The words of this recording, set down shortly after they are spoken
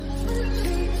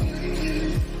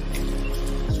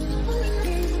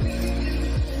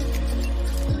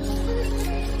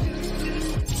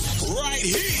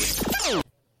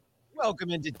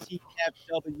Welcome into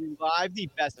TFW Live, the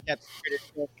best kept secret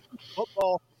show in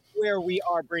football, where we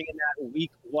are bringing that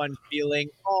week one feeling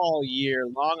all year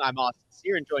long. I'm Austin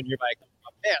Sear, and joined here by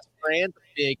my best friends,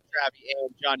 Big Travie and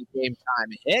Johnny Game Time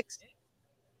Hicks.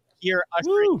 Here,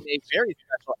 ushering a very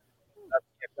special episode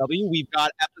of TFW. We've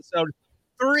got episode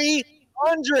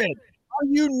 300. Are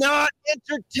you not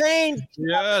entertained?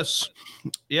 Yes.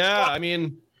 Yeah, I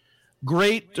mean,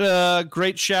 great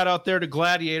shout out there to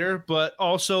Gladiator, but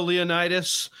also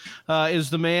Leonidas is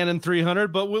the man in 300.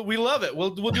 But we love it. We'll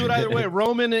do it either way.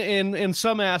 Roman in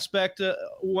some aspect,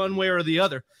 one way or the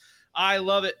other. I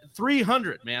love it.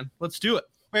 300, man. Let's do it.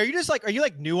 Wait, are you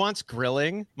nuance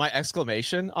grilling my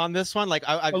exclamation on this one? Like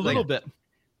a little bit.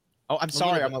 Oh, I'm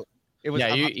sorry.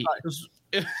 Movie.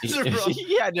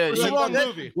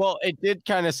 Well, it did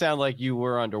kind of sound like you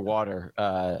were underwater.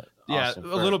 Yeah, a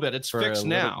little bit. It's fixed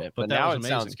now, but now it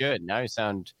sounds good. Now you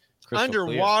sound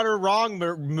underwater. Clear. Wrong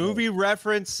movie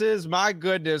references. My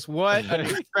goodness, what an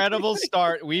incredible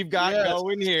start we've got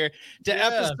going here to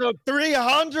episode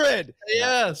 300.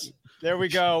 Yes, there we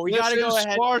go. We got to go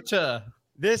ahead. Sparta.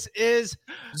 This is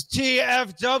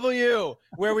TFW,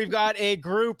 where we've got a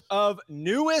group of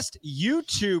newest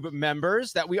YouTube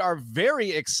members that we are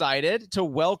very excited to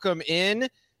welcome in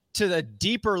to the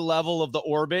deeper level of the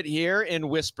orbit here in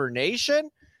Whisper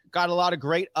Nation. Got a lot of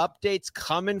great updates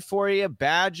coming for you.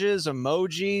 Badges,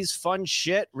 emojis, fun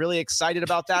shit. Really excited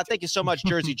about that. Thank you so much,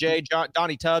 Jersey J,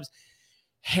 Donnie Tubbs,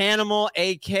 Hanimal,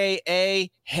 a.k.a.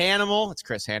 Hanimal. It's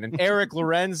Chris Hannon. Eric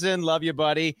Lorenzen. Love you,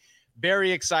 buddy.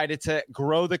 Very excited to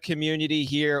grow the community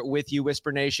here with you,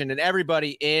 Whisper Nation, and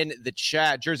everybody in the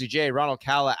chat. Jersey J, Ronald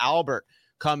Calla, Albert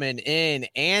coming in,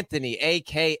 Anthony,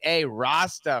 a.k.a.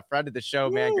 Rasta, friend of the show,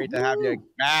 man. Great to have you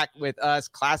back with us.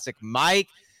 Classic Mike.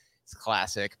 It's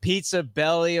classic. Pizza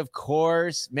Belly, of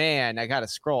course. Man, I got to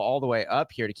scroll all the way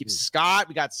up here to keep Scott.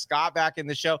 We got Scott back in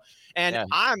the show. And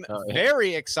I'm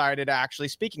very excited, actually,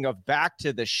 speaking of back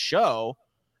to the show,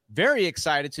 very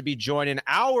excited to be joining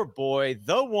our boy,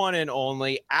 the one and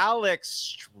only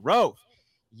Alex Strofe.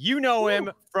 You know him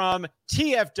from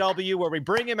TFW, where we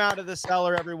bring him out of the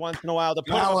cellar every once in a while to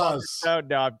put him on the show.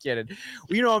 No, I'm kidding.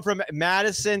 You know him from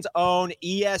Madison's own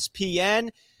ESPN.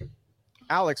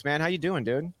 Alex, man, how you doing,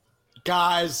 dude?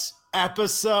 Guys,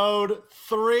 episode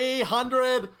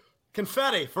 300.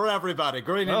 Confetti for everybody.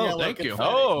 Green and yellow thank confetti. You.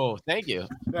 Oh, thank you.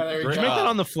 Yeah, did you make that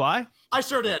on the fly? I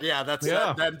sure did. Yeah,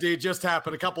 that indeed just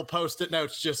happened. A couple Post-it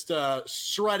notes just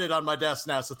shredded on my desk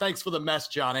now. So thanks for the mess,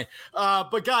 Johnny.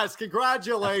 But guys,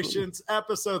 congratulations.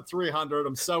 Episode 300.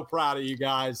 I'm so proud of you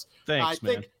guys. Thanks,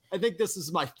 man. I think this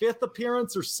is my 5th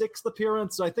appearance or 6th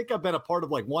appearance. So I think I've been a part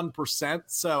of like 1%.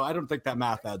 So I don't think that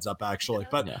math adds up, actually.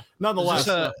 But nonetheless,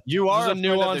 you are a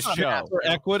nuance show. For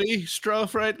equity,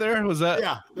 Strofe, right there? Was that?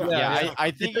 Yeah.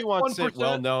 I think he wants it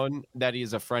well known that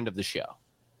he's a friend of the show.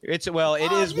 It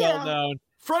is well known.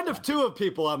 Friend of 2 of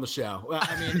people on the show.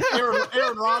 I mean,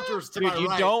 Aaron Rodgers to dude, my you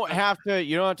right. don't have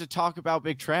to talk about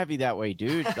Big Travie that way,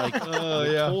 dude. Like,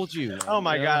 I told you. Oh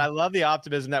my God, I love the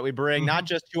optimism that we bring, not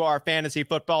just to our fantasy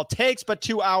football takes, but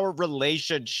to our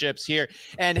relationships here.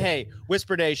 And hey,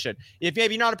 Whisper Nation, if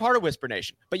maybe not a part of Whisper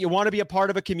Nation, but you want to be a part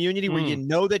of a community where you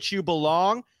know that you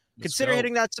belong, consider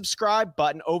hitting that subscribe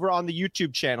button over on the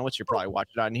YouTube channel, which you're probably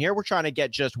watching on here. We're trying to get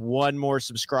just one more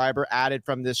subscriber added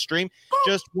from this stream.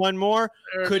 Just one more.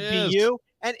 Could be you.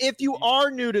 And if you are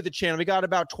new to the channel, we got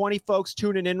about 20 folks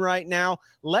tuning in right now.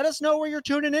 Let us know where you're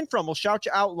tuning in from. We'll shout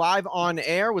you out live on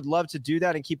air. Would love to do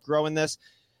that and keep growing this.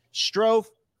 Strofe,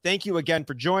 thank you again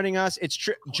for joining us. It's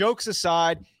jokes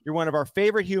aside, you're one of our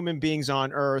favorite human beings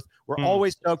on earth. We're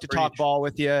always stoked to talk ball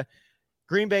with you.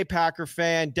 Green Bay Packer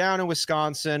fan down in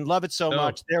Wisconsin. Love it so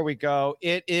much. There we go.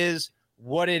 It is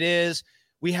what it is.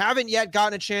 We haven't yet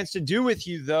gotten a chance to do with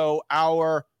you, though,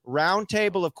 our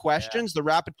roundtable of questions, the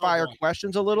rapid fire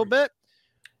questions a little bit.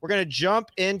 We're going to jump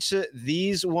into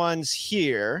these ones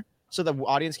here so the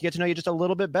audience can get to know you just a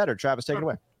little bit better. Travis, take it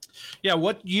away. Yeah.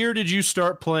 What year did you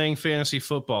start playing fantasy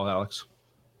football, Alex?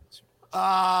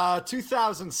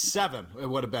 2007 it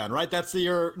would have been, right? That's the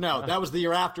year. No, that was the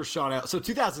year after Sean. So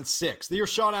 2006, the year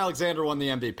Sean Alexander won the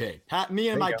MVP. Me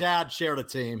and my dad shared a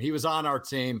team. He was on our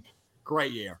team.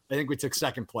 Great year. I think we took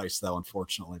second place though,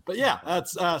 unfortunately. But yeah,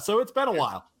 that's so it's been a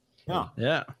while.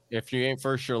 Yeah. If you ain't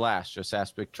first, you're last. Just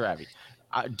ask Big Travie.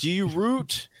 Do you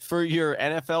root for your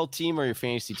NFL team or your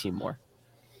fantasy team more?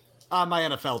 My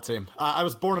NFL team. I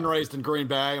was born and raised in Green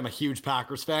Bay. I'm a huge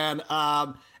Packers fan.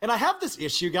 And I have this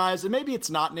issue, guys, and maybe it's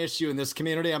not an issue in this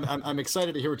community. I'm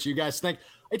excited to hear what you guys think.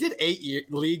 I did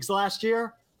 8 leagues last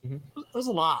year. It was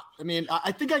a lot. I mean,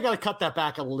 I think I got to cut that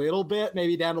back a little bit,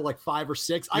 maybe down to like 5 or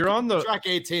 6. I can track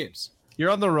 8 teams. You're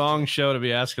on the wrong show to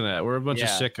be asking that. We're a bunch of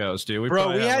sickos, dude.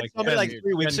 Bro, we had somebody like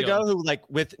 3 weeks ago who like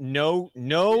with no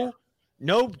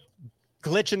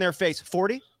glitch in their face.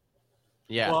 40?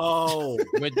 Yeah. Whoa.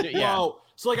 Whoa.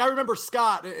 So like I remember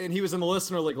Scott, and he was in the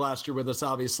listener league last year with us,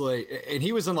 obviously, and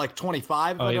he was in like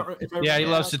 25. He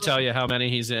loves to tell you how many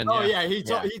he's in. Oh yeah,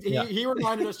 he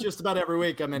reminded us just about every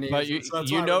week. I mean, but you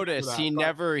notice he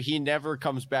never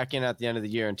comes back in at the end of the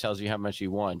year and tells you how much he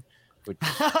won. Which,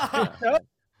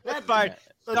 that's fine.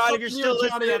 Scott, if you're still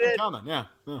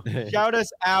listening, shout us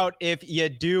out if you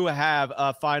do have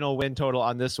a final win total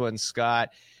on this one, Scott.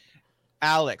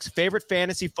 Alex, favorite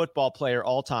fantasy football player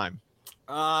all time?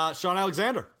 Sean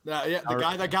Alexander. The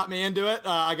guy that got me into it.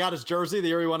 I got his jersey, the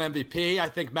year he won MVP. I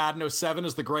think Madden 07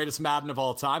 is the greatest Madden of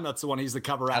all time. That's the one he's the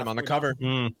cover out. On the cover.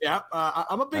 Yeah.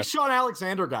 I'm a big Sean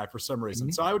Alexander guy for some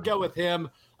reason. So I would go with him.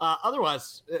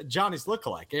 Otherwise, Johnny's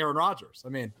lookalike, Aaron Rodgers. I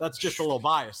mean, that's just a little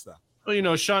biased, though. Well, you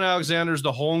know, Sean Alexander's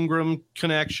the Holmgren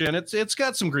connection. It's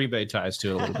got some Green Bay ties to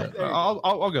it a little bit.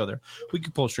 I'll go there. We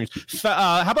can pull strings.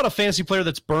 How about a fantasy player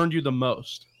that's burned you the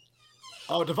most?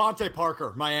 Oh, Devontae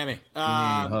Parker, Miami.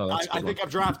 I think I've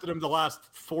drafted him the last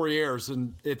 4 years,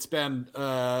 and it's been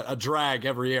a drag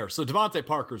every year. So Devontae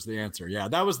Parker's the answer. Yeah,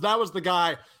 that was the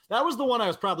guy. That was the one I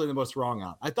was probably the most wrong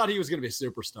on. I thought he was going to be a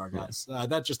superstar, guys.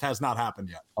 That just has not happened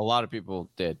yet. A lot of people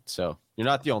did, so you're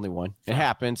not the only one. It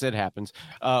happens. It happens.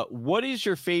 What is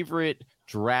your favorite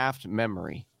draft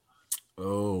memory?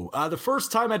 The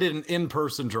first time I did an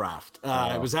in-person draft,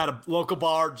 it was at a local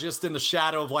bar just in the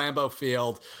shadow of Lambeau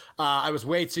Field. I was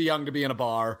way too young to be in a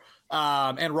bar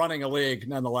and running a league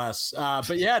nonetheless.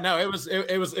 But yeah, no, it was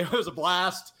a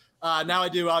blast. Now I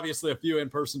do obviously a few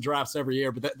in-person drafts every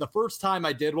year, but the first time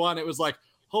I did one, it was like,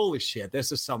 holy shit,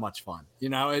 this is so much fun. You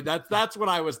know, that's when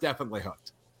I was definitely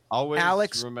hooked. Always,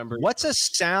 Alex, remember. What's a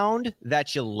sound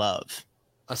that you love?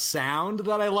 A sound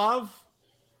that I love?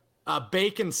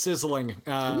 Bacon sizzling.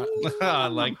 I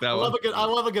like that one. I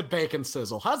love a good bacon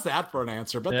sizzle. How's that for an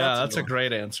answer? But that's a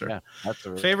great answer. Yeah, that's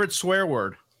a favorite swear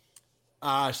word.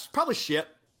 Probably shit.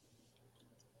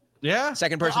 Yeah,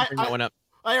 second person bring that one up.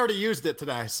 I already used it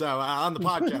today, so on the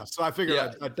podcast. So I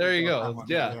figured. I'd there you go.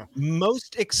 Yeah.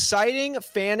 Most exciting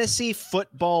fantasy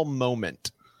football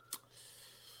moment.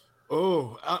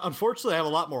 Oh, unfortunately, I have a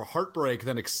lot more heartbreak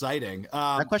than exciting.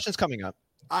 That question's coming up.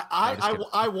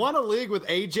 I won a league with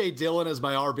AJ Dillon as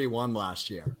my RB1 last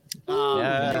year. It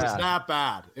was that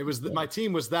bad. My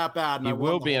team was that bad. And you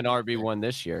will be an RB1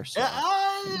 this year. So.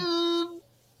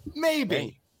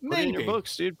 Maybe. Put it in your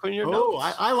books, dude. Put in your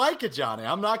notes. I like it, Johnny.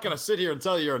 I'm not going to sit here and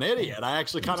tell you you're an idiot. I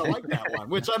actually kind of like that one,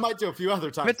 which I might do a few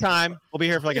other times. Good time. We'll be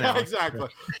here for like an hour.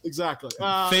 Exactly.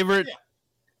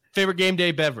 Favorite game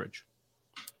day beverage?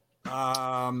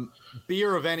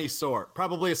 Beer of any sort.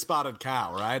 Probably a Spotted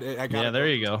Cow, right? There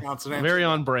you go. Very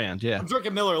on brand. Yeah. I'm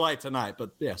drinking Miller Lite tonight,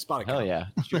 but yeah, Spotted Cow. Hell yeah.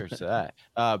 Cheers to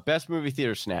that. Best movie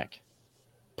theater snack?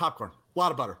 Popcorn. A lot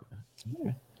of butter.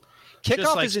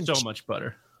 Kickoff isn't so much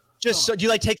butter. Just so do you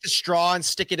like take the straw and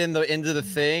stick it into the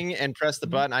thing and press the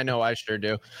button? I know I sure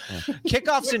do.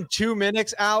 Kickoff's in 2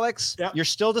 minutes, Alex. Yep. You're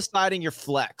still deciding your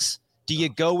flex. Do you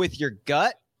go with your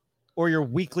gut or your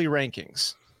weekly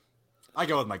rankings? I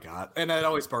go with my gut, and it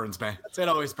always burns me. It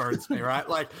always burns me, right?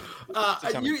 Like,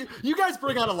 you guys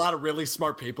bring out a lot of really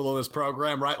smart people in this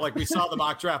program, right? Like we saw the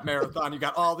mock draft marathon. You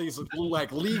got all these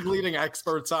like league leading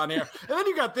experts on here, and then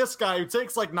you got this guy who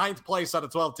takes like 9th place out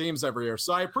of 12 teams every year.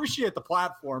 So I appreciate the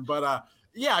platform, but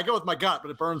yeah, I go with my gut, but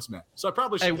it burns me. So I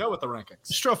probably should go with the rankings.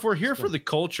 Struff, we're here for the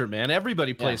culture, man.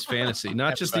 Everybody plays fantasy,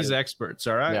 not just these experts.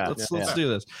 All right, let's do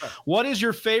this. What is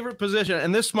your favorite position?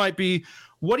 And this might be.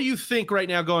 What do you think right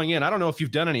now going in? I don't know if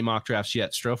you've done any mock drafts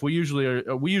yet, Struff. We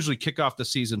usually kick off the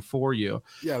season for you.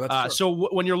 Yeah, that's so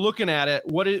when you're looking at it,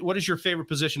 what is your favorite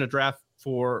position to draft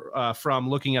for from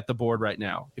looking at the board right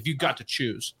now? If you got to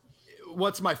choose,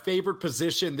 what's my favorite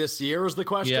position this year is the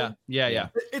question. Yeah.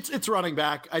 It's running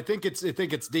back. I think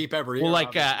it's deep every year. Well,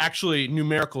 like actually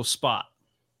numerical spot.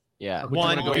 Yeah,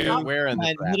 one, two, where in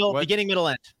the middle, beginning, middle,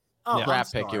 end.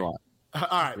 Draft pick you want?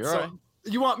 All right, so.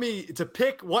 You want me to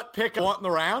pick what pick I want in the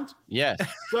round? Yes.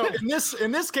 So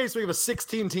in this case, we have a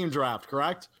 16-team draft,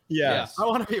 correct? Yes. I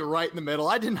want to be right in the middle.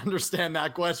 I didn't understand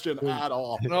that question at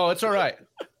all. No, it's all right.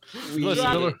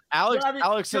 Listen, Alex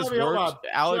has worked.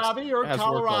 Alex, you're in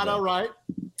Colorado, right?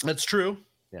 That's true.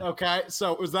 Yeah. Okay,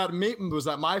 so was that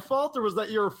my fault or was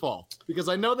that your fault? Because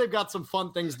I know they've got some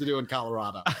fun things to do in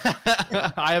Colorado.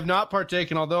 I have not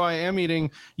partaken, although I am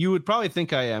eating. You would probably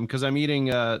think I am because I'm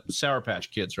eating Sour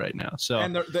Patch Kids right now. So,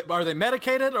 and are they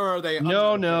medicated or are they?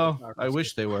 No. I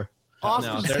wish they were.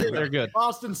 Austin, they're good.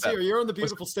 Austin Sear, you're in the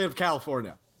beautiful state of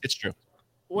California. It's true.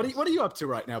 What are you up to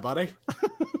right now, buddy?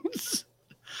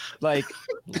 Like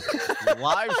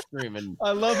live streaming.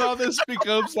 I love how this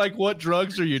becomes like, what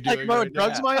drugs are you doing? like what right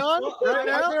drugs am I on right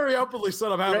I now? very openly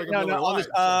said I'm having a Miller I'll just,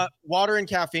 Lite. water and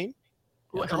caffeine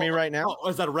for me right now. Oh,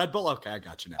 is that a Red Bull? Okay, I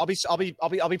got you now. I'll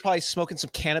be probably smoking some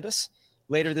cannabis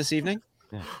later this evening.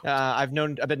 I've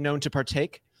been known to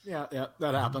partake. Yeah,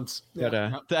 that happens. Yeah,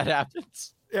 But, That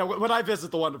happens. yeah, when I visit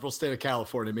the wonderful state of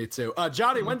California, me too.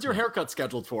 Johnny, when's your haircut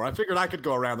scheduled for? I figured I could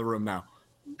go around the room now.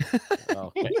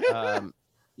 Okay.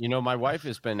 You know, my wife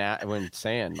has been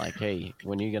saying like, "Hey,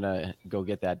 when are you gonna go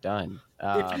get that done?"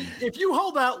 If you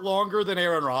hold out longer than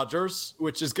Aaron Rodgers,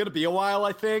 which is going to be a while,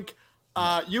 I think,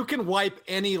 you can wipe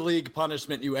any league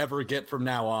punishment you ever get from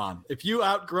now on. If you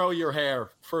outgrow your hair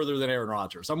further than Aaron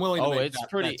Rodgers, I'm willing to. Oh, make it's that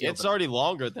pretty. deal, It's but- already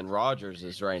longer than Rogers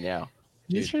is right now.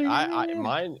 It's Dude, pretty-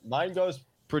 mine goes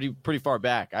pretty far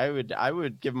back. I would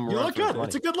give him a You run look for his good. money.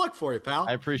 It's a good look for you, pal.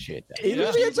 I appreciate that.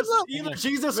 Either Yeah.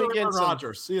 Jesus We're or getting Aaron some-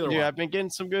 Rodgers. Either Dude, one. I've been getting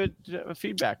some good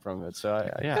feedback from it. So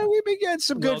yeah. And we've been getting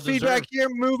some good Well feedback deserved. here.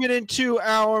 Moving into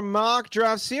our mock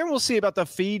drafts here, we'll see about the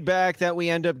feedback that we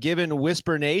end up giving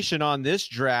Whisper Nation on this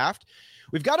draft.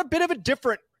 We've got a bit of a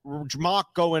different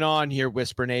mock going on here,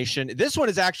 Whisper Nation. This one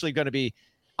is actually going to be.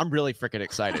 I'm really freaking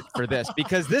excited for this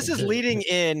because this is leading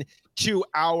in to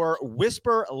our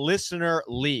Whisper Listener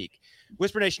League.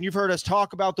 Whisper Nation, you've heard us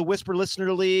talk about the Whisper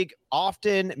Listener League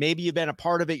often. Maybe you've been a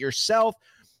part of it yourself.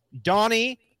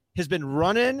 Donnie has been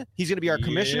running. He's going to be our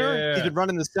commissioner. Yeah. He's been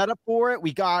running the setup for it.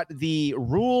 We got the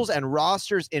rules and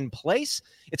rosters in place.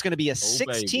 It's going to be a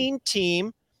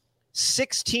 16-team,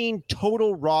 16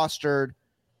 total rostered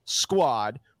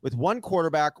squad with one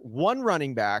quarterback, one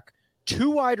running back,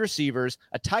 two wide receivers,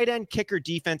 a tight end, kicker,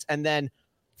 defense, and then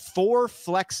 4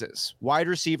 flexes, wide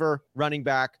receiver, running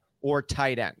back, or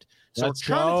tight end. So Let's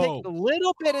we're trying to go. take a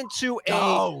little bit into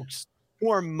a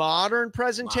more modern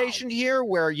presentation here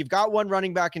where you've got one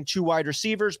running back and 2 wide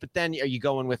receivers, but then are you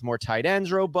going with more tight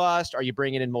ends robust? Are you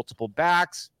bringing in multiple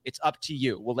backs? It's up to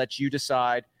you. We'll let you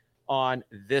decide on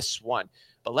this one.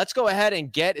 But let's go ahead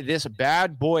and get this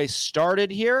bad boy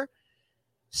started here.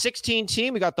 16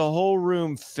 team. We got the whole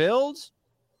room filled.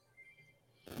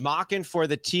 Mocking for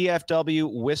the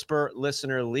TFW Whisper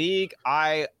Listener League.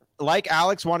 I, like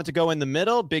Alex, wanted to go in the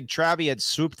middle. Big Travie had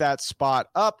swooped that spot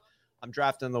up. I'm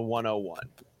drafting the 101.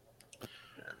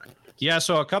 Yeah,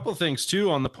 so a couple things too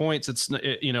on the points.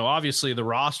 Obviously the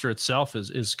roster itself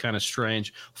is kind of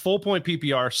strange. Full point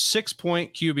PPR,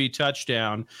 6-point QB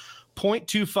touchdown,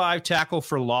 0.25 tackle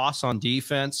for loss on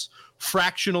defense,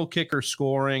 fractional kicker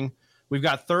scoring. We've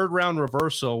got third round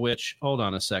reversal, which hold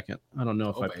on a second. I don't know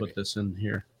if I put this in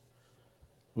here.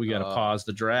 We got to pause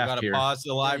the draft Got to here. pause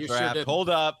the live you sure draft. did. Hold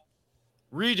up.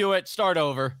 Redo it. Start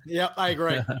over. Yep, I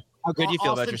agree. How good do you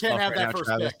feel about Austin yourself can't have right that now, first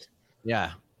Travis? pick.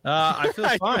 Yeah. I feel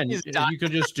fine. He's You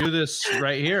could just do this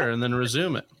right here and then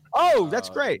resume it. Oh, that's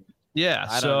great. Yeah.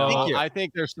 I so don't know. Thank you. I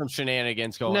think there's some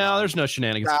shenanigans going on. no, there's no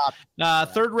shenanigans.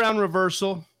 Third round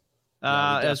reversal.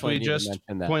 Yeah, we As we definitely need to just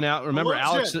mention that. point out, remember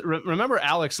Legit.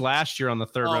 Alex last year on the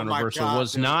third Oh round my reversal God,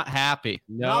 was dude. not happy.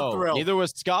 Not No, thrilled. neither was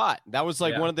Scott. That was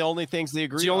like Yeah. one of the only things they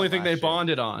agreed It's the only on thing they last year.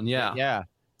 bonded on. Yeah. Yeah.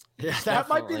 Yeah, that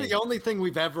might be Definitely. the only thing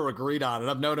we've ever agreed on, and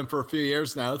I've known him for a few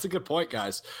years now. That's a good point,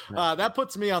 guys. That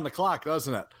puts me on the clock,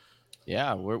 doesn't it?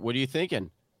 Yeah. What are you thinking?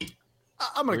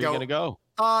 I'm Where gonna are you go.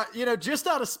 gonna go? Just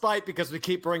out of spite because we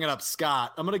keep bringing up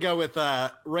Scott, I'm gonna go with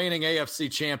reigning AFC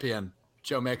champion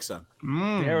Joe Mixon.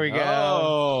 There we go.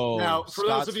 Oh, Now, for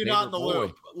Scott's those of you not in the favorite boy.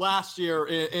 loop, last year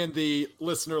in the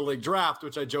Listener League draft,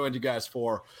 which I joined you guys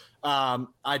for,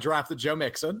 I drafted Joe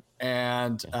Mixon,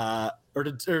 and or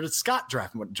did Scott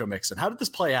draft Joe Mixon? How did this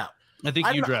play out? I think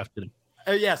I you don't- drafted him.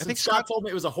 Yes, I think Scott told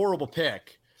me it was a horrible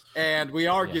pick, and we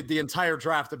argued Yeah. the entire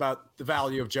draft about the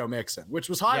value of Joe Mixon, which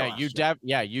was high.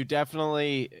 Yeah, you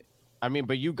definitely. I mean,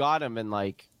 but you got him in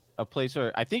like a place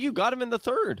where I think you got him in the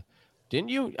third, didn't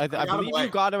you? I got him believe you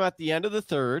late. got him at the end of the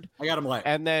third, I got him late.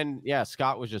 and then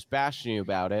Scott was just bashing you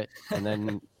about it, and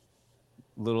then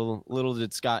little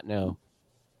did Scott know,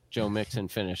 Joe Mixon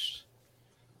finished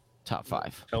top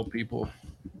 5. Tell people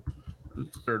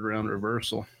third round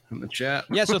reversal in the chat.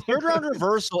 Yeah, so third round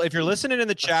reversal. If you're listening in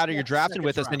the chat or you're drafting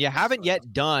with us and you haven't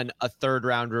yet done a third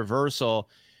round reversal,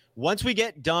 once we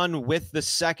get done with the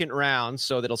second round,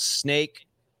 so that'll snake,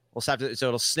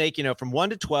 it'll snake, from 1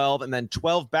 to 12 and then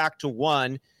 12 back to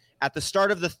 1. At the start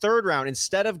of the third round,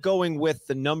 instead of going with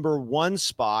the number 1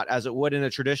 spot as it would in a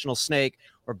traditional snake,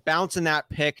 we're bouncing that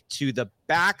pick to the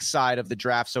back side of the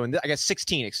draft. So I guess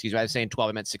 16, excuse me, I was saying 12,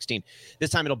 I meant 16.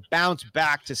 This time it'll bounce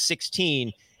back to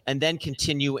 16 and then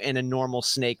continue in a normal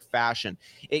snake fashion.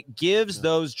 It gives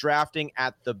those drafting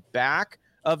at the back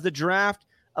of the draft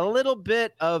a little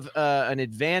bit of an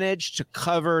advantage to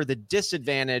cover the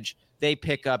disadvantage they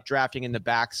pick up drafting in the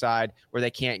backside where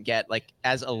they can't get like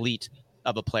as elite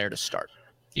of a player to start.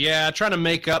 Yeah, trying to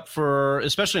make up for,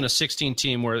 especially in a 16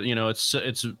 team where, you know, it's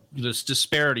this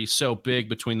disparity so big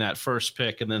between that first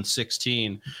pick and then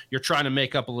 16. You're trying to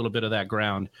make up a little bit of that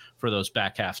ground for those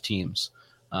back half teams.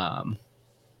 Another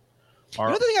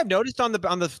thing I've noticed on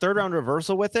the third round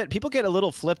reversal with it, people get a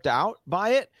little flipped out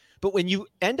by it, but when you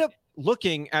end up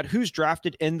looking at who's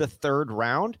drafted in the third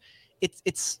round, it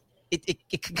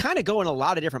can kind of go in a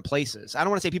lot of different places. I don't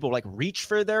want to say people like reach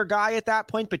for their guy at that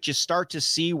point, but you start to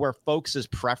see where folks'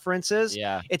 preferences.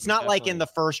 Yeah, it's not like in the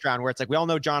first round where it's like we all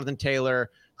know Jonathan Taylor,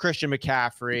 Christian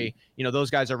McCaffrey. You know, those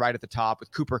guys are right at the top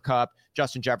with Cooper Kupp,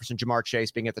 Justin Jefferson, Jamar Chase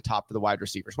being at the top for the wide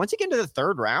receivers. Once you get into the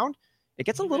third round, it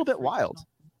gets a little bit wild.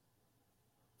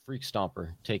 Freak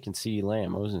Stomper taking CeeDee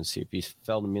Lamb. I was going to see if he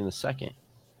fell to me in the second.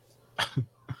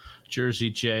 Jersey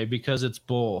J, because it's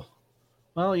bull.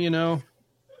 Well, you know,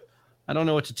 I don't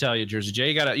know what to tell you, Jersey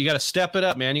J. You gotta step it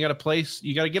up, man. You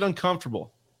gotta get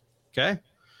uncomfortable. Okay.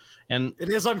 And it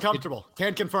is uncomfortable.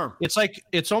 Can't confirm.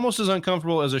 It's almost as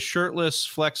uncomfortable as a shirtless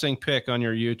flexing pic on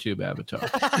your YouTube avatar.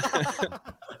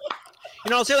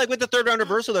 You know, I'll say like with the third round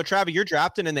reversal though, Travis, you're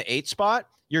drafted in the 8th spot.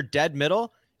 You're dead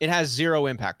middle. It has zero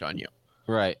impact on you.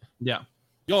 Right. Yeah.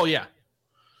 Oh yeah.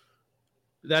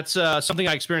 That's something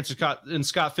I experienced in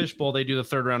Scott Fishbowl. They do the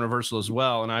third round reversal as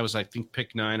well. And I was, I think,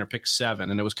 pick 9 or pick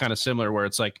 7. And it was kind of similar where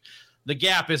it's like the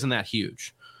gap isn't that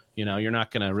huge. You know, you're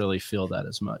not going to really feel that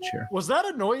as much here. Was that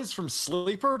a noise from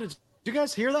Sleeper? Did you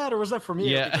guys hear that? Or was that from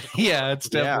me? Yeah. Yeah. It's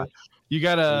definitely, you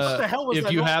got to, what the hell was if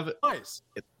that you noise?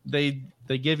 have, they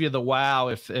give you the wow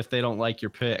if they don't like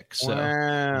your pick. So.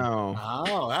 Wow.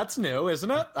 Oh, that's new, isn't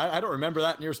it? I don't remember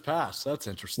that in years past. That's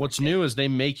interesting. What's new is they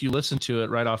make you listen to it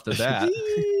right off the bat.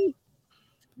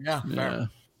 Yeah,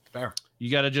 fair. You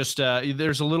got to just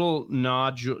there's a little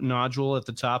nodule at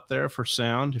the top there for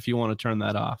sound if you want to turn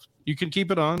that off. You can keep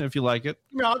it on if you like it.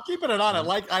 No, I'm keeping it on.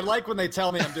 I like when they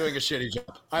tell me I'm doing a shitty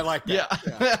job. I like that.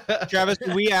 Yeah. Travis,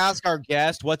 we ask our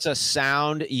guest what's a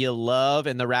sound you love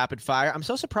in the rapid fire. I'm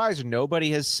so surprised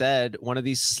nobody has said one of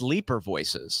these sleeper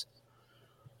voices.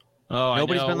 Oh,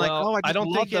 nobody's been like, oh, I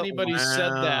don't think anybody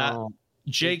said that.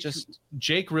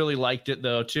 Jake really liked it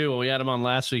though too. When we had him on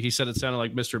last week, he said it sounded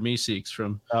like Mr. Meeseeks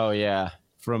from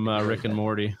Rick and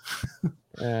Morty.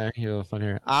 You're fun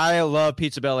here. I love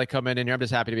Pizza Belly coming in here. I'm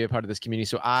just happy to be a part of this community,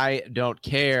 so I don't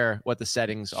care what the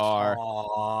settings are.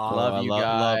 Love you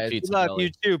guys. Love you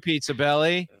too, Pizza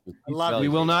Belly. We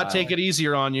will not take it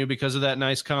easier on you because of that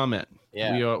nice comment.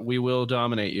 Yeah, we will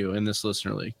dominate you in this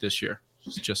listener league this year.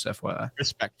 Just FYI.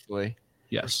 Respectfully.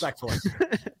 Yes. Respectfully.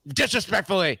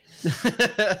 Disrespectfully.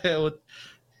 We'll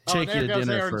take you to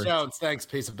dinner Aaron first. Jones. Thanks,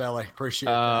 Piece of Belly. Appreciate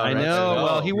it. I know.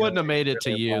 Well, he wouldn't have made it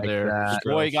to you there.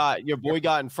 Your boy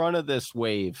got in front of this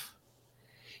wave.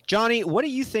 Johnny, what do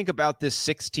you think about this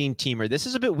 16-teamer? This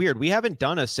is a bit weird. We haven't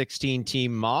done a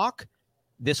 16-team mock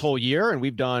this whole year, and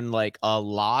we've done like a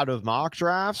lot of mock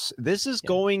drafts. This is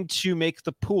going to make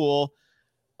the pool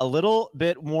a little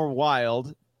bit more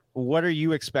wild. What are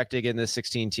you expecting in this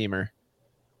 16-teamer?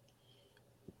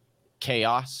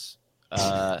 Chaos.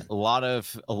 A lot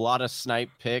of snipe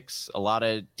picks, a lot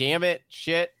of damn it,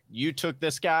 shit, you took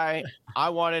this guy, I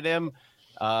wanted him.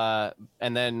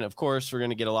 And then of course we're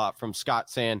gonna get a lot from Scott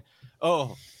saying,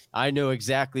 oh, I know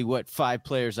exactly what 5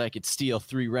 players I could steal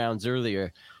 3 rounds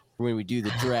earlier when we do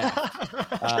the draft.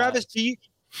 Travis, do you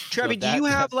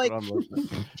have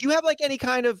like any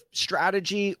kind of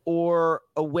strategy or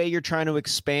a way you're trying to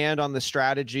expand on the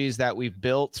strategies that we've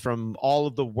built from all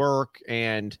of the work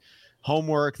and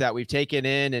homework that we've taken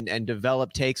in and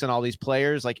developed takes on all these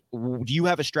players? Like, do you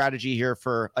have a strategy here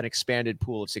for an expanded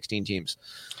pool of 16 teams?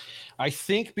 I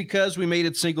think because we made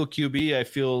it single QB, I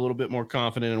feel a little bit more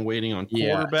confident in waiting on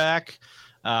quarterback.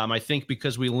 I think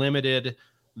because we limited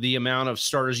the amount of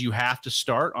starters you have to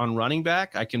start on running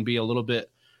back, I can be a little bit,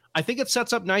 I think it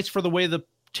sets up nice for the way the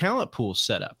talent pool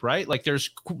set up, right? Like there's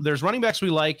running backs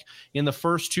we like in the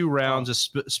first 2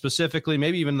 rounds, specifically,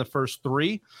 maybe even the first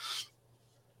 3.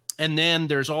 And then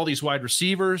there's all these wide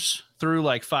receivers through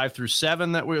like 5 through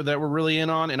 7 that we're really in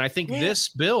on. And I think this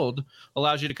build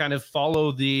allows you to kind of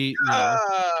follow the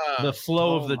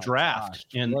flow of the draft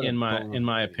in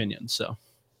my opinion. So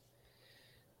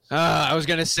I was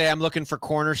going to say, I'm looking for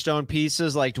cornerstone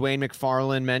pieces like Dwayne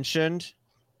McFarland mentioned,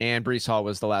 and Breece Hall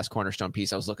was the last cornerstone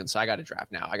piece I was looking. So I got to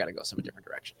draft now. I got to go some different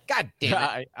direction. God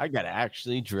damn it. I got to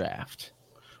actually draft.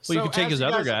 Well, you can take his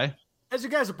other guy. As you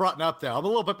guys have brought up, though, I'm a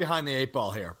little bit behind the 8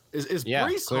 ball here. Is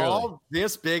Breece Hall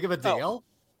this big of a deal?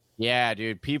 Yeah,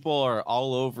 dude. People are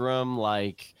all over him,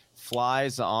 like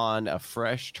flies on a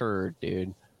fresh turd,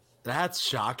 dude. That's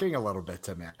shocking a little bit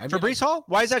to me. I For mean, Brees Hall?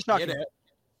 Why is that shocking?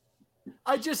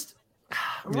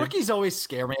 Rookies always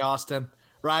scare me, Austin,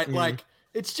 right? Mhm. Like,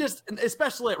 it's just,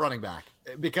 especially at running back,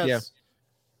 because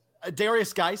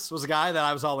Darius Geis was a guy that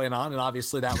I was all in on, and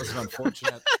obviously that was an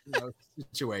unfortunate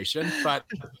situation. But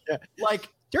like,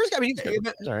 Darius, I mean,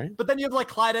 sorry. But then you have like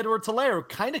Clyde Edwards-Helaire, who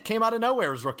kind of came out of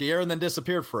nowhere his rookie year and then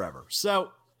disappeared forever.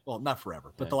 So, well, not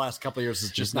forever, but the last couple of years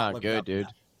is just not good, dude.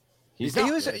 He was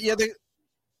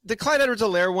the Clyde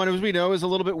Edwards-Helaire one, as we know, is a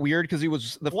little bit weird because he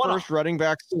was the first running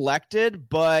back selected,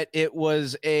 but it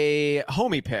was a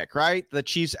homie pick, right? The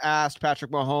Chiefs asked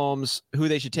Patrick Mahomes who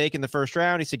they should take in the first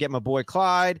round. He said, get my boy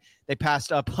Clyde. They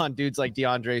passed up on dudes like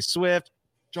DeAndre Swift,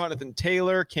 Jonathan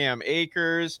Taylor, Cam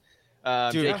Akers,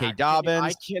 J.K. Dobbins.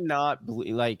 I cannot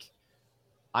believe,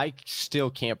 I still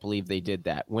can't believe they did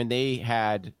that when they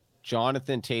had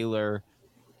Jonathan Taylor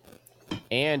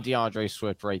and DeAndre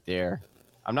Swift right there.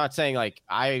 I'm not saying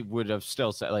I would have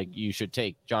still said you should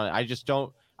take John. I just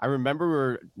don't. I remember we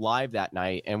were live that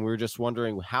night and we were just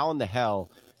wondering how in the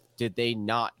hell did they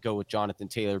not go with Jonathan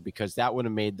Taylor, because that would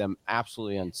have made them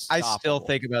absolutely unstoppable. I still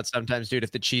think about sometimes, dude,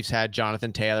 if the Chiefs had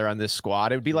Jonathan Taylor on this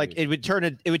squad, it would be like it would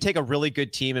take a really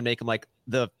good team and make them like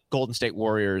the Golden State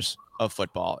Warriors of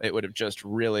football. It would have just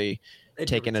really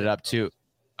taken it up to.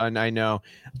 And I know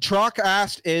Truck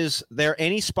asked, is there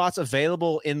any spots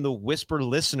available in the Whisper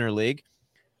Listener League?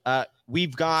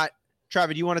 We've got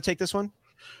Travis. Do you want to take this one?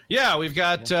 Yeah, we've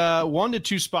got 1 to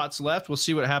 2 spots left. We'll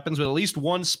see what happens with at least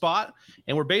one spot.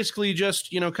 And we're basically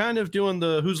just, kind of doing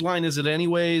the whose line is it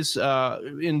anyways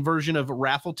in version of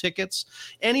raffle tickets.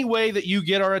 Any way that you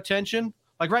get our attention,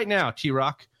 like right now,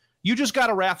 T-Rock, you just got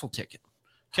a raffle ticket.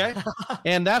 Okay.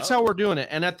 And that's how we're doing it.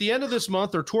 And at the end of this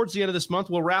month, or towards the end of this month,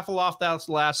 we'll raffle off that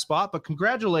last spot. But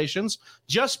congratulations,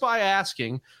 just by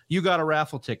asking, you got a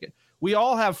raffle ticket. We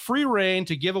all have free reign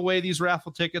to give away these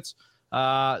raffle tickets.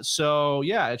 So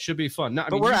yeah, it should be fun.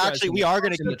 We are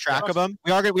going to keep track of them.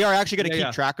 We are actually going to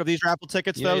keep track of these raffle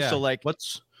tickets though. Yeah. So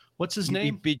what's his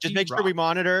name? Just make sure we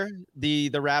monitor the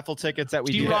raffle tickets that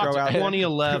we do throw out.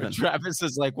 2011. Travis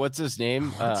is like, what's his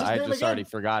name? I just already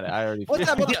forgot it. What's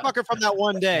that motherfucker from that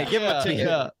one day? Give him a ticket.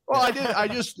 Yeah. Well,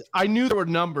 I knew there were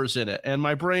numbers in it, and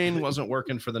my brain wasn't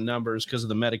working for the numbers because of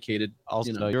the medicated.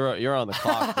 Also, you're on the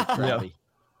clock. Yeah.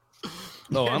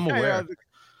 Oh, I'm aware.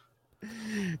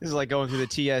 This is like going through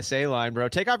the TSA line, bro.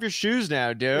 Take off your shoes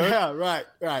now, dude. Yeah, right.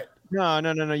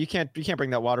 No. You can't bring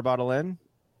that water bottle in.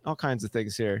 All kinds of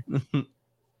things here. Who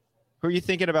are you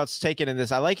thinking about taking in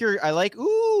this? I like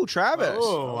Travis.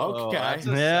 Oh, okay. That's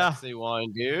a sexy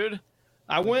one, dude.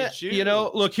 I went,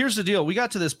 look, here's the deal. We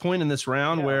got to this point in this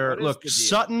round where, look,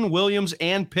 Sutton, Williams,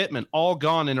 and Pittman all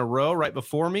gone in a row right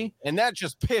before me. And that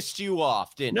just pissed you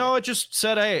off, didn't it? No, it just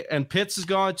said, hey, and Pitts is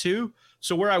gone too.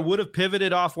 So where I would have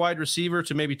pivoted off wide receiver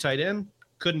to maybe tight end,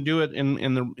 couldn't do it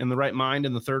in the right mind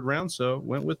in the third round. So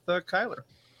went with Kyler.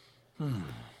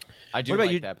 I do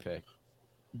like that pick.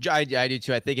 I do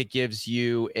too. I think it gives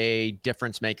you a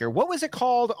difference maker. What was it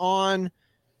called on?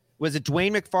 Was it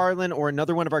Dwayne McFarland or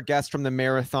another one of our guests from the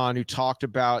marathon who talked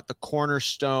about the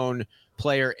cornerstone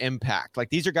player impact? Like,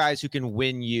 these are guys who can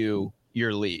win you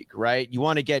your league, right? You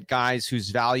want to get guys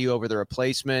whose value over the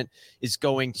replacement is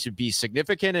going to be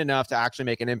significant enough to actually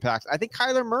make an impact. I think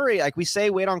Kyler Murray, like we say,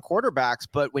 wait on quarterbacks,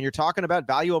 but when you're talking about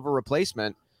value over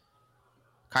replacement,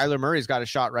 Kyler Murray's got a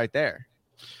shot right there.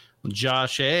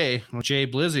 Josh Jay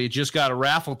Blizzy just got a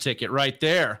raffle ticket right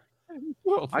there.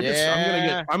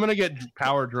 I'm gonna get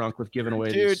power drunk with giving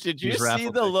away. Did you see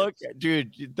the look,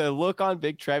 dude? The look on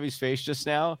Big Trevi's face just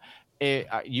now.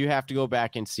 You have to go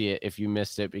back and see it if you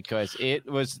missed it, because it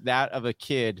was that of a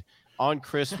kid on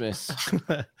Christmas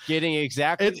getting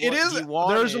exactly what he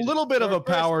wanted. There's a little bit of a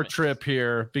power trip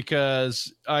here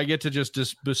because I get to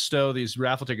just bestow these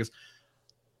raffle tickets.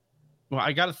 Well,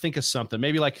 I got to think of something.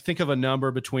 Maybe think of a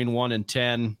number between 1 and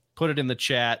 10. Put it in the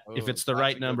chat. If it's the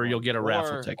right number, you'll get a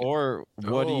raffle ticket. Or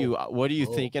what are you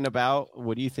thinking about?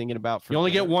 What are you thinking about? You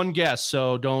only get one guess,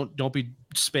 so don't be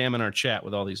spamming our chat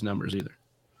with all these numbers either.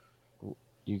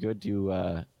 You could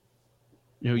do.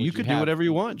 You could do whatever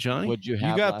you want, Johnny. Would you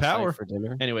have? You got power for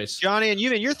dinner. Anyways, Johnny, and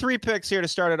your 3 picks here to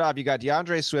start it off. You got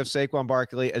DeAndre Swift, Saquon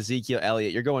Barkley, Ezekiel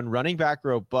Elliott. You're going running back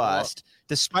robust,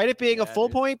 despite it being a full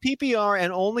point PPR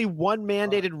and only one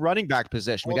mandated running back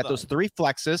position. We got those 3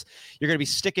 flexes. You're going to be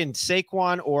sticking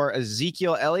Saquon or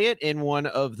Ezekiel Elliott in one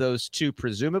of those 2,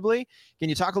 presumably. Can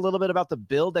you talk a little bit about the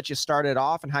build that you started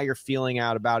off and how you're feeling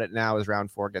out about it now as round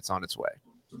 4 gets on its way?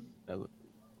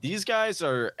 These guys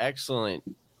are excellent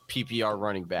PPR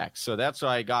running backs, so that's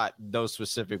why I got those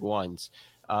specific ones.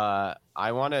 I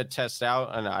want to test out,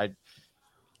 and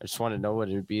I just want to know what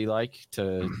it would be like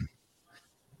to.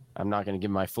 I'm not going to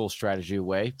give my full strategy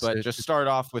away, but just start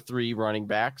off with 3 running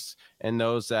backs and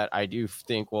those that I do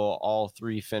think will all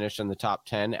 3 finish in the top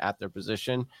 10 at their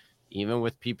position. Even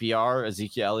with PPR,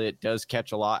 Ezekiel Elliott does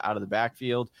catch a lot out of the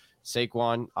backfield.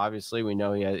 Saquon, obviously, we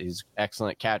know he's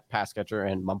excellent pass catcher,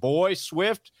 and my boy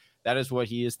Swift, that is what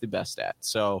he is the best at.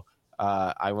 So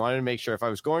I wanted to make sure if I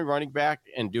was going running back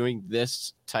and doing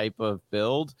this type of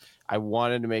build, I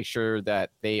wanted to make sure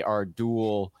that they are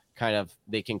dual. Kind of,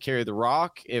 they can carry the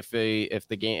rock if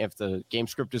the game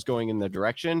script is going in the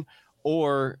direction,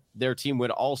 or their team would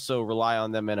also rely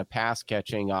on them in a pass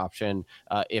catching option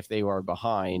if they were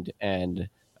behind. And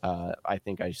I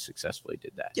think I successfully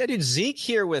did that. Yeah, dude, Zeke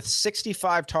here with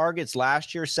 65 targets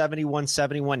last year, 71,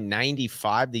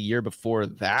 95 the year before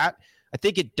that. I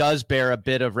think it does bear a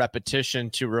bit of repetition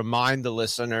to remind the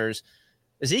listeners,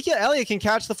 Ezekiel Elliott can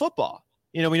catch the football.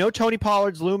 You know, we know Tony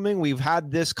Pollard's looming. We've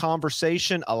had this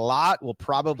conversation a lot. We'll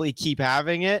probably keep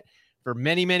having it for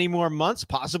many, many more months,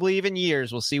 possibly even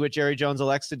years. We'll see what Jerry Jones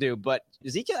elects to do. But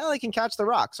Ezekiel Elliott can catch the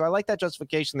rock. So I like that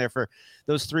justification there for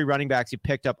those 3 running backs you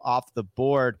picked up off the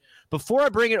board. Before I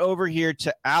bring it over here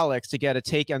to Alex to get a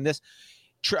take on this,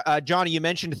 Johnny, you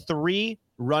mentioned 3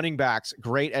 running backs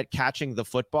great at catching the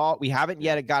football. We haven't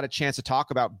yet got a chance to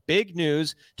talk about big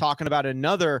news, talking about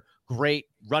another great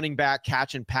running back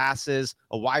catching passes,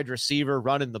 a wide receiver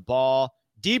running the ball,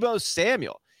 Deebo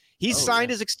Samuel. He signed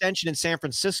his extension in San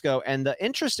Francisco, and the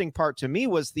interesting part to me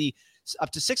was the up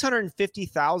to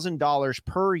 $650,000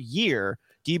 per year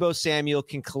Deebo Samuel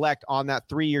can collect on that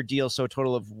 3-year deal, so a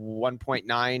total of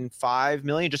 $1.95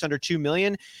 million, just under $2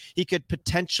 million, he could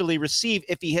potentially receive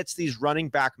if he hits these running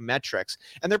back metrics.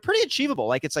 And they're pretty achievable.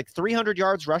 Like it's like 300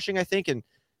 yards rushing, I think, and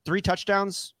 3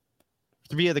 touchdowns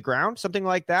via the ground, something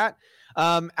like that.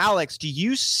 Alex, do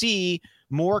you see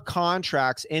more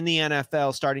contracts in the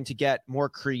NFL starting to get more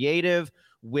creative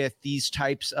with these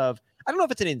types of, I don't know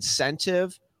if it's an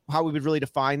incentive, how we would really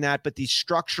define that, but these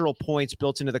structural points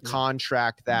built into the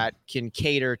contract that can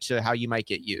cater to how you might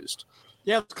get used?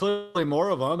 Yeah, there's clearly more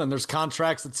of them, and there's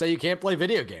contracts that say you can't play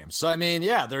video games. So, I mean,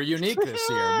 yeah, they're unique this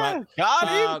year.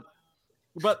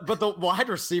 But but the wide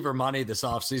receiver money this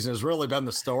offseason has really been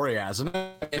the story, hasn't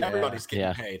it? Everybody's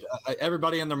getting paid.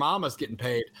 Everybody and their mama's getting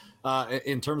paid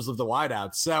in terms of the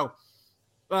wideouts. So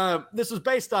this was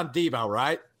based on Deebo,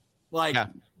 right? Like,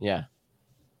 yeah.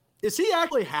 Is he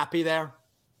actually happy there?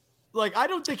 Like, I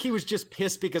don't think he was just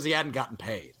pissed because he hadn't gotten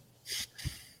paid.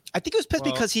 I think it was pissed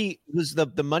because he was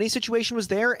the money situation was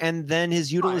there, and then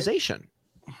his utilization.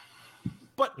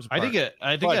 But I think it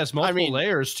has multiple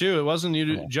layers too. It wasn't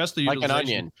just the utilization. Like an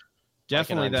onion.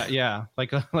 Definitely like an onion.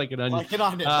 like an onion. Like an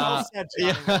onion. Well said,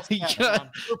 Johnny.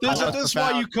 This is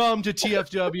why you come to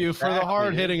TFW for the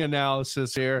hard hitting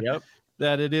analysis here. Yep.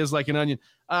 That it is like an onion.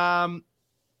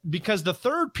 Because the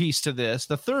third piece to this,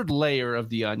 the third layer of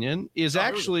the onion, is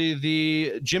actually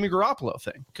the Jimmy Garoppolo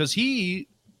thing. Because he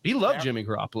loved Jimmy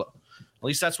Garoppolo. At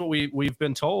least that's what we've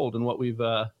been told and what we've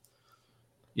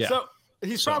So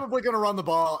he's probably going to run the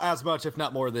ball as much, if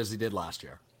not more, as he did last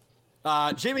year.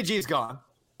 Jimmy G's gone,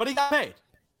 but he got paid.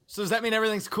 So does that mean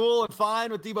everything's cool and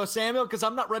fine with Deebo Samuel? Because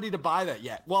I'm not ready to buy that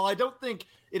yet. Well, I don't think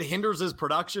it hinders his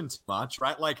production too much,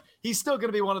 right? Like, he's still going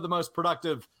to be one of the most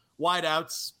productive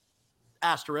wideouts,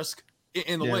 asterisk,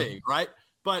 in the league, right?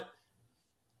 But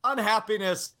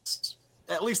unhappiness,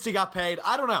 at least he got paid.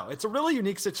 I don't know. It's a really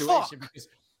unique situation because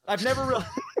I've never really...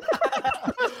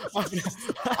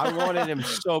 I wanted him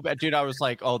so bad, dude. I was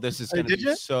like, "Oh, this is gonna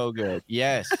be so good."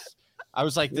 Yes, I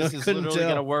was like, "This is literally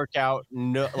gonna work out."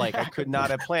 No, like I could not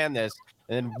have planned this.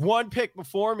 And then one pick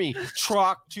before me,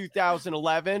 Trock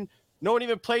 2011. No one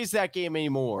even plays that game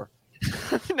anymore.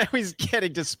 Now he's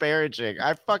getting disparaging.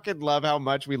 I fucking love how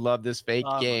much we love this fake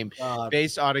game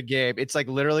based on a game. It's like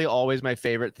literally always my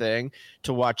favorite thing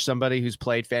to watch somebody who's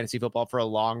played fantasy football for a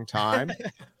long time.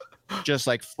 Just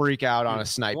like freak out on a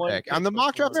snipe pick. On the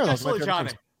mock draft, especially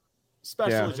Johnny.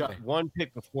 Johnny. One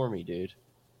pick before me, dude.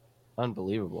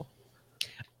 Unbelievable.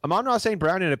 Amon-Ra St.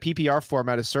 Brown in a PPR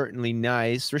format is certainly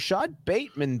nice. Rashad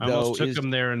Bateman, though, I almost took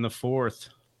him there in the 4th.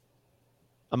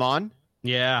 Amon?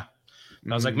 Yeah.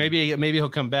 I was like, maybe he'll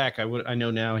come back. I know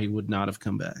now he would not have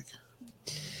come back.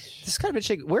 This is kind of a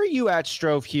shake. Where are you at,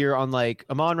 Strove, here on like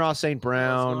Amon-Ra St.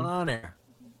 Brown? What's going on there?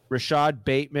 Rashad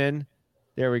Bateman.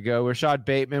 There we go. Rashad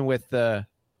Bateman with the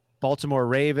Baltimore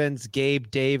Ravens,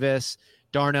 Gabe Davis,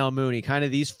 Darnell Mooney, kind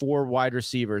of these 4 wide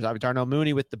receivers. I have Darnell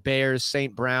Mooney with the Bears,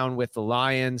 St. Brown with the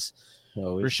Lions,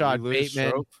 Rashad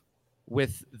Bateman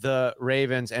with the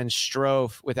Ravens, and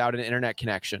Strofe without an internet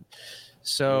connection.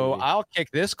 So I'll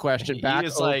kick this question back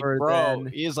He's over. like, bro.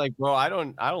 Then. He's like, bro. I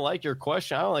don't like your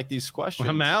question. I don't like these questions.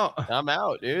 I'm out. I'm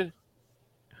out, dude.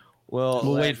 Well,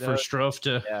 We'll wait for Strofe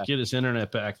to get his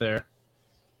internet back there.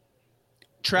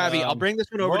 Travi, I'll bring this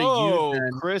one over to you.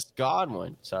 Then. Chris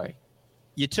Godwin. Sorry.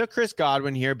 You took Chris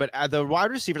Godwin here, but the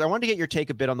wide receivers, I wanted to get your take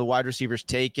a bit on the wide receivers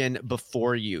taken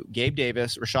before you. Gabe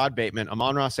Davis, Rashad Bateman,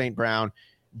 Amon-Ra St. Brown,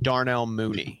 Darnell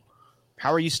Mooney.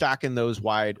 How are you stacking those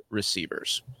wide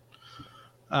receivers?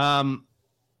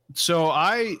 So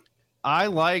I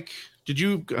like,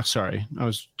 sorry, I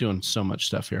was doing so much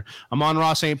stuff here.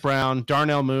 Amon-Ra St. Brown,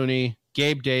 Darnell Mooney,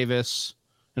 Gabe Davis,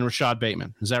 and Rashad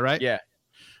Bateman. Is that right? Yeah.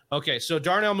 Okay. So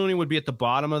Darnell Mooney would be at the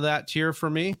bottom of that tier for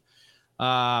me.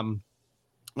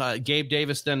 Gabe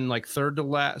Davis, then like third to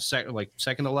last,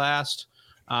 second to last.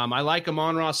 I like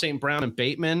Amon-Ra St. Brown and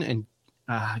Bateman and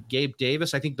Gabe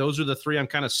Davis. I think those are the three I'm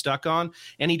kind of stuck on.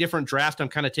 Any different draft, I'm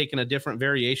kind of taking a different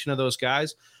variation of those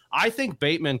guys. I think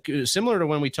Bateman, similar to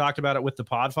when we talked about it with the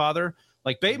Podfather,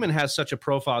 like Bateman has such a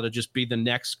profile to just be the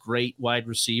next great wide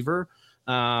receiver.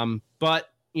 But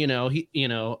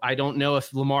I don't know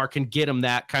if Lamar can get him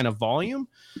that kind of volume.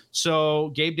 So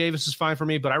Gabe Davis is fine for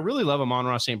me, but I really love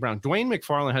Amon-Ra St. Brown. Dwayne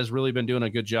McFarland has really been doing a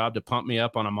good job to pump me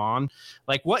up on Amon.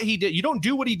 Like what he did, you don't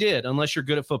do what he did unless you're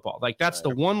good at football. Like that's the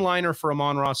one-liner for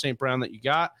Amon-Ra St. Brown that you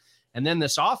got. And then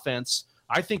this offense,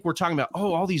 I think we're talking about,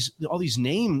 all these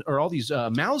names or all these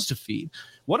mouths to feed.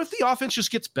 What if the offense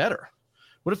just gets better?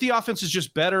 What if the offense is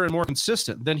just better and more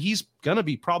consistent? Then he's going to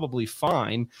be probably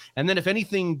fine. And then if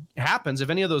anything happens,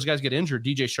 if any of those guys get injured,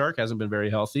 DJ Shark hasn't been very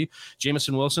healthy.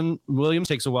 Jamison Williams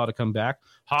takes a while to come back.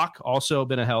 Hawk also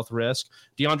been a health risk.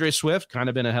 DeAndre Swift kind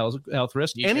of been a health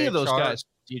risk. Any of those guys.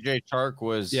 DJ Shark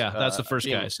was. Yeah, that's the first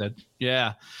guy I said.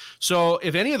 Yeah. So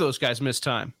if any of those guys miss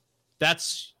time,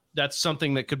 that's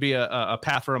something that could be a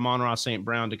path for Amon-Ra St.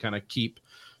 Brown to kind of keep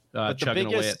chugging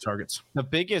away at targets. The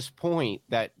biggest point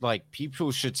that like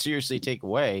people should seriously take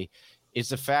away is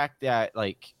the fact that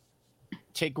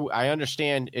I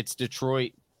understand it's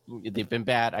Detroit. They've been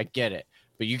bad. I get it,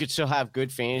 but you could still have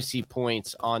good fantasy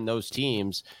points on those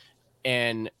teams.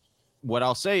 And what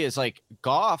I'll say is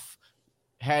Goff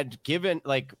had given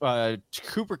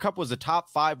Cooper Kupp was a top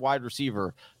 5 wide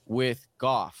receiver with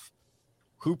Goff.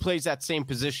 Who plays that same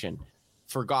position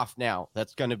for Goff now?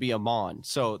 That's going to be Amon.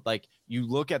 So you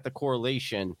look at the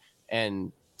correlation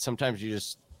and sometimes it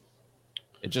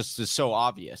just is so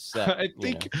obvious that I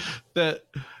think that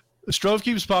Strofe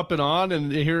keeps popping on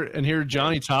and hear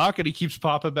Johnny talk and he keeps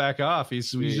popping back off.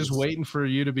 He's just waiting for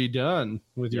you to be done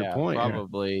with your point.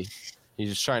 Probably. He's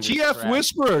just trying to TF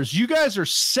Whisperers, you guys are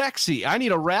sexy. I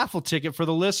need a raffle ticket for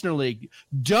the Listener League.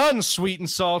 Done, sweet and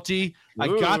salty. Ooh.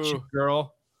 I got you,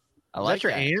 girl. I like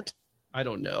your aunt. I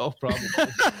don't know. Probably.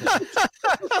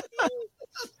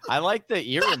 I like the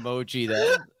ear emoji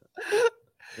though.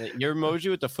 The ear emoji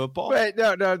with the football. Wait,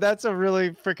 no, that's a really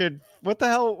freaking. What the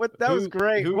hell? That was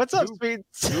great. What's up, sweet?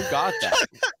 Who got that?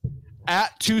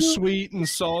 At Too Sweet and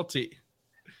Salty.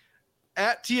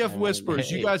 At TF Whispers,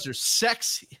 you guys are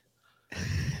sexy.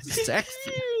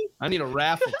 Sexy. I need a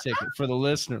raffle ticket for the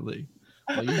Listener League.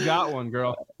 Well, you got one,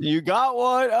 girl. You got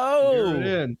one. Oh, you're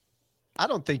in. I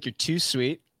don't think you're too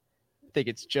sweet. I think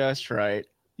it's just right.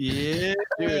 Yeah,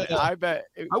 dude. I bet.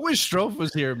 I wish Strofe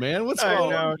was here, man. What's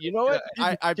going on? You know what?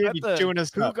 I bet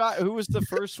who was the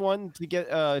first one to get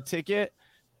a ticket?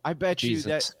 I bet Jesus.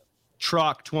 you that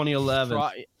Troc 2011.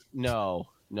 No,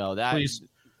 that. Please,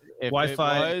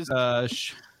 Wi-Fi.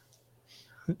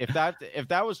 If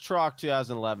that was Troc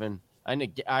 2011,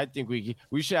 I think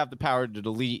we should have the power to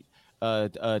delete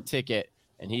a ticket.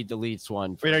 And he deletes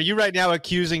one. Wait, are you right now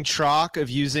accusing Troc of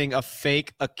using a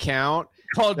fake account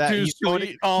called Too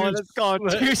Sweet? It's called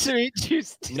Too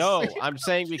Sweet. No, I'm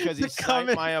saying because he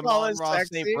sniped my Amon-Ra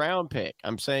St. Brown pick.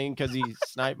 I'm saying because he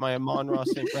sniped my Amon-Ra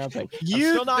St. Brown pick.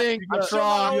 You think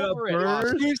Troc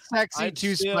too sexy,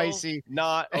 too spicy?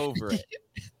 Not over it.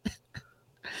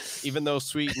 Even though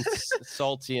sweet and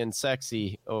salty and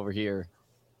sexy over here,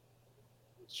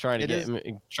 trying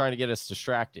to get us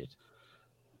distracted.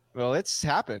 Well, it's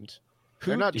happened.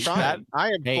 They're not trying.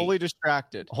 I am fully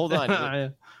distracted. Hold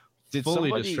on. Did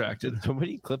distracted. Did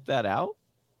somebody clip that out?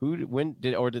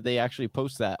 Did they actually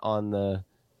post that on the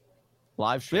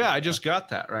live stream? Yeah, I just got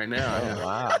that right now. Oh,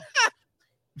 wow.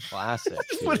 Classic.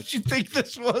 What did you think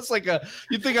this was?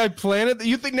 You think I planted?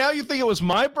 You think it was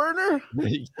my burner?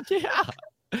 Yeah.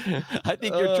 I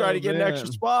think you're trying to get an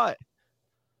extra spot.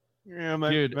 Yeah,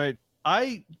 dude.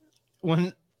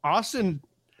 When Austin,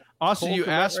 you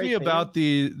asked me about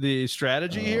the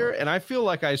strategy here, and I feel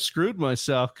like I screwed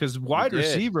myself because wide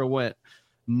receiver went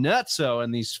nutso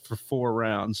in these for 4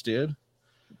 rounds, dude.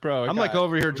 Bro, I'm like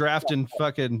over here drafting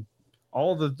fucking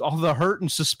all the hurt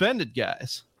and suspended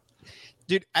guys.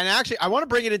 Dude, and actually, I want to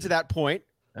bring it into that point,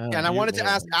 and I wanted to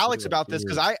ask Alex about this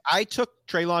because I took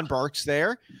Treylon Burks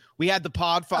there. We had the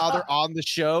Podfather on the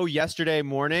show yesterday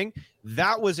morning.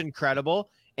 That was incredible,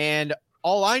 and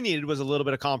all I needed was a little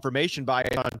bit of confirmation by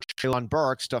on Treylon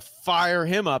Burks to fire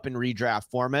him up in redraft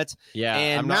formats. Yeah,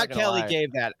 and Matt Kelly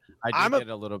gave that. I did get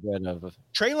a little bit of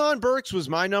Treylon Burks was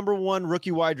my number one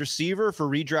rookie wide receiver for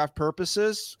redraft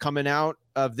purposes coming out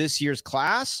of this year's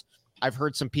class. I've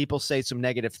heard some people say some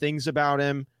negative things about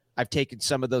him. I've taken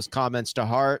some of those comments to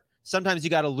heart. Sometimes you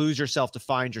got to lose yourself to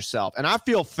find yourself. And I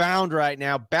feel found right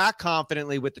now, back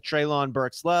confidently with the Treylon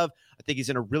Burks love. I think he's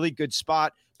in a really good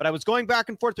spot. But I was going back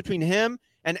and forth between him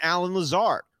and Allen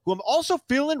Lazard, who I'm also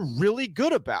feeling really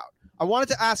good about. I wanted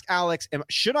to ask Alex,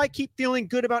 should I keep feeling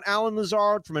good about Allen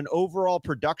Lazard from an overall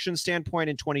production standpoint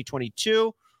in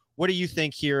 2022? What do you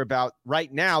think here about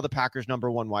right now the Packers' number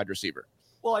one wide receiver?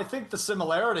 Well, I think the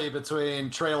similarity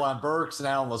between Treylon Burks and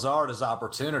Allen Lazard is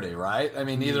opportunity, right? I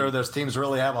mean, neither of those teams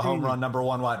really have a home run number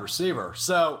one wide receiver.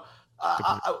 So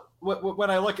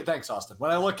when I look at – thanks, Austin. When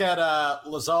I look at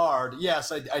Lazard,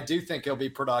 yes, I do think he'll be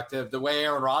productive. The way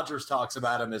Aaron Rodgers talks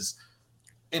about him is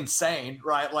insane,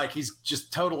 right? Like he's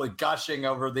just totally gushing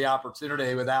over the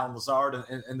opportunity with Allen Lazard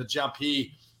and the jump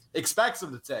he – expects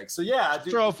him to take. So yeah,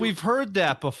 if we've heard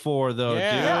that before though,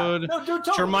 dude. No, dude,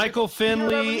 totally. Jermichael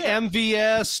Finley,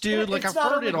 MVS, dude. Like I've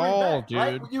heard it all, dude.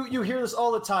 Right? You hear this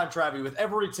all the time, Travi, with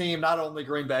every team, not only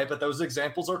Green Bay, but those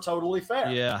examples are totally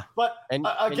fair. Yeah. But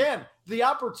again, the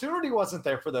opportunity wasn't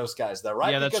there for those guys though,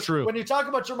 right? Yeah, that's true. When you talk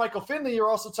about Jermichael Finley, you're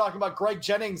also talking about Greg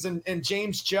Jennings and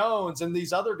James Jones and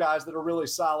these other guys that are really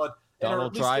solid. And are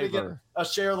at least going to get a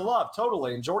share of the love,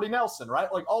 totally. And Jordy Nelson,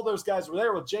 right? Like all those guys were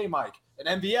there with J. Mike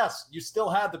and MVS. You still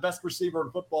had the best receiver in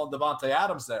football in Devontae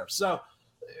Adams there. So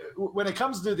when it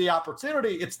comes to the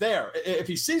opportunity, it's there. If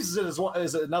he seizes it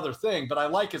as another thing, but I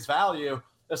like his value,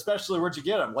 especially where'd you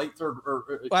get him? Late third?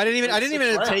 I didn't even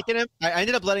end up taking him. I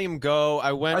ended up letting him go.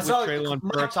 I went with Treylon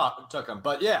Burks. Took him,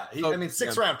 but yeah,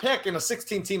 sixth round pick in a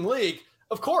 16-team league.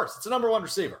 Of course, it's a number one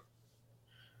receiver.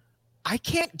 I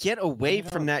can't get away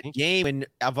from that game when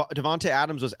Devontae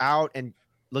Adams was out and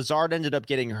Lazard ended up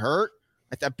getting hurt.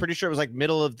 I'm pretty sure it was like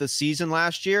middle of the season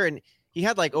last year, and he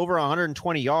had like over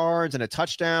 120 yards and a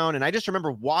touchdown. And I just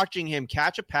remember watching him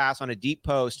catch a pass on a deep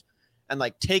post and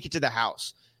like take it to the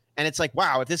house. And it's like,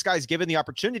 wow, if this guy's given the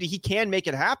opportunity, he can make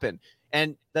it happen.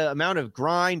 And the amount of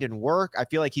grind and work I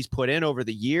feel like he's put in over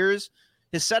the years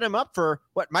has set him up for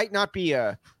what might not be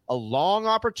a long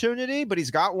opportunity, but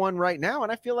he's got one right now.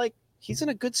 And I feel like he's in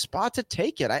a good spot to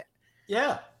take it.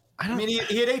 I mean, he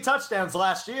had 8 touchdowns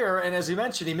last year, and as you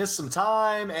mentioned, he missed some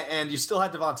time, and you still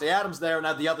had Devontae Adams there.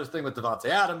 Now, the other thing with Devontae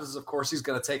Adams is, of course, he's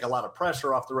going to take a lot of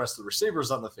pressure off the rest of the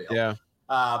receivers on the field. Yeah.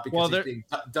 Because he's being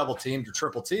double-teamed or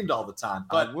triple-teamed all the time.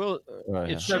 But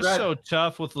it's just so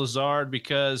tough with Lazard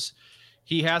because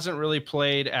he hasn't really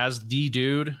played as the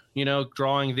dude,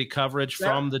 drawing the coverage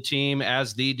from the team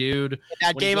as the dude.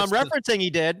 That game I'm referencing, he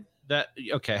did.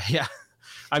 Okay, yeah.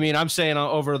 I mean, I'm saying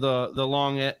over the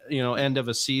long, end of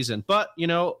a season. But,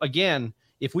 again,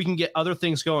 if we can get other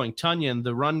things going, Tunyon,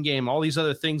 the run game, all these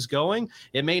other things going,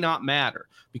 it may not matter.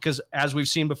 Because as we've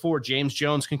seen before, James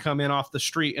Jones can come in off the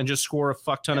street and just score a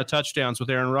fuck ton of touchdowns with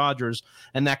Aaron Rodgers,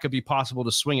 and that could be possible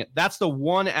to swing it. That's the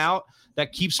one out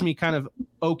that keeps me kind of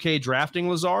okay drafting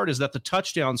Lazard, is that the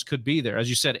touchdowns could be there. As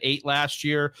you said, 8 last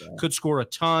year, could score a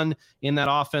ton in that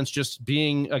offense, just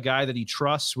being a guy that he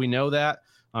trusts. We know that.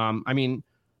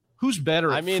 Who's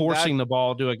better at forcing the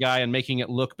ball to a guy and making it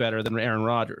look better than Aaron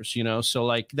Rodgers, So,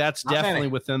 like, that's definitely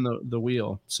within the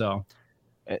wheel. So,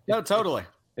 no, totally.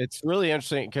 It's really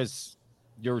interesting because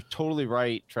you're totally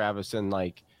right, Travis. And,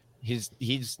 like,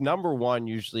 he's number one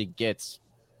usually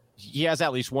he has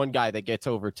at least one guy that gets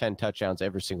over 10 touchdowns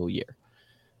every single year.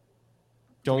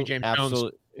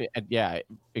 Yeah,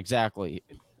 exactly.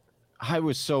 I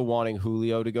was so wanting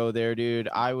Julio to go there, dude.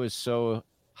 I was so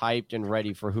hyped and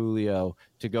ready for Julio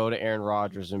to go to Aaron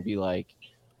Rodgers and be like,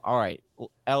 all right,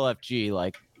 LFG,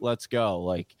 like, let's go.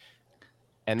 Like,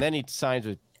 and then he signs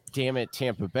with, damn it,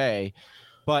 Tampa Bay.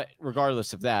 But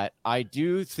regardless of that, I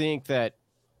do think that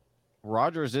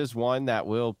Rodgers is one that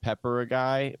will pepper a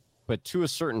guy, but to a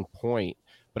certain point.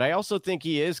 But I also think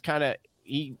he is kind of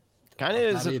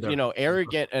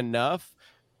arrogant enough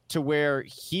to where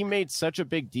he made such a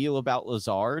big deal about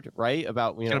Lazard, right?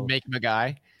 About, gonna make him a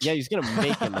guy. Yeah, he's gonna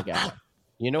make him a guy.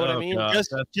 You know what I mean? God,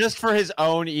 just for his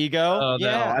own ego.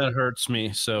 Yeah, that hurts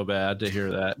me so bad to hear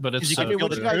that. But it's I mean,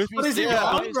 Would you guys But is he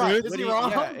wrong? Is he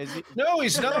wrong? no,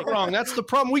 he's not wrong. That's the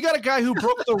problem. We got a guy who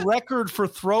broke the record for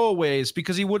throwaways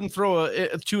because he wouldn't throw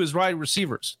to his wide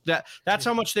receivers. That's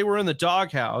how much they were in the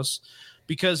doghouse,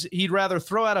 because he'd rather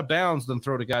throw out of bounds than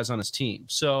throw to guys on his team.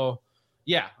 So,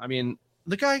 yeah, I mean,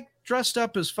 the guy dressed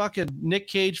up as fucking Nick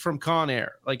Cage from Con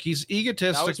Air. Like, he's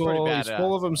egotistical. He's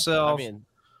full of himself.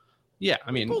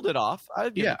 I mean, pulled it off.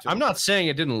 I'm not saying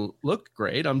it didn't look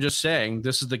great. I'm just saying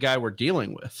this is the guy we're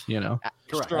dealing with,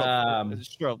 Correct.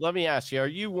 Stroh, let me ask you, are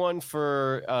you one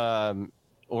for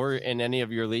or in any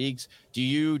of your leagues, do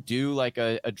you do like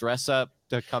a dress up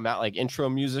to come out, like intro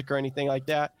music or anything like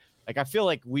that? Like, I feel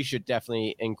like we should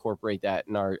definitely incorporate that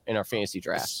in our fantasy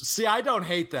draft. See, I don't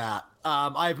hate that.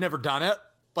 I've never done it,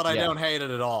 but I don't hate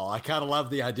it at all. I kind of love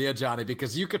the idea, Johnny,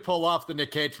 because you could pull off the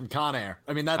Nick Cage from Con Air.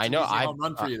 I mean, that's an easy home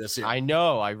run for you this year. I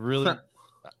know.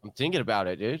 I'm thinking about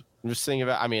it, dude. I'm just thinking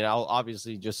about. I mean, I'll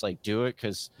obviously just like do it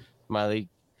because my league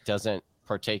doesn't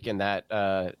partake in that.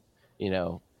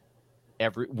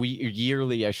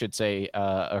 Yearly, I should say,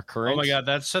 occurrence. Oh my God,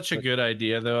 that's such a good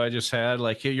idea, though. I just had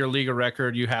like your league of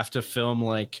record. You have to film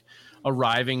like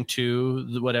arriving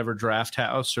to whatever draft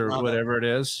house or whatever it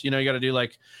is. You got to do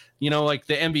like. Like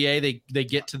the NBA, they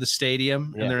get to the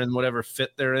stadium and they're in whatever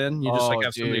fit they're in. You just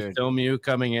have somebody film you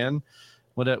coming in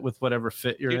with whatever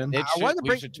fit you're in.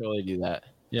 We should totally do that.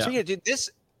 Yeah. So dude,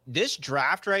 this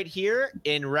draft right here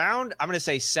in round, I'm going to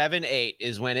say 7-8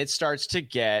 is when it starts to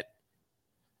get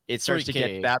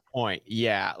that point.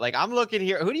 Yeah. Like I'm looking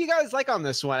here. Who do you guys like on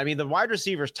this one? I mean, the wide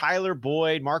receivers, Tyler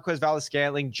Boyd, Marquez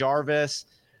Valdes-Scantling, Jarvis,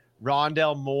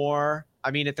 Rondell Moore. I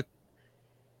mean,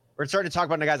 we're starting to talk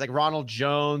about guys like Ronald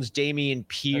Jones, Damian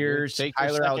Pierce,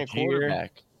 Tyler Algier.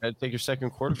 Take your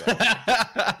second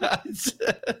quarterback.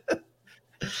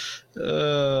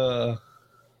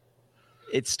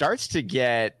 It starts to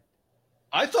get.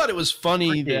 I thought it was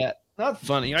funny not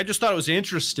funny. I just thought it was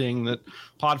interesting that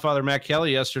Podfather Matt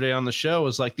Kelly yesterday on the show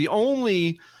was like, the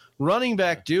only running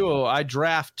back duo I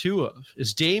draft two of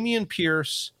is Damian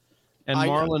Pierce and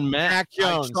Marlon Mack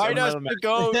Jones. I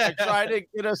tried to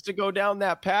get us to go down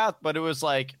that path, but it was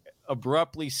like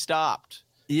abruptly stopped.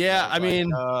 Yeah, I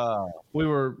mean, we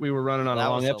were running on a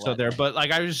long episode there, but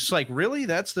like I was just like, really,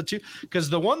 that's the two? Because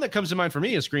the one that comes to mind for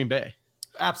me is Green Bay.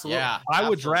 Absolutely. Yeah, I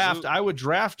would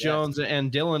draft Jones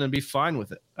and Dillon and be fine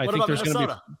with it. I think there's going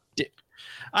to be.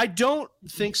 I don't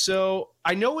think so.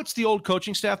 I know it's the old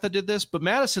coaching staff that did this, but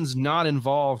Madison's not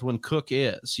involved when Cook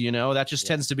is. That just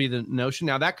tends to be the notion.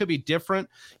 Now that could be different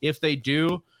if they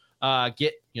do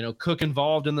get Cook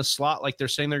involved in the slot like they're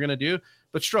saying they're going to do.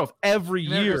 But Stroh, every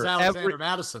year,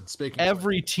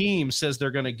 every team says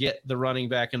they're going to get the running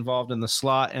back involved in the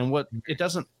slot, and it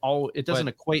doesn't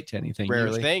equate to anything.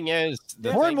 Rarely. The thing is,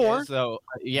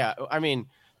 I mean,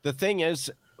 the thing is,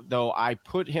 though, I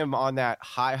put him on that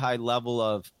high level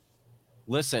of,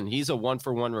 listen, he's a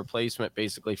 1-for-1 replacement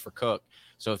basically for Cook.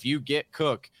 So if you get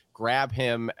Cook, grab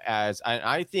him as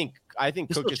I think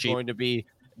Cook is going to be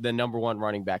the number one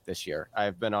running back this year.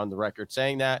 I've been on the record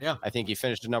saying that. Yeah. I think he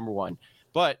finished at number one.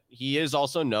 But he is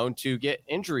also known to get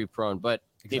injury prone. But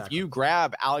if you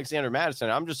grab Alexander Mattison,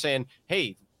 I'm just saying,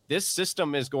 hey, this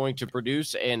system is going to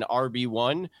produce an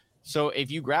RB1. So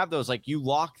if you grab those, like, you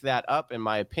lock that up, in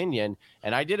my opinion.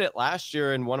 And I did it last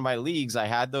year in one of my leagues. I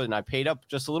had those, and I paid up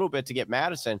just a little bit to get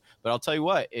Madison. But I'll tell you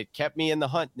what, it kept me in the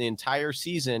hunt the entire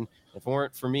season. If it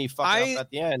weren't for me fucking up at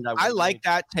the end, I like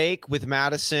that take with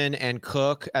Madison and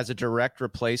Cook as a direct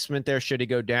replacement there. Should he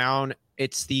go down,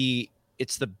 it's the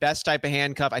best type of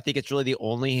handcuff. I think it's really the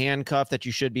only handcuff that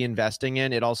you should be investing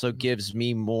in. It also gives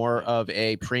me more of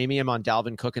a premium on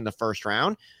Dalvin Cook in the first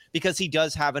round because he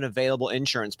does have an available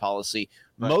insurance policy.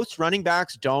 Right. Most running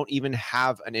backs don't even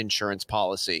have an insurance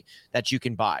policy that you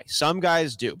can buy. Some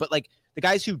guys do, but like the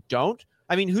guys who don't,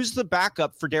 I mean, who's the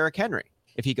backup for Derrick Henry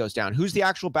if he goes down? Who's the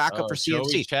actual backup for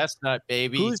CMC? Joey Chestnut,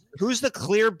 baby. Who's the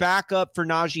clear backup for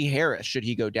Najee Harris should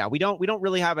he go down? We don't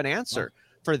really have an answer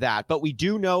for that, but we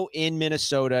do know in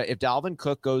Minnesota, if Dalvin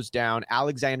Cook goes down,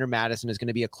 Alexander Mattison is going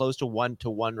to be a close to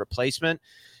 1-to-1 replacement.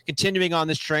 Continuing on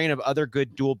this train of other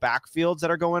good dual backfields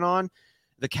that are going on,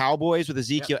 the Cowboys with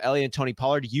Ezekiel Elliott and Tony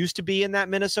Pollard used to be in that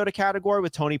Minnesota category,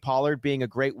 with Tony Pollard being a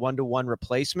great 1-to-1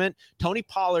 replacement. Tony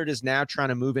Pollard is now trying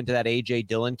to move into that A.J.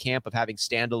 Dillon camp of having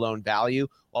standalone value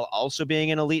while also being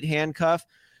an elite handcuff.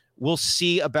 We'll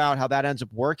see about how that ends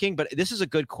up working, but this is a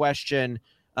good question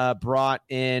brought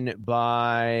in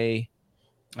by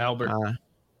Albert.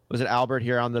 Was it Albert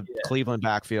here on the Cleveland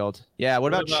backfield? Yeah.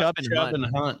 What about Chubb and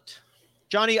Hunt?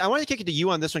 Johnny, I want to kick it to you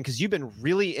on this one because you've been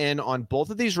really in on both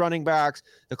of these running backs,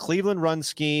 the Cleveland run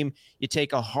scheme. You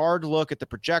take a hard look at the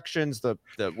projections, the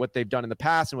what they've done in the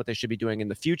past and what they should be doing in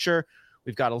the future.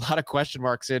 We've got a lot of question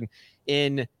marks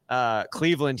in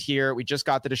Cleveland here. We just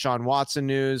got the Deshaun Watson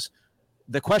news.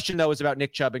 The question, though, is about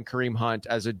Nick Chubb and Kareem Hunt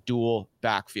as a dual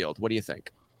backfield. What do you think?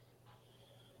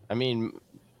 I mean,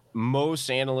 most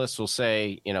analysts will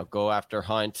say, go after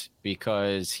Hunt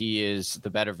because he is the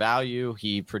better value.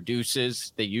 He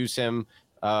produces. They use him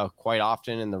quite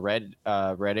often in the red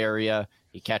area.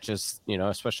 He catches,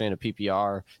 especially in a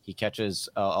PPR, he catches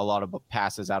a lot of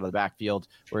passes out of the backfield,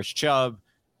 whereas Chubb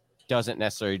doesn't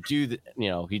necessarily do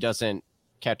he doesn't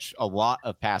catch a lot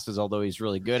of passes, although he's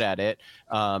really good at it.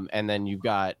 And then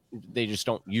they just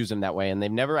don't use him that way. And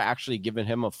they've never actually given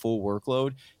him a full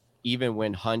workload, even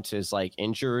when Hunt is like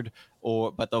injured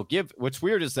but what's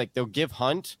weird is like they'll give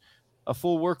Hunt a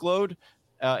full workload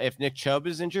if Nick Chubb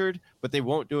is injured, but they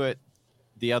won't do it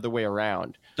the other way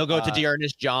around. They'll go to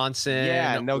Dearness Johnson.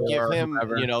 Yeah, and they'll give him,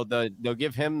 whoever. they'll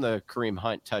give him the Kareem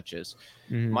Hunt touches.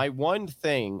 Mm-hmm. My one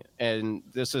thing, and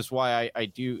this is why I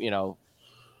do,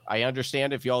 I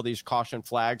understand if all these caution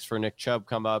flags for Nick Chubb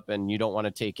come up and you don't want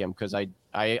to take him because I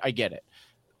get it.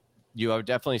 You would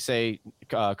definitely say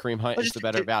Kareem Hunt is the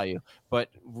better value. But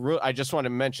I just want to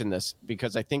mention this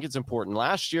because I think it's important.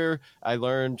 Last year, I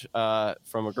learned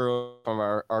from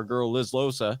our girl Liz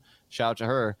Losa, shout out to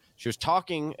her. She was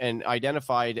talking and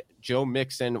identified Joe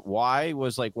Mixon. Why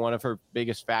was like one of her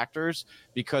biggest factors?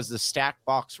 Because the stack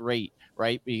box rate,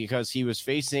 right? Because he was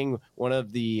facing one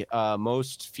of the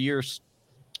most fierce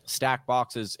stack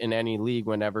boxes in any league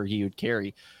whenever he would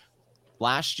carry.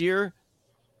 Last year,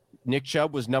 Nick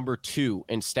Chubb was number 2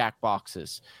 in stack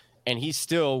boxes, and he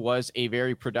still was a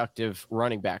very productive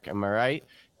running back. Am I right?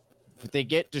 If they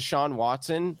get Deshaun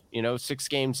Watson, 6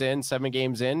 games in, 7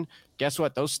 games in, guess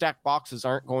what? Those stack boxes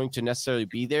aren't going to necessarily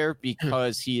be there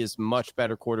because he is much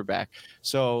better quarterback.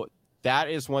 So that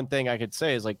is one thing I could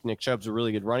say is like Nick Chubb's a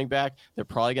really good running back. They're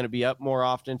probably going to be up more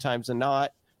oftentimes than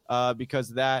not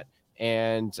because of that.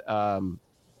 And so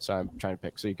I'm trying to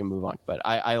pick so you can move on. But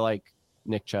I like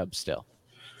Nick Chubb still.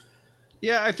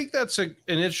 Yeah, I think that's an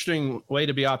interesting way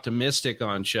to be optimistic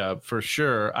on Chubb for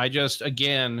sure. I just,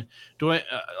 again,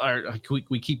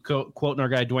 we keep quoting our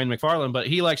guy Dwayne McFarland, but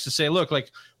he likes to say, look, like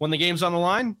when the game's on the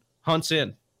line, Hunt's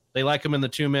in. They like him in the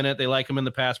 2-minute. They like him in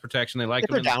the pass protection. They like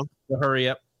him in the hurry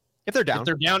up. If they're down,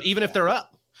 even if they're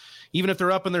up. Even if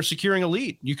they're up and they're securing a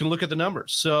lead, you can look at the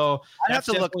numbers. So I'll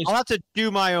have to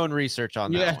do my own research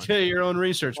on that. You have to do your own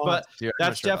research, but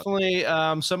that's definitely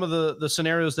some of the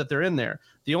scenarios that they're in there.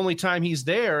 The only time he's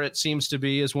there, it seems to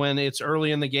be, is when it's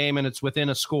early in the game and it's within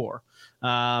a score.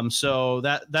 So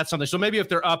that's something. So maybe if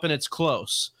they're up and it's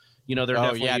close, they're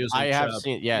definitely using I have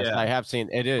seen. Yes, yeah. I have seen.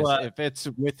 It is but, if it's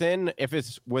within a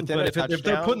touchdown. If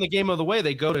they're putting the game of the way,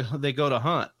 they go to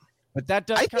Hunt. But that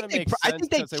does kind of make sense. I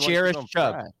think they cherish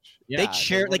Chubb. Yeah,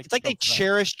 they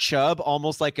cherish Chubb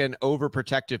almost like an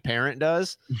overprotective parent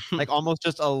does, like almost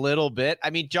just a little bit. I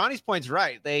mean, Johnny's point's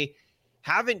right. They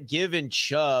haven't given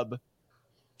Chubb's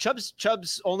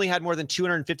only had more than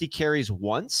 250 carries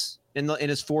once in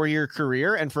his 4-year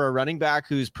career, and for a running back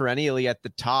who's perennially at the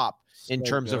top in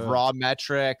terms of raw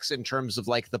metrics, in terms of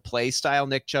like the play style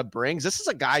Nick Chubb brings, this is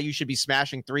a guy you should be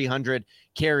smashing 300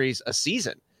 carries a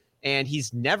season. And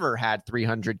he's never had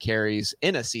 300 carries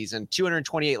in a season,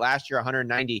 228 last year,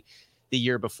 190 the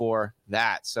year before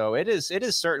that. So it is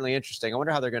certainly interesting. I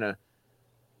wonder how they're going to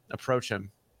approach him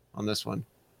on this one.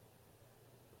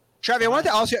 Travi, I wanted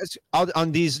to also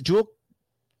on these dual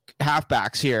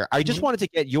halfbacks here. I just wanted to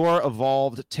get your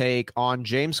evolved take on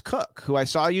James Cook, who I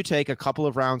saw you take a couple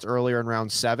of rounds earlier in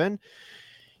round 7.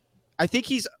 I think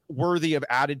he's worthy of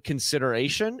added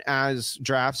consideration as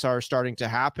drafts are starting to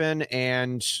happen.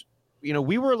 And,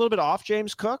 we were a little bit off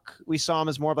James Cook. We saw him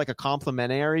as more of like a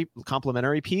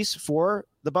complimentary piece for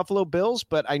the Buffalo Bills.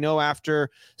 But I know after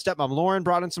Stepmom Lauren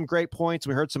brought in some great points,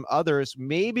 we heard some others,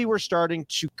 maybe we're starting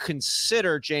to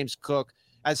consider James Cook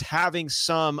as having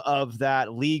some of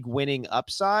that league winning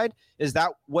upside. Is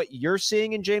that what you're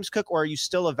seeing in James Cook? Or are you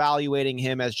still evaluating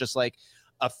him as just like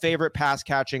a favorite pass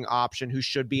catching option who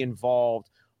should be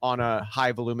involved on a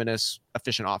high voluminous,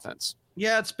 efficient offense?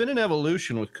 Yeah, it's been an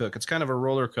evolution with Cook. It's kind of a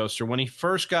roller coaster. When he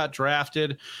first got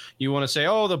drafted, you want to say,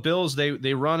 the Bills,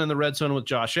 they run in the red zone with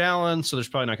Josh Allen, so there's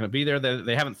probably not going to be there.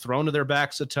 They haven't thrown to their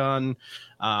backs a ton.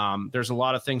 There's a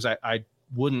lot of things I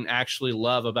wouldn't actually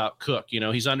love about Cook.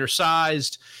 He's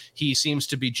undersized. He seems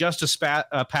to be just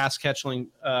a pass catching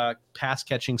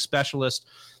specialist,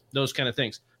 those kind of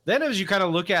things. Then as you kind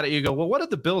of look at it, you go, well, what did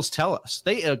the Bills tell us?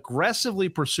 They aggressively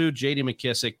pursued J.D.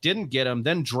 McKissic, didn't get him,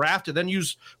 then drafted, then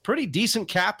used pretty decent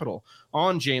capital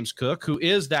on James Cook, who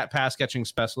is that pass-catching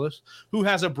specialist, who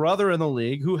has a brother in the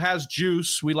league, who has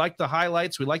juice. We like the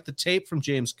highlights. We like the tape from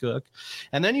James Cook.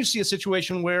 And then you see a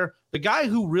situation where the guy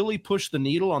who really pushed the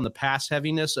needle on the pass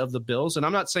heaviness of the Bills, and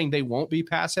I'm not saying they won't be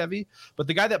pass heavy, but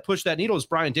the guy that pushed that needle is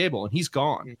Brian Daboll, and he's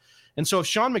gone. And so if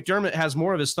Sean McDermott has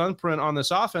more of his thumbprint on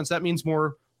this offense, that means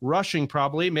more rushing,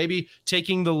 probably, maybe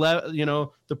taking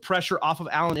the pressure off of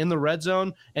Allen in the red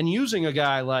zone and using a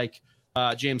guy like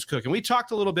James Cook. And we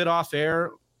talked a little bit off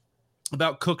air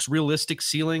about Cook's realistic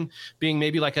ceiling being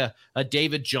maybe like a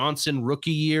David Johnson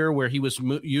rookie year where he was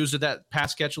used at that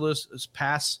pass catch list.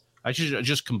 I should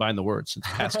just combine the words. It's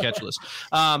pass catch list.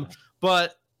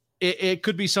 But it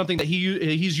could be something that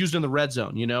he's used in the red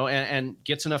zone, and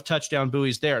gets enough touchdown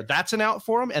buoys there. That's an out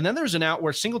for him. And then there's an out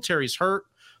where Singletary's hurt,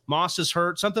 Moss is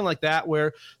hurt, something like that,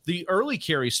 where the early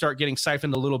carries start getting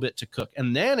siphoned a little bit to Cook.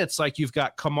 And then it's like you've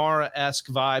got Kamara-esque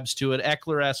vibes to it,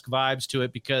 Eckler-esque vibes to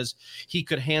it, because he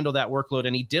could handle that workload.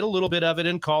 And he did a little bit of it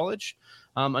in college,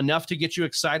 enough to get you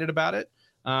excited about it.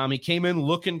 He came in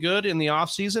looking good in the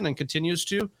offseason and continues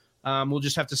to. We'll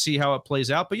just have to see how it plays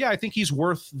out. But, yeah, I think he's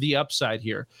worth the upside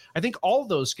here. I think all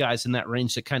those guys in that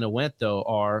range that kind of went, though,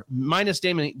 are minus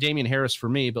Damian Harris for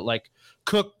me, but like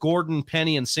Cook, Gordon,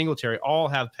 Penny, and Singletary all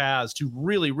have paths to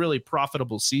really, really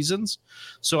profitable seasons.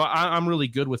 So I'm really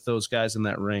good with those guys in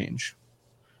that range.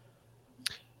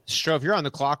 Stro, if you're on the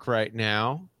clock right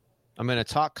now, I'm going to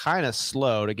talk kind of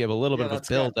slow to give a little bit of a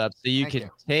build-up so you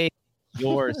can take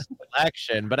your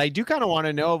selection. But I do kind of want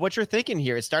to know what you're thinking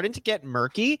here. It's starting to get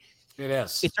murky. It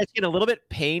is. It starts getting a little bit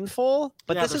painful.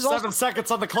 But this is 7 seconds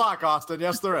on the clock, Austin.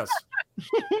 Yes, there is.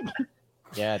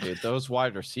 Yeah, dude, those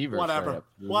wide receivers. Whatever.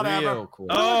 Real cool.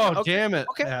 Oh, Okay. damn it.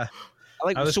 Okay. Yeah.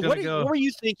 So what were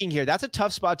you thinking here? That's a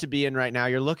tough spot to be in right now.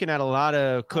 You're looking at a lot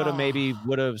of coulda, maybe,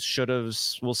 woulda, shoulda.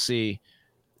 We'll see.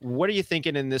 What are you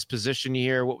thinking in this position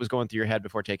here? What was going through your head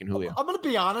before taking Julio? I'm going to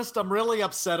be honest. I'm really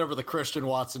upset over the Christian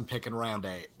Watson pick in round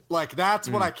 8. Like, that's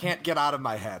what I can't get out of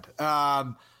my head.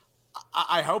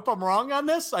 I hope I'm wrong on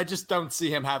this. I just don't see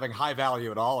him having high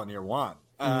value at all in year 1.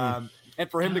 And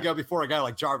for him to go before a guy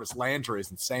like Jarvis Landry is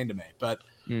insane to me. But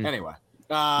anyway,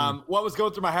 what was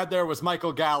going through my head there was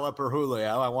Michael Gallup or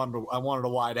Julio. I wanted to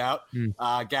wide out.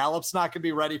 Gallup's not going to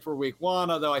be ready for week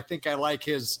 1, although I think I like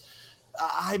his.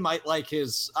 I might like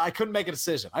his. I couldn't make a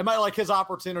decision. I might like his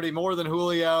opportunity more than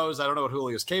Julio's. I don't know what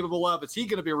Julio's capable of. Is he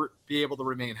going to be able to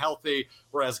remain healthy?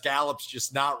 Whereas Gallup's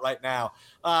just not right now.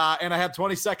 And I had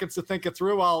 20 seconds to think it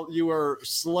through while you were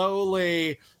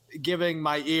slowly giving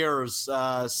my ears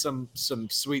some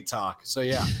sweet talk. So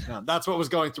yeah, that's what was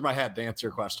going through my head to answer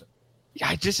your question.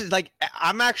 Yeah,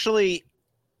 I'm actually.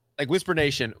 Like Whisper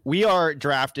Nation, we are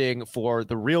drafting for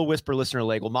the real Whisper Listener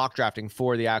League. We're mock drafting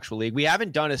for the actual league. We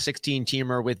haven't done a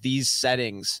 16-teamer with these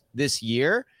settings this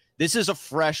year. This is a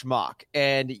fresh mock.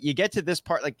 And you get to this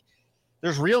part, like,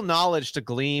 there's real knowledge to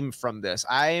glean from this.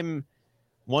 I'm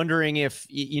wondering if,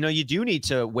 you do need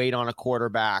to wait on a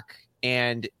quarterback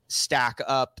and stack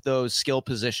up those skill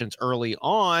positions early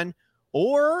on,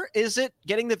 or is it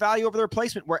getting the value over the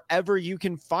replacement wherever you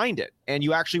can find it? And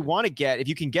you actually want to get, if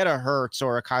you can get a Hurts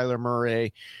or a Kyler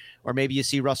Murray, or maybe you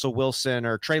see Russell Wilson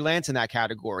or Trey Lance in that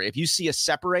category. If you see a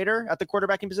separator at the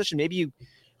quarterbacking position, maybe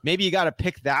you got to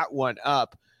pick that one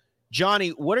up.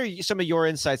 Johnny, what are some of your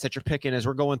insights that you're picking as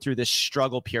we're going through this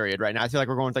struggle period right now? I feel like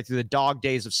we're going through the dog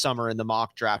days of summer in the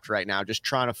mock draft right now, just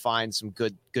trying to find some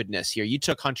goodness here. You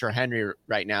took Hunter Henry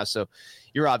right now, so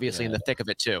you're obviously in the thick of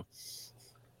it too.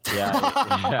 Yeah,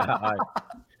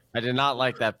 I did not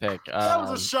like that pick. That was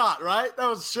a shot, right? That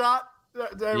was a shot.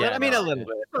 Yeah, I mean, a little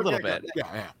bit.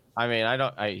 Yeah. I mean,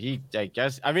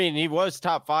 I mean, he was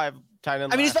top 5 tight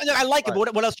end. I mean, I like it,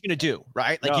 but what else are you gonna do,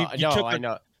 right? Like, I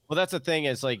know. Well, that's the thing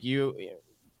is, like,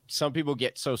 some people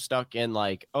get so stuck in,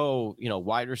 like,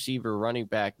 wide receiver, running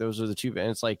back, those are the two. And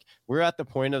it's like, we're at the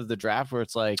point of the draft where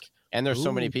it's like, and there's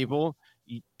so many people.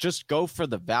 You just go for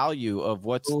the value of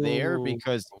what's there,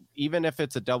 because even if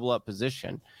it's a double up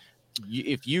position,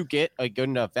 if you get a good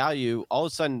enough value, all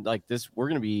of a sudden, like this, we're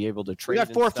going to be able to trade. We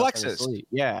got 4 flexes.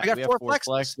 Yeah, I got 4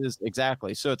 flexes.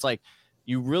 Exactly. So it's like,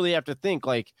 you really have to think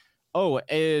like,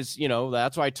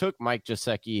 that's why I took Mike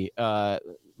Gesicki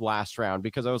last round,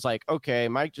 because I was like, okay,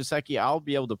 Mike Gesicki, I'll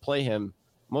be able to play him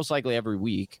most likely every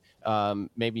week.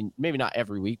 Maybe not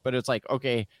every week, but it's like,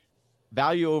 okay,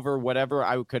 value over whatever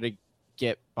I could have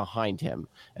get behind him.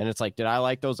 And it's like, did I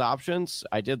like those options?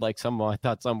 I did like some. I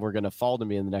thought some were going to fall to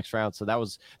me in the next round. So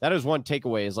that is one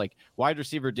takeaway, is like wide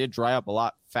receiver did dry up a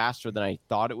lot faster than I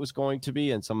thought it was going to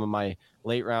be. And some of my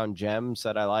late round gems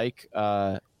that I like,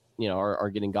 are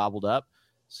getting gobbled up.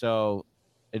 So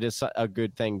it is a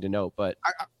good thing to note. But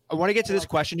I want to get to this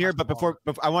question here, but before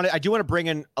I do want to bring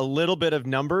in a little bit of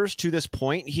numbers to this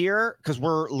point here, because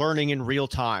we're learning in real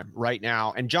time right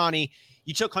now. And Johnny,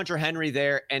 you took Hunter Henry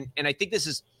there, and I think this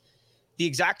is the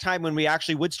exact time when we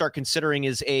actually would start considering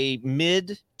is a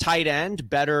mid tight end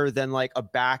better than like a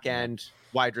back end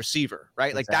wide receiver,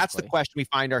 right? Like that's the question we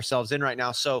find ourselves in right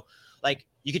now. So like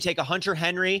you could take a Hunter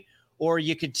Henry, or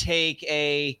you could take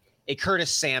a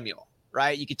Curtis Samuel,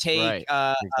 right? You could take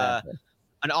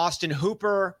an Austin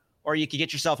Hooper, or you could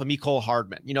get yourself a Mecole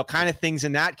Hardman, kind of things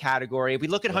in that category. If we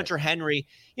look at Hunter Henry,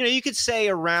 you could say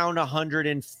around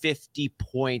 150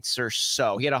 points or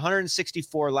so. He had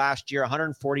 164 last year,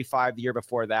 145 the year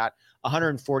before that,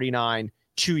 149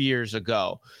 2 years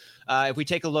ago. If we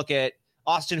take a look at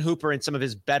Austin Hooper in some of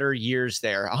his better years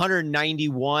there,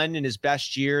 191 in his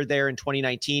best year there in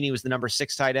 2019. He was the number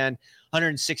 6 tight end,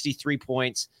 163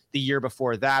 points the year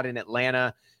before that in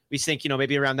Atlanta. We think,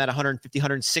 maybe around that 150,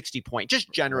 160 point, just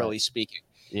generally speaking.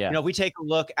 Yeah. If we take a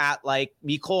look at like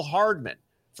Mecole Hardman,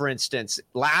 for instance,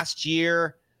 last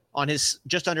year on his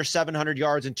just under 700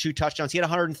 yards and 2 touchdowns, he had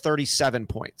 137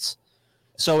 points.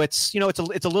 So it's, it's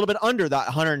a little bit under that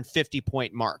 150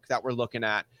 point mark that we're looking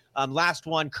at. Last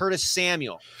one, Curtis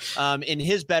Samuel, in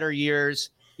his better years,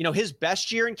 his best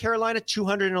year in Carolina,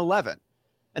 211.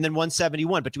 And then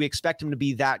 171. But do we expect him to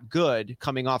be that good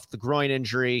coming off the groin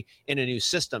injury in a new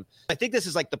system? I think this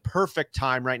is like the perfect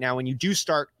time right now when you do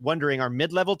start wondering, are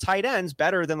mid-level tight ends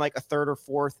better than like a third or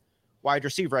fourth wide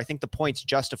receiver? I think the points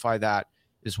justify that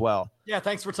as well. Yeah,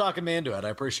 thanks for talking me into it. I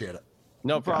appreciate it.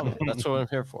 No problem. That's what I'm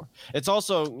here for. It's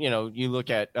also, you look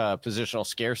at positional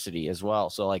scarcity as well.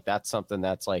 So like that's something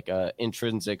that's like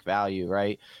intrinsic value,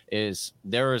 right? Is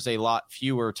there is a lot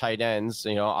fewer tight ends.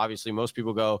 Obviously most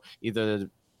people go either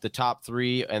the top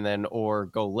 3 and then or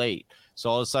go late.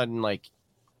 So all of a sudden, like,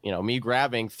 me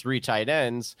grabbing 3 tight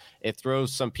ends, it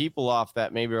throws some people off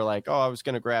that maybe are like, oh, I was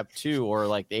going to grab 2, or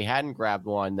like they hadn't grabbed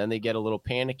 1. Then they get a little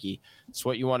panicky. It's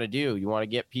what you want to do. You want to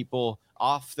get people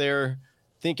off their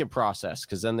thinking process,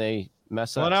 because then they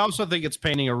mess up. Well, and I also think it's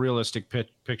painting a realistic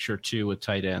picture too with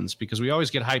tight ends, because we always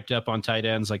get hyped up on tight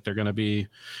ends like they're going to be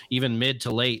even mid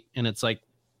to late, and it's like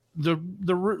the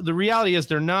reality is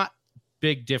they're not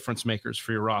big difference makers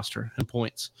for your roster and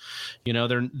points.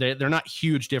 They're not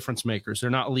huge difference makers.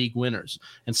 They're not league winners.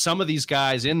 And some of these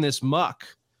guys in this muck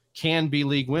can be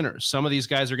league winners. Some of these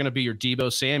guys are going to be your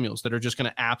Deebo Samuels that are just going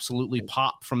to absolutely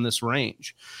pop from this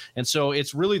range. And so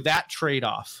it's really that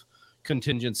trade-off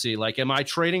contingency. Like, am I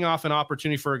trading off an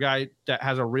opportunity for a guy that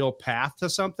has a real path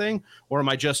to something, or am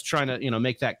I just trying to,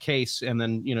 make that case and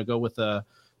then, go with a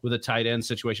tight end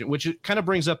situation, which kind of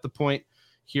brings up the point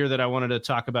here that I wanted to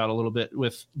talk about a little bit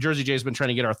with Jersey Jay's been trying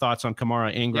to get our thoughts on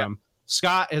Kamara Ingram. Yeah.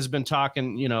 Scott has been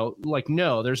talking, like,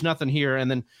 no, there's nothing here. And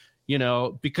then,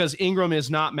 because Ingram is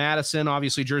not Madison,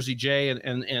 obviously Jersey Jay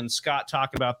and Scott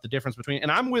talk about the difference between,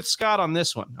 and I'm with Scott on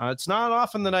this one. It's not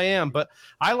often that I am, but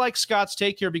I like Scott's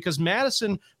take here, because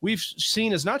Madison we've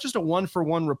seen is not just a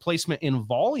 1-for-1 replacement in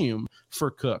volume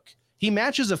for Cook. He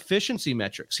matches efficiency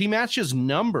metrics. He matches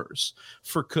numbers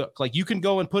for Cook. Like, you can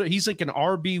go and put it, he's like an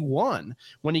RB1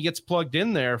 when he gets plugged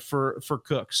in there for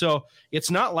Cook. So it's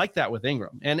not like that with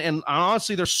Ingram. And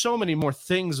honestly, there's so many more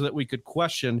things that we could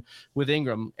question with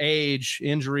Ingram: age,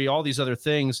 injury, all these other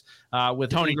things. With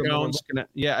Tony Ingram, Jones.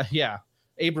 Yeah.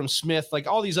 Abram Smith, like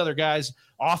all these other guys.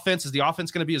 Offense, is the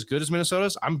offense going to be as good as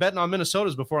Minnesota's? I'm betting on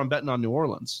Minnesota's before I'm betting on New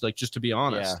Orleans, like, just to be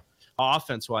honest,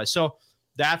 offense-wise. So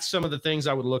that's some of the things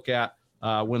I would look at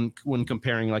when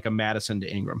comparing like a Madison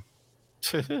to Ingram.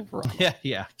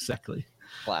 Yeah, exactly.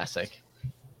 Classic.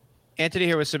 Anthony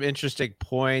here with some interesting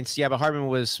points. Yeah, but Hardman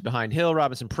was behind Hill,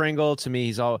 Robinson, Pringle. To me,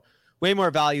 he's all way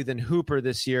more value than Hooper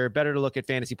this year. Better to look at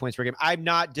fantasy points per game. I'm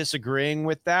not disagreeing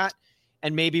with that.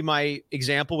 And maybe my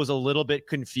example was a little bit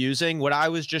confusing. What I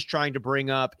was just trying to bring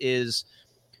up is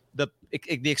the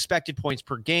expected points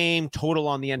per game, total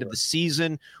on the end of the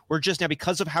season. We're just now,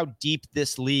 because of how deep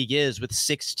this league is with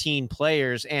 16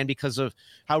 players, and because of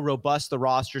how robust the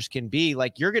rosters can be,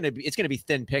 like, it's going to be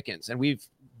thin pickings. And we've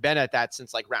been at that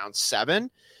since like round 7.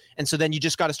 And so then you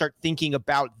just got to start thinking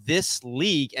about this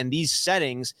league and these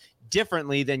settings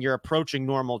differently than you're approaching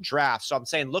normal drafts. So I'm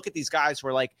saying, look at these guys who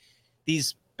are like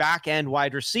these back end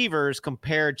wide receivers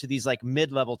compared to these like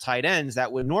mid-level tight ends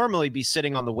that would normally be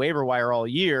sitting on the waiver wire all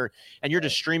year, and you're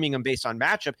just streaming them based on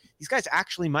matchup. These guys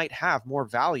actually might have more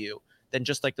value than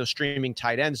just like those streaming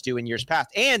tight ends do in years past.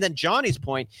 And then Johnny's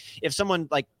point, if someone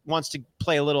like wants to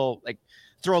play a little, like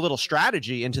throw a little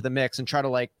strategy into the mix and try to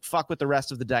like fuck with the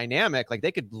rest of the dynamic, like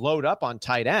they could load up on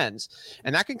tight ends,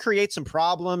 and that can create some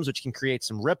problems, which can create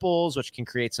some ripples, which can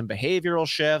create some behavioral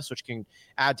shifts, which can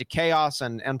add to chaos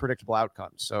and unpredictable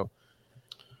outcomes. So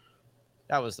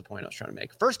that was the point I was trying to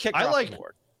make. First kick off the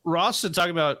board. Ross said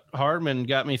talking about Hardman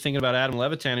got me thinking about Adam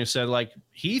Levitan, who said like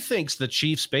he thinks the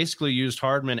Chiefs basically used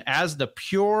Hardman as the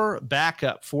pure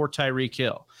backup for Tyreek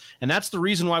Hill, and that's the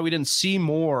reason why we didn't see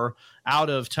more out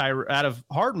of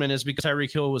Hardman, is because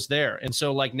Tyreek Hill was there. And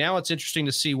so like now it's interesting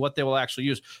to see what they will actually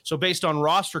use. So based on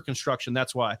roster construction,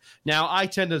 that's why. Now I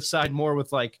tend to side more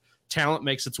with like talent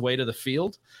makes its way to the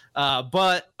field.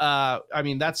 But I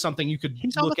mean, that's something you could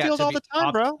look at all the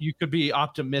time, bro. You could be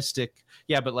optimistic.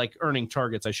 Yeah, but like earning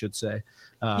targets, I should say.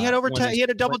 He had he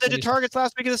had a double-digit targets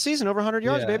last week of the season, over 100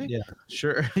 yards, baby. Yeah,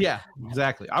 sure. Yeah,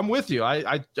 exactly. I'm with you.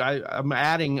 I'm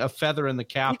adding a feather in the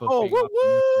cap on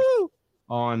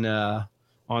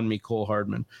Mecole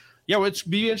Hardman. Yeah, well, it'd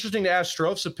be interesting to ask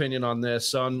Stroph's opinion on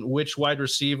this, on which wide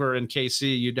receiver in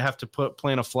KC you'd have to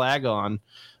plant a flag on.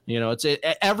 You know,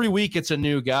 every week it's a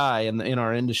new guy in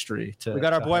our industry. We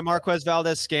got our boy Marquez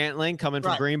Valdes-Scantling coming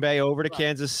from Green Bay over to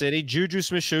Kansas City. Juju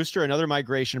Smith-Schuster, another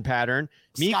migration pattern.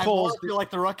 Mecole, you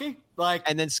like the rookie?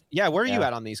 And then where are you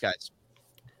at on these guys?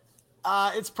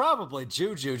 It's probably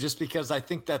Juju, just because I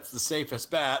think that's the safest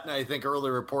bet, and I think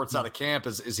early reports out of camp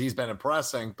is he's been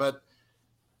impressing. But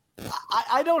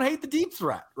I don't hate the deep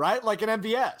threat, right? Like an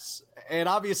MVS, and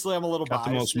obviously I'm a little biased.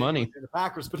 Got the most money in the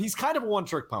Packers, but he's kind of a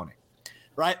one-trick pony.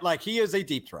 Right? Like he is a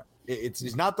deep threat.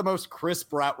 He's not the most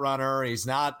crisp route runner. He's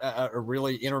not a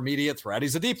really intermediate threat.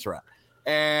 He's a deep threat.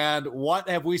 And what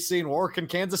have we seen work in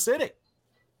Kansas City?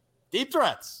 Deep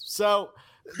threats. So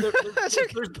that's a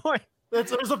good point.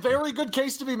 There's a very good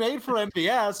case to be made for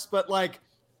MVS, but like,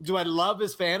 do I love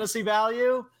his fantasy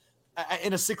value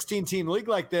in a 16-team league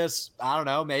like this? I don't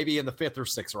know, maybe in the 5th or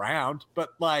 6th round, but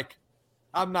like,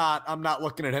 I'm not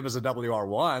looking at him as a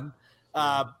WR1.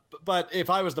 But if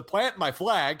I was to plant my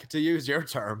flag, to use your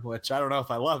term, which I don't know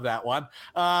if I love that one,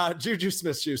 Juju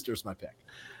Smith-Schuster's my pick.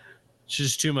 It's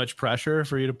just too much pressure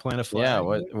for you to plant a flag.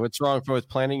 Yeah, what's wrong with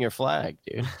planting your flag,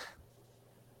 dude?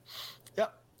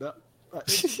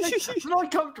 It's an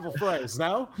uncomfortable phrase,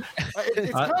 no?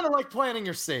 It's kind of like planting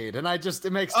your seed, and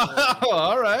it makes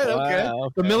all right, okay. Wow,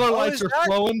 okay. The Miller lights are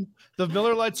flowing. The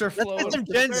Miller lights are flowing. Let's get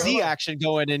some Gen Z action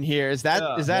going in here. Is that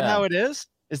how it is?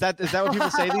 Is that what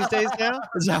people say these days now?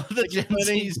 Is that what the Gen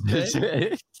Z's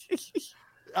say?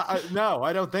 No,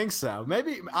 I don't think so.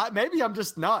 Maybe I'm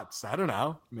just nuts. I don't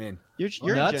know. I mean,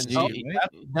 you're nuts. Gen Z, right?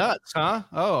 Nuts, huh?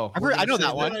 Oh, I know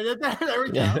that one. There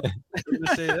we go.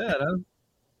 To say that, huh?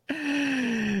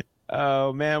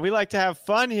 Oh man, we like to have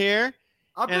fun here.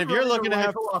 And if you're looking to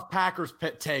have off Packers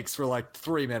pit takes for like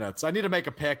 3 minutes, I need to make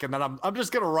a pick, and then I'm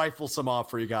just gonna rifle some off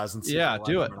for you guys and see. Yeah,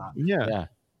 do it. Yeah,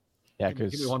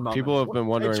 because people have been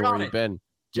wondering where you've been.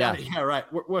 Johnny, yeah, right.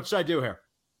 What should I do here,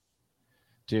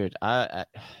 dude? I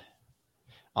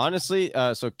honestly,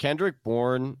 so Kendrick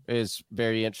Bourne is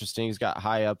very interesting. He's got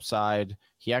high upside.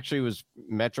 He actually was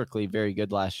metrically very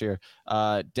good last year.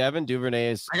 Devin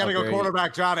Duvernay is. I gotta go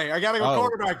quarterback, Johnny. I gotta go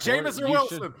quarterback. Jameis or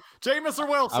Wilson? Jameis or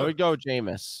Wilson? I would go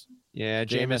Jameis. Yeah,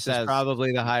 Jameis is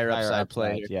probably the higher upside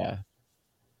player. Yeah,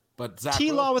 but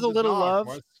T-Law with a little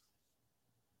love.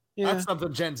 Yeah. That's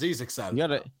something Gen Z's excited.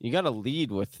 You gotta lead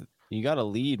with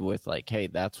like, hey,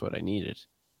 that's what I needed.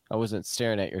 I wasn't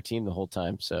staring at your team the whole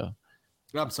time, so.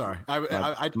 I'm sorry.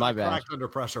 I my bad. Cracked under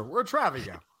pressure. Where'd Travis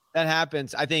go? That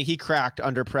happens. I think he cracked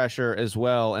under pressure as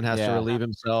well and has to relieve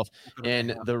himself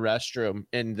in the restroom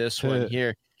in this one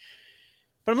here.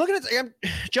 But I'm looking at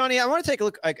Johnny. I want to take a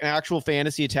look at an actual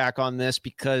fantasy attack on this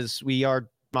because we are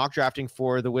mock drafting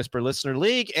for the Whisper Listener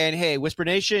League. And hey, Whisper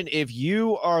Nation, if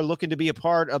you are looking to be a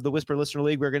part of the Whisper Listener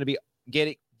League, we're going to be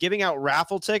giving out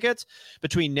raffle tickets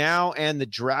between now and the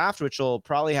draft, which will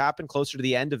probably happen closer to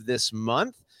the end of this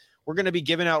month. We're going to be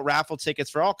giving out raffle tickets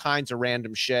for all kinds of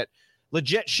random shit.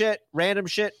 Legit shit, random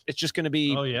shit. It's just going to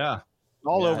be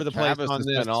all over the place on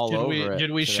this.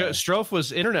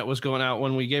 Stroph's internet was going out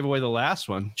when we gave away the last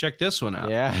one. Check this one out.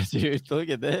 Yeah, dude, look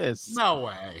at this. No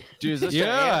way. Dude, is this your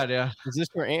aunt? Is this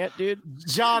your aunt, dude?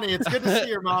 Johnny, it's good to see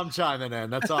your mom chiming in.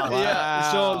 That's awesome.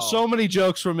 Yeah. So many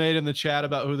jokes were made in the chat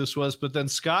about who this was, but then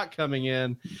Scott coming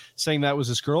in saying that was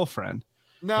his girlfriend.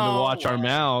 No. To watch our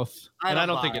mouth. I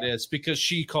don't think it is because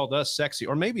she called us sexy,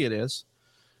 or maybe it is.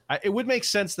 it would make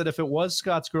sense that if it was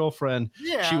Scott's girlfriend,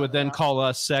 she would then call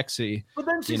us sexy. But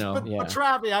then she's, but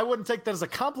Travi, I wouldn't take that as a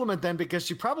compliment then, because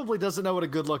she probably doesn't know what a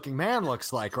good-looking man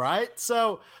looks like, right?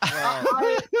 So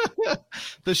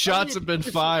the shots have been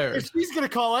fired. If she's gonna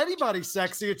call anybody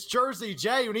sexy, it's Jersey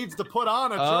J who needs to put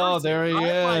on a jersey. Oh, there he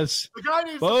is. Like, the guy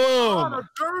needs to put on a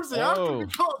jersey. How can we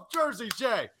call Jersey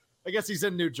J? I guess he's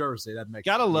in New Jersey. That makes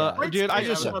gotta love, dude. I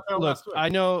just look. I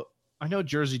know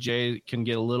Jersey J can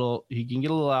get a little. He can get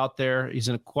a little out there. He's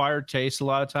an acquired taste a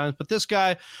lot of times, but this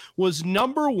guy was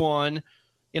number one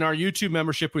in our YouTube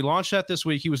membership. We launched that this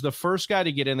week. He was the first guy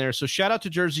to get in there. So shout out to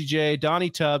Jersey J, Donnie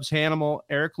Tubbs, Hanimal,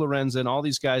 Eric Lorenzen, all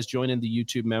these guys join in the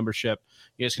YouTube membership.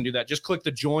 You guys can do that. Just click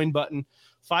the join button.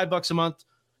 $5 a month.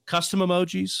 Custom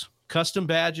emojis, custom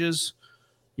badges.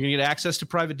 You're gonna get access to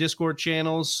private Discord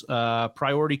channels,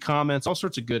 priority comments, all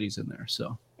sorts of goodies in there.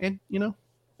 So, and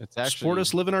it's actually support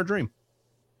us living our dream.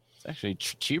 It's actually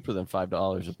cheaper than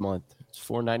 $5 a month. It's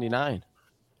 $4.99.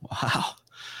 Wow.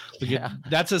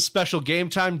 That's a special game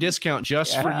time discount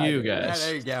just for you guys. Yeah,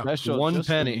 there you go. Special 1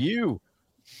 penny. You.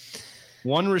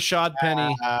 One Rashad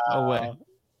penny away.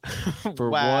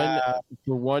 For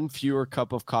one fewer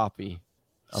cup of coffee.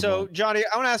 So, Johnny,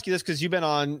 I want to ask you this because you've been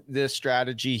on this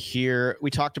strategy here. We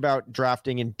talked about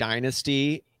drafting in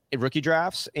Dynasty in rookie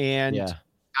drafts, and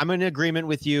I'm in agreement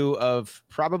with you of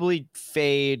probably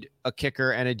fade a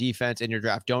kicker and a defense in your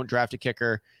draft. Don't draft a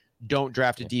kicker. Don't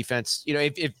draft a defense.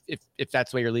 If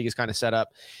that's the way your league is kind of set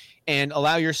up, and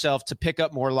allow yourself to pick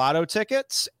up more lotto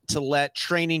tickets to let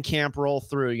training camp roll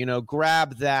through.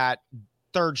 Grab that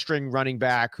third string running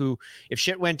back who, if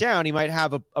shit went down, he might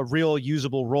have a real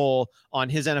usable role on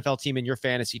his NFL team and your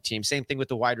fantasy team. Same thing with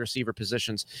the wide receiver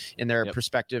positions in their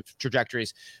prospective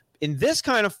trajectories. In this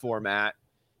kind of format,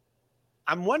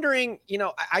 I'm wondering,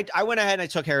 I went ahead and I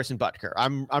took Harrison Butker.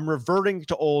 I'm reverting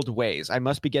to old ways. I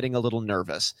must be getting a little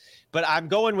nervous, but I'm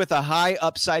going with a high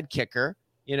upside kicker,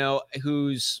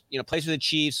 who's, plays for the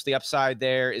Chiefs. The upside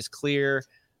there is clear.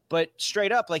 But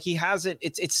straight up, like he hasn't,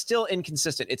 it's still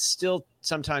inconsistent. It's still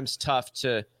sometimes tough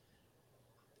to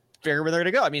figure where they're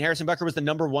going to go. I mean, Harrison Butker was the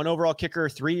number 1 overall kicker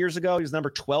 3 years ago. He was the number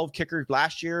 12 kicker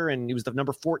last year, and he was the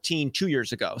number 14 2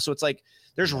 years ago. So it's like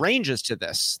there's ranges to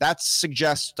this. That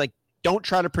suggests like don't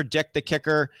try to predict the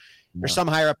kicker or some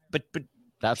higher up. But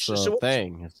that's the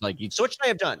thing. It's like so what should I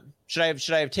have done? Should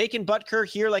I have taken Butker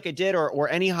here like I did, or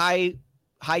any high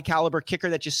caliber kicker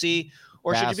that you see,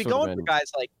 or should you be going for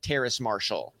guys like Terrace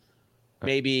Marshall?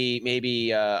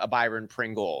 Maybe a Byron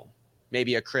Pringle,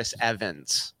 maybe a Chris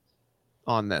Evans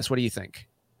on this. What do you think?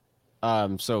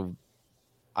 So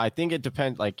I think it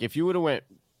depends. Like if you would have went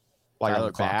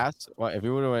Tyler Bass, if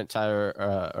you would have went Tyler,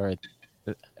 or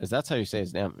is that how you say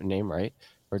his name right?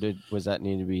 Or was that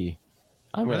need to be?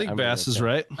 I think Bass is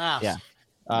right. Yeah.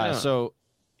 So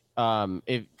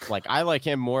if like I like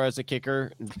him more as a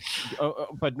kicker,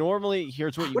 but normally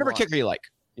here's what you whatever want. Kicker you like.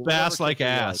 Bass like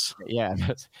ass. Like. Yeah.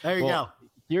 There you go.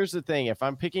 Here's the thing. If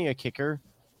I'm picking a kicker,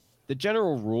 the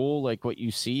general rule, like what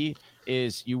you see,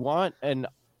 is you want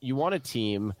a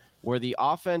team where the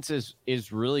offense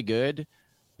is really good,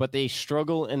 but they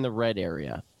struggle in the red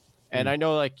area. And I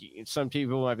know like some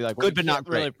people might be like, well, good but not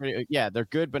great. Yeah, they're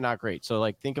good but not great. So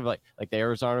like think of like the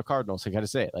Arizona Cardinals. I got to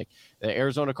say it. Like the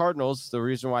Arizona Cardinals, the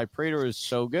reason why Prater is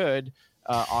so good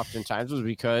oftentimes was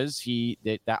because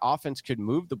that offense could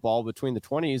move the ball between the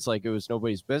 20s like it was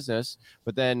nobody's business.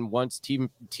 But then once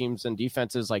teams and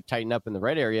defenses like tighten up in the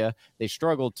red area, they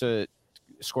struggle to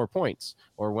score points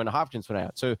or when Hopkins went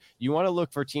out. So you want to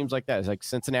look for teams like that. It's like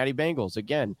Cincinnati Bengals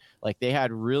again. Like they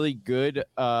had really good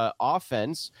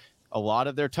offense. A lot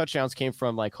of their touchdowns came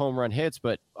from like home run hits,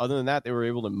 but other than that, they were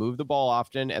able to move the ball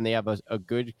often, and they have a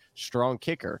good, strong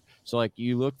kicker. So like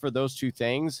you look for those two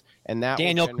things, and that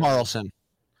Daniel Carlson.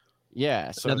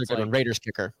 Yeah, so another good one, Raiders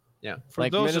kicker. Yeah, for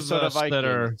like those of us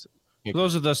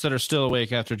that are still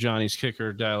awake after Johnny's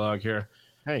kicker dialogue here.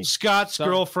 Hey, Scott's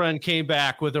girlfriend came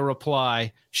back with a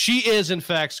reply. She is, in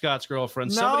fact, Scott's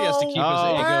girlfriend. Somebody has to keep his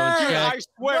ego in check. I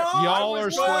swear. Y'all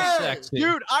are so sexy.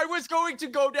 Dude, I was going to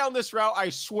go down this route. I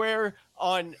swear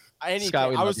on anything.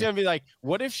 Scott, I was going to be like,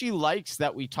 what if she likes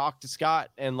that we talk to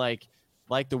Scott and like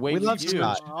the way we love do?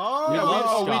 Scott.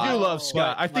 We do love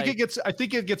Scott. I think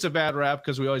it gets a bad rap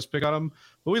because we always pick on him,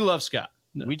 but we love Scott.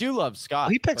 We do love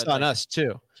Scott. He picks on us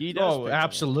too. He does. Oh,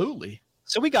 absolutely.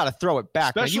 So we got to throw it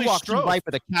back. Man. You Especially walk through Stroh. life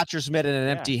with a catcher's mitt and an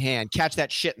empty hand. Catch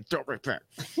that shit and throw it right back.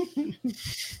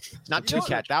 Not You too know,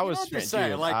 catch. That you was have to dude,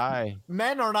 say, like, I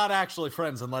men are not actually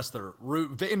friends unless they're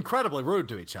rude. They're incredibly rude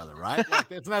to each other, right? Like,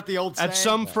 isn't that the old saying? At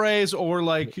some phrase or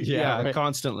like right.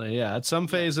 constantly. Yeah, at some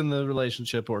phase in the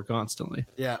relationship or constantly.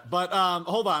 Yeah, but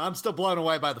hold on. I'm still blown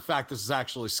away by the fact this is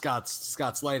actually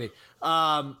Scott's lady.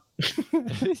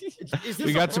 Is this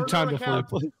We got a some burner time account?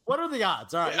 before. What are the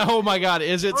odds? All right. Oh my God,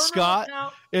 is it Burner Scott?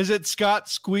 account, Is it Scott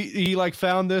Squeak? He like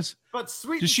found this. but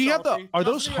sweet. Does and she have the? salty, Are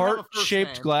those doesn't even have a first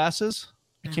heart-shaped name. glasses?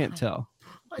 I can't tell.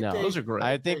 Like, No, they- Those are great.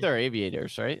 I think they're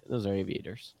aviators, right? Those are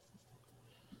aviators.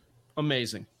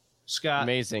 Amazing, Scott.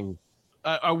 Amazing.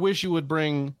 I wish you would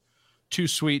bring too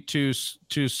sweet, too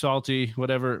salty,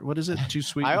 whatever. What is it? Too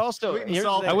sweet. I also Sweet and here's the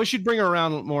salty. thing. I wish you'd bring her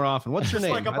around more often. What's your Just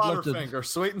name? like a I'd love to- Butterfinger,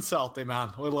 sweet and salty,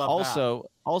 man. We love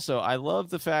Also, I love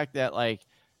the fact that like,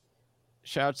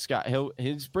 shout out to Scott.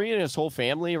 He's bringing his whole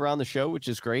family around the show, which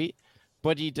is great,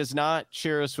 but he does not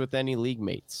share us with any league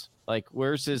mates. Like,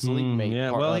 where's his league mate? yeah,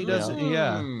 part? well, Like, he you know? doesn't.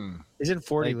 Yeah, He's in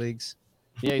 40 Like- leagues.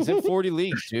 Yeah, he's in 40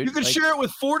 leagues, dude. you could Like, share it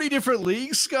with 40 different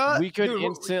leagues, Scott. We could Dude,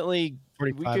 instantly.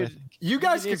 We 45, I could. think. You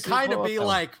guys We could could kind of pull be up, though.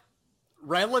 like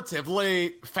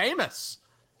relatively famous.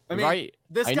 I mean, Right.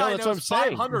 this I know, guy that's what knows I'm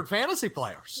saying. 500 fantasy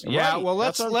players. Yeah, Right, well,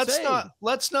 that's what I'm saying.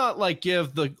 let's not like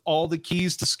give all the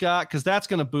keys to Scott because that's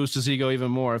going to boost his ego even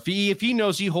more. If he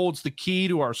knows he holds the key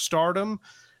to our stardom,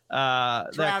 that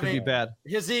could be Travi, bad.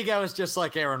 His ego is just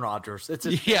like Aaron Rodgers. It's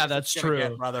as Yeah, big as that's it's gonna true.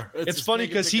 get, brother. It's as funny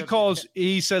big as because it could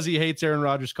he says he hates Aaron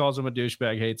Rodgers, calls him a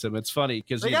douchebag, hates him. It's funny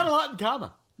because get. They got a lot in common.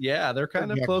 yeah, they're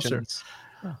kind of closer.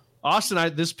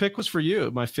 Austin, this pick was for you,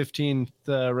 my 15th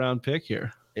round pick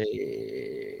here.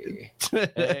 Hey.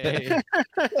 Hey.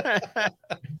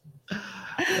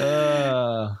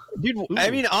 Dude, I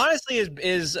mean, honestly,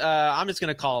 is I'm just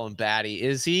gonna call him Batty.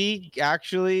 Is he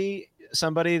actually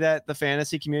somebody that the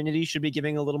fantasy community should be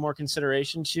giving a little more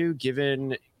consideration to,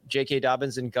 given J.K.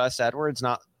 Dobbins and Gus Edwards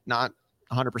not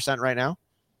 100% right now?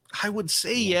 I would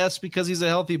say yes because he's a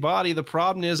healthy body. The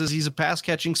problem is he's a pass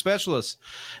catching specialist,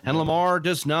 and Lamar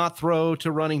does not throw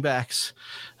to running backs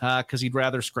because he'd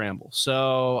rather scramble.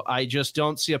 So I just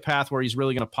don't see a path where he's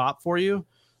really going to pop for you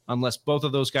unless both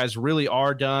of those guys really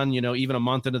are done, even a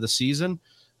month into the season.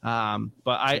 But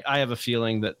I have a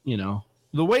feeling that,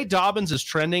 the way Dobbins is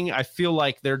trending, I feel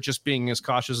like they're just being as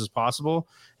cautious as possible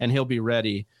and he'll be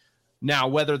ready. Now,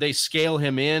 whether they scale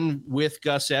him in with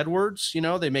Gus Edwards,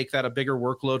 they make that a bigger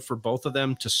workload for both of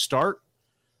them to start.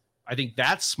 I think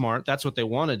that's smart. That's what they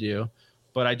want to do.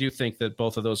 But I do think that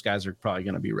both of those guys are probably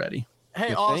going to be ready. Hey,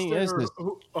 The Austin, thing is,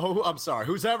 I'm sorry.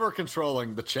 Who's ever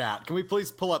controlling the chat? Can we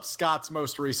please pull up Scott's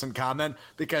most recent comment?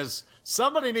 Because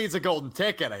somebody needs a golden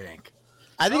ticket, I think.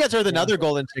 I think that's worth another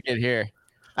golden ticket here.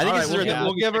 I think All this right, is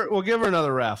worth we'll give her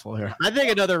another raffle here. I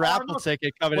think another raffle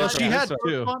ticket coming Well, in. she from had this one.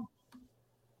 two.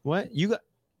 What you got?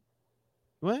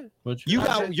 What What'd you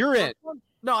got? You're in.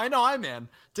 No, I know I'm in.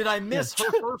 Did I miss her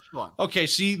first one? Okay,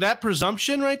 see that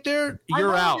presumption right there? You're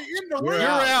I'm out. already in the You're league. You're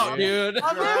out, out, dude. dude.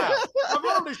 I'm in. I'm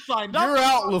already signed up. You're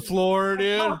out, LaFleur,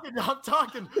 dude. I'm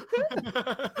talking.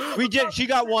 We did. She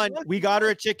got one. We got her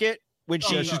a ticket when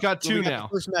she. Yeah, she's got when we two got now. the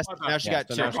First message. Now she Yeah, got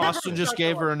so two. now- Austin just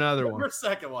gave her another Your one.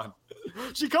 second one.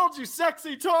 She called you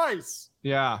sexy twice.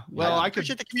 Yeah. Well, I could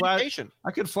appreciate the flash, communication.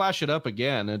 I could flash it up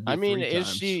again. It'd be I mean, 3 is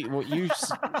times. she? Well, you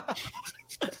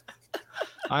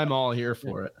I'm all here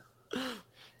for it.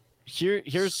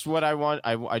 here's what I want.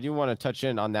 I do want to touch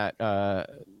in on that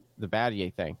the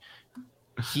Battier thing.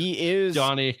 He is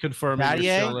Johnny, confirming you're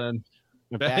Battier? still in.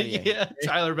 Battier. Yeah,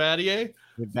 Tyler Battier.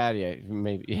 Battier,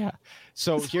 maybe. Yeah.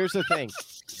 So here's the thing.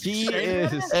 He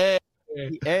is.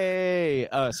 Hey,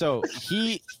 So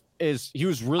he was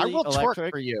I really will twerk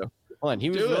electric. for you. Hold on, he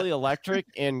was Do it. really electric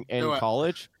in Do it.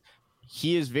 college.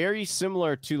 He is very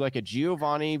similar to like a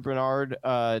Giovanni Bernard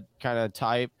kind of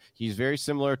type. He's very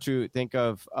similar to think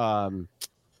of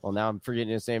well, now I'm forgetting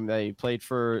his name. That he played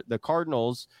for the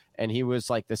Cardinals, and he was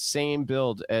like the same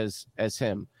build as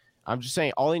him. I'm just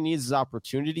saying, all he needs is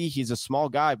opportunity. He's a small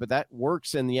guy, but that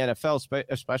works in the NFL,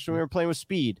 especially when we're playing with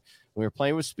speed. When we're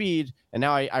playing with speed, and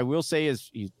now I will say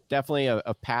he's definitely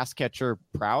a pass catcher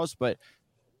prowess, but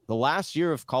the last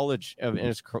year of college in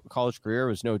his college career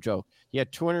was no joke. He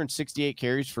had 268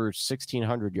 carries for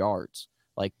 1,600 yards,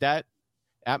 like that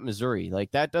at Missouri.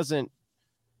 Like that's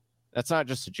not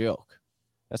just a joke.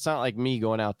 That's not like me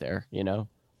going out there,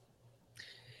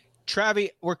 Travi,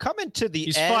 we're coming to the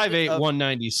he's end 5'8", of-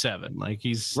 197. Like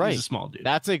he's Right. a small dude.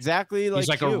 That's exactly like he's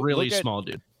like you. a really Look at- small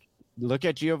dude. Look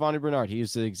at Giovanni Bernard.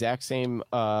 He's the exact same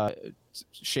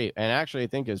shape, and actually, I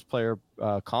think his player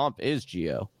comp is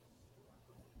Gio.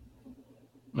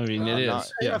 I mean, it is.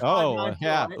 Not- Yeah. Oh,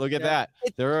 yeah. right? Look at Yeah.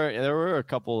 that. There were a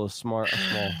couple of small.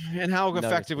 And how nuggets.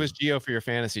 effective was Gio for your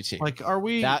fantasy team? Like, are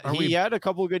we Had a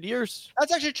couple of good years.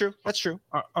 That's actually true. That's true.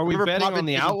 are we Remember betting Papa on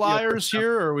the didn't do it for outliers stuff.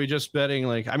 here, or are we just betting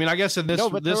like? I mean, I guess in this No,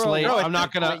 but this they're all- late, no, I'm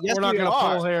not gonna. yes, we're not we gonna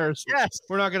are. pull hairs. Yes.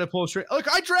 We're not gonna pull straight.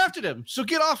 Look, I drafted him, so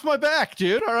get off my back,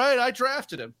 dude. All right, I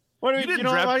drafted him. What You didn't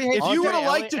draft. If you would have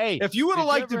liked it, if you would have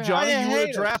liked him, Johnny, you would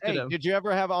have drafted him. Did you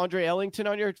ever have Andre Ellington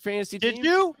on your fantasy team? Did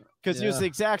you? Because he was the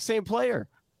exact same player.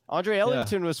 Andre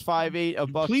Ellington was 5'8", a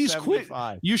buck. Please quit.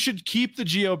 75. You should keep the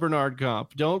Gio Bernard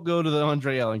comp. Don't go to the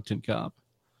Andre Ellington comp.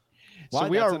 So Why?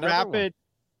 we That's are another one. rapid.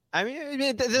 I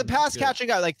mean, the pass catching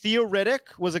guy like Theo Riddick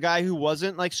was a guy who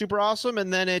wasn't like super awesome,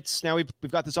 and then it's now we've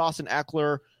got this Austin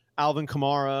Eckler, Alvin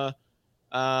Kamara,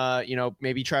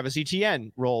 maybe Travis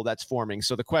Etienne role that's forming.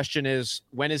 So the question is,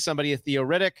 when is somebody a Theo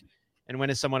Riddick, and when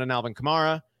is someone an Alvin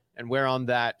Kamara, and where on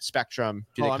that spectrum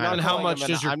do they I'm kind not of? And how calling much him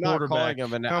does your I'm not quarterback? calling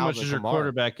him an How much Alvin is your Kamara.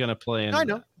 quarterback going to play in? I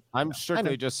know. I'm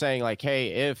strictly just saying, like, hey,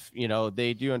 if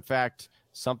they do in fact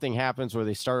something happens where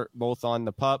they start both on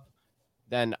the pup,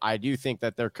 then I do think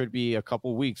that there could be a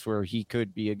couple weeks where he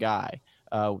could be a guy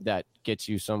that gets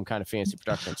you some kind of fancy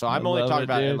production. So I'm only love talking it,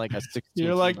 about it in dude. like a 16.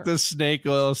 You're like the snake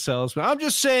oil salesman. I'm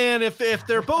just saying, if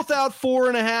they're both out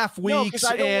 4.5 No, 'cause weeks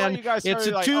I don't want and you guys it's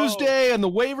starting a like, Tuesday and the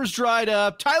waivers dried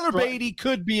up, Tyler Right. Beatty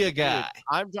could be a guy.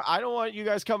 I don't want you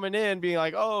guys coming in being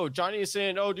like, oh, Johnny is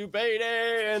saying, oh, do Beatty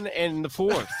and the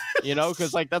fourth,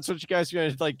 because like that's what you guys are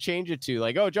gonna like change it to.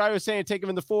 Like, oh, Johnny was saying take him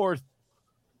in the fourth,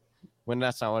 when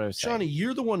that's not what I was saying. Johnny,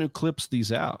 you're the one who clips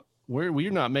these out.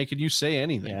 We're not making you say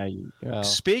anything. Yeah,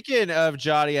 Speaking of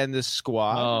Johnny and this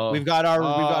squad, we've got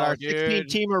our dude.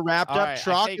 16 teamer wrapped All up. right, I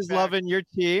Trock take is back. loving your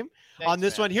team. On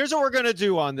this one, here's what we're going to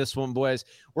do on this one, boys.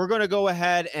 We're going to go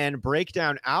ahead and break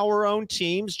down our own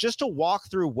teams just to walk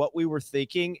through what we were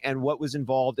thinking and what was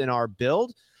involved in our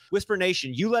build. Whisper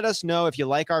Nation, you let us know if you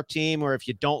like our team or if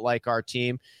you don't like our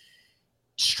team.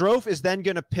 Strofe is then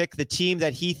going to pick the team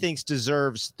that he thinks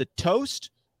deserves the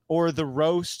toast or the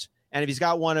roast. And if he's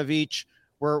got one of each,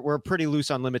 we're pretty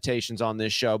loose on limitations on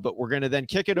this show. But we're going to then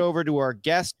kick it over to our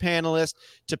guest panelist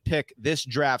to pick this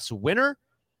draft's winner.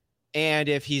 And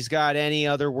if he's got any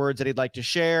other words that he'd like to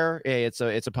share, hey, it's a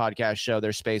podcast show.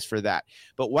 There's space for that.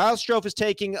 But while Strofe is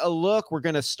taking a look, we're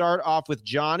going to start off with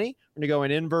Johnny. We're going to go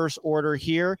in inverse order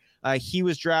here. He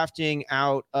was drafting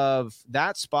out of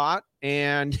that spot.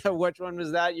 And which one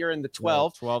was that? You're in the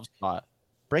 12 spot.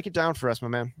 Break it down for us, my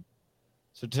man.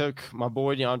 So took my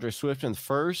boy DeAndre Swift in the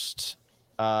first,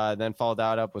 then followed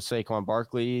that up with Saquon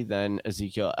Barkley, then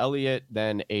Ezekiel Elliott,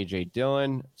 then A.J.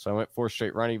 Dillon. So I went 4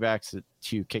 straight running backs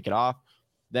to kick it off.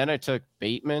 Then I took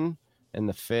Bateman in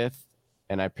the 5th,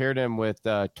 and I paired him with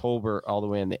Tolbert all the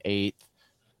way in the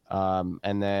 8th.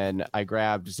 And then I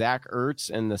grabbed Zach Ertz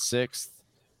in the 6th,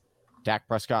 Dak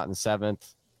Prescott in the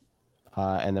 7th.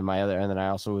 And then I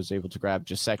also was able to grab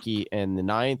Gesicki in the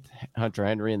 9th, Hunter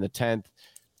Henry in the 10th,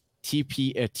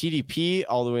 TDP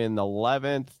all the way in the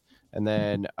 11th, and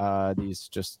then these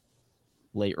just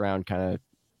late round kind of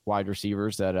wide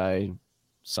receivers that I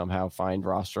somehow find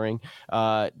rostering.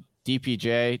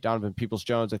 DPJ, Donovan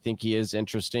Peoples-Jones, I think he is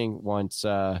interesting once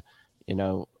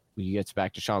he gets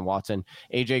back to Sean Watson.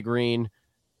 AJ Green,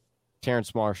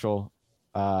 Terrence Marshall,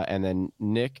 and then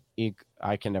Nick,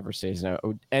 I can never say his name,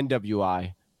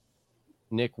 NWI,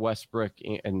 Nick Westbrook,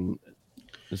 and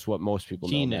this is what most people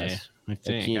know him as. I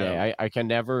think. Kine. I can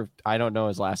never, I don't know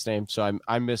his last name, so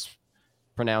I'm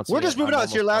mispronouncing. We're just moving on.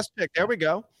 It's your last pick. There we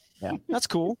go. Yeah. That's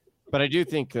cool. But I do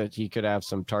think that he could have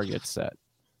some targets that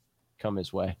come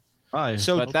his way.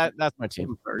 So But that's my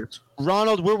team.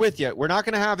 Ronald, we're with you. We're not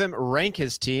going to have him rank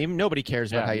his team. Nobody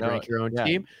cares about Yeah, how you no, rank your own yeah.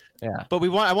 team. Yeah. But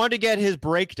I wanted to get his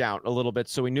breakdown a little bit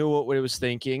so we knew what he was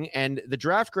thinking. And the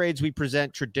draft grades we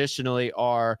present traditionally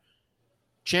are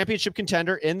championship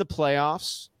contender in the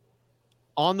playoffs,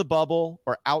 on the bubble,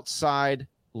 or outside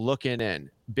looking in.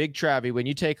 Big Travie, when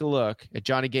you take a look at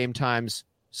Johnny Game Time's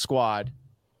squad,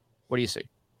 what do you see?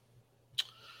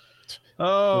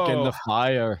 Oh, Look in the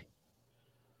fire.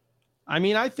 I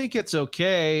mean, I think it's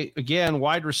okay. Again,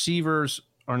 wide receivers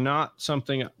are not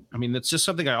something. I mean, that's just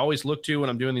something I always look to when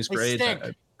I'm doing these They grades.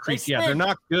 stink. They're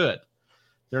not good.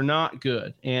 They're not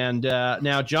good. And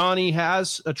now Johnny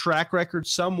has a track record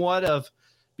somewhat of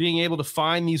being able to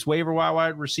find these waiver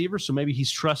wide receivers. So maybe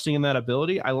he's trusting in that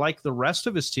ability. I like the rest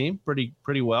of his team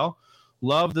pretty well.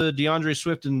 Love the DeAndre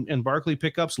Swift and Barkley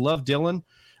pickups. Love Dillon.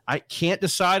 I can't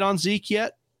decide on Zeke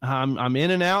yet. I'm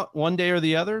in and out one day or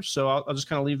the other, so I'll just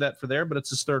kind of leave that for there. But it's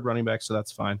his third running back, so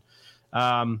that's fine.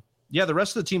 The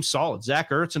rest of the team's solid. Zach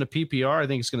Ertz in a PPR, I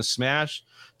think it's going to smash.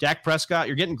 Dak Prescott,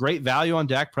 you're getting great value on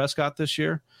Dak Prescott this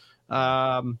year.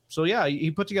 So yeah,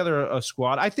 he put together a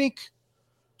squad. I think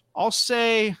I'll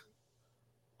say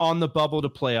on the bubble to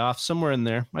playoff, somewhere in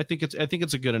there. I think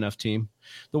it's a good enough team.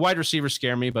 The wide receivers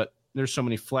scare me, but there's so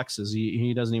many flexes.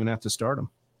 He doesn't even have to start them.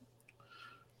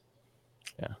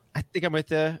 Yeah, I think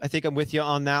I'm with you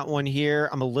on that one here.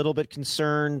 I'm a little bit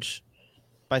concerned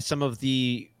by some of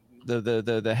the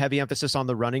heavy emphasis on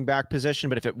the running back position,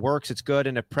 but if it works, it's good.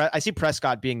 And I see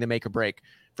Prescott being the make or break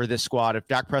for this squad. If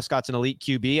Dak Prescott's an elite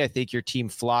QB, I think your team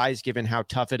flies, given how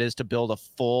tough it is to build a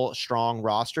full, strong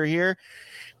roster here.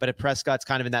 But if Prescott's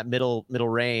kind of in that middle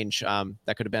range,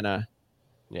 that could have been a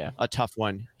tough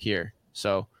one here.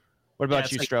 So, what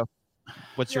about you, Stro?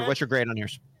 What's your grade on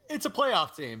yours? It's a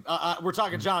playoff team. We're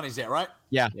talking Johnny's there, right?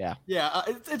 Yeah.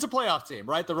 It's a playoff team,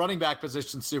 right? The running back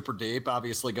position's super deep,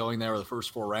 obviously going there the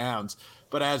first 4 rounds.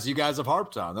 But as you guys have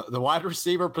harped on, the wide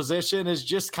receiver position is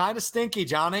just kind of stinky,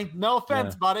 Johnny. No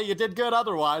offense, buddy. You did good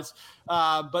otherwise.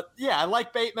 But yeah, I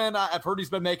like Bateman. I've heard he's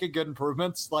been making good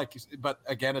improvements. But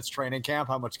again, it's training camp.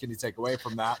 How much can you take away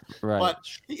from that? Right. But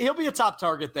he'll be a top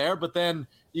target there. But then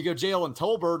you go Jalen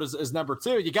Tolbert as number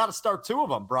 2. You got to start 2 of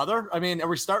them, brother. I mean, are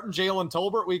we starting Jalen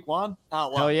Tolbert week 1?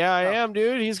 Hell yeah, I am,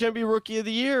 dude. He's going to be rookie of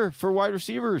the year for wide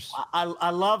receivers. I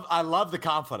love the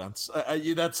confidence.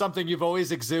 That's something you've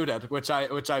always exuded, which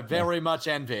I very much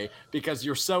envy, because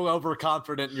you're so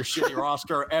overconfident in your shitty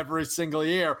roster every single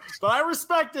year. But I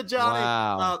respect it, Johnny.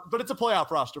 Wow. But it's a playoff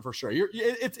roster for sure.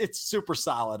 It's super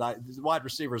solid. Wide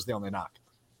receiver is the only knock.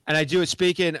 And I do,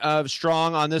 speaking of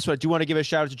strong on this one, I do want to give a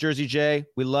shout out to Jersey J.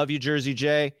 We love you, Jersey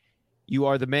J. You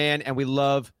are the man, and we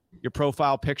love your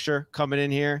profile picture coming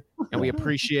in here, and we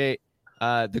appreciate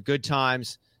the good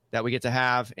times that we get to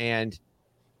have. And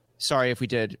sorry if we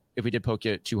did poke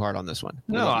you too hard on this one.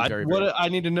 No, I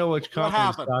need to know what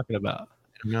content he's talking about.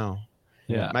 No.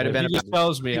 Yeah, might have been. He just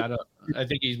tells me. I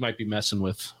think he might be messing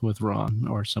with Ron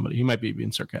or somebody. He might be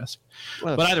being sarcastic.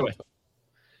 But either way.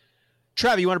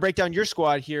 Trav, you want to break down your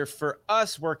squad here for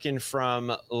us, working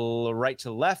from right to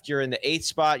left? You're in the 8th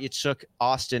spot. You took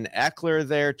Austin Eckler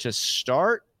there to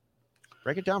start.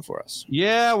 Break it down for us.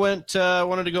 Yeah, wanted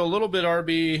to go a little bit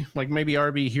RB, like maybe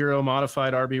RB hero,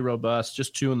 modified RB robust,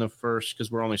 just 2 in the first because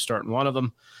we're only starting one of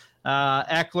them.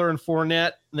 Eckler and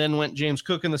Fournette, then went James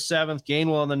Cook in the 7th,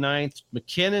 Gainwell in the 9th,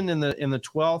 McKinnon in the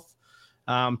 12th,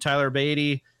 Tyler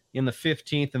Beatty in the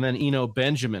 15th, and then Eno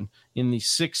Benjamin in the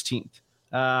 16th.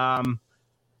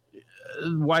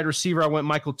 Wide receiver, I went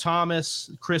Michael Thomas,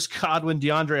 Chris Godwin,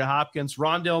 DeAndre Hopkins,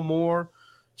 Rondale Moore,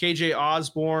 KJ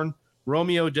Osborne,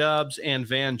 Romeo Doubs, and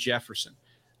Van Jefferson.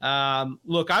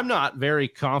 Look, I'm not very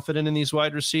confident in these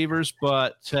wide receivers,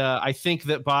 but I think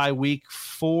that by week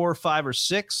 4, 5, or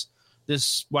 6,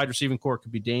 this wide receiving core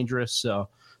could be dangerous. So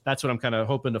that's what I'm kind of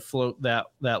hoping to float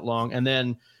that long. And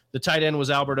then the tight end was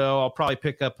Alberto. I'll probably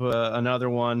pick up another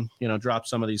one, drop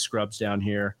some of these scrubs down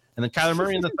here. And then Kyler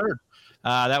Murray in the 3rd.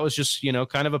 That was just,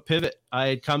 kind of a pivot. I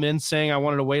had come in saying I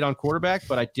wanted to wait on quarterback,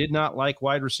 but I did not like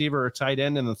wide receiver or tight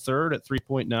end in the 3rd at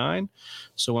 3.9.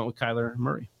 So went with Kyler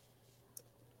Murray.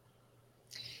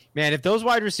 Man, if those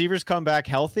wide receivers come back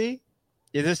healthy,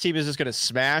 this team is just going to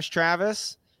smash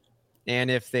Travis. And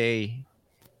if and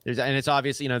it's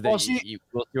obviously, we'll see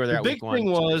where they're at week 1. The big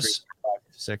thing was 5,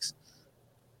 6.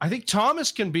 I think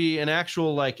Thomas can be an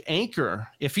actual anchor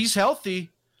if he's healthy.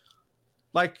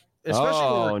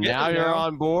 Especially now you're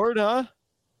on board, huh?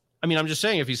 I mean, I'm just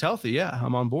saying, if he's healthy, yeah,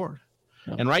 I'm on board.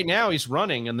 Oh. And right now he's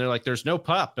running, and they're like, "There's no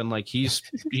pup," and he's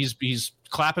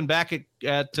clapping back at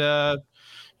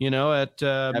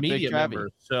media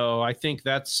members. So I think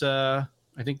that's a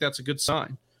good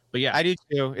sign. But yeah, I do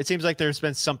too. It seems like there's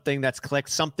been something that's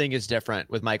clicked. Something is different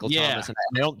with Michael Thomas, and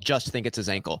I don't just think it's his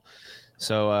ankle.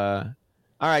 So, all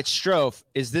right, Strofe,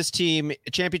 is this team a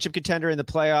championship contender in the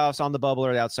playoffs, on the bubble,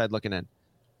 or the outside looking in?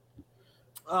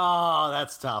 Oh,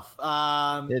 that's tough.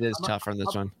 It is tough on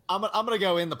this one. I'm going to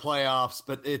go in the playoffs,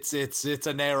 but it's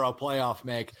a narrow playoff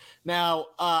make. Now,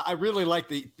 I really like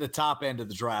the top end of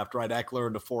the draft, right? Eckler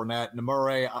into Fournette and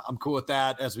Murray. I'm cool with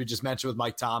that. As we just mentioned with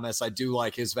Mike Thomas, I do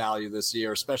like his value this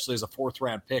year, especially as a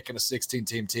 4th-round pick in a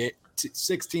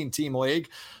 16-team league.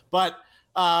 But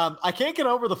I can't get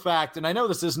over the fact, and I know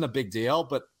this isn't a big deal,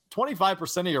 but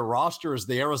 25% of your roster is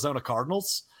the Arizona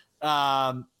Cardinals.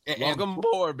 Welcome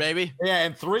aboard, baby. Yeah,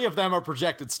 and 3 of them are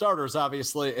projected starters,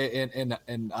 obviously,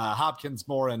 in Hopkins,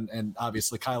 Moore, and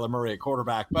obviously Kyler Murray at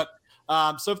quarterback. But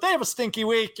so if they have a stinky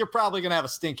week, you're probably going to have a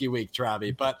stinky week,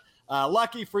 Travi. But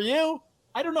lucky for you,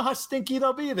 I don't know how stinky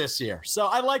they'll be this year. So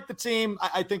I like the team.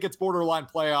 I think it's borderline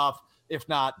playoff, if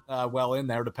not well in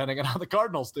there, depending on how the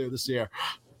Cardinals do this year.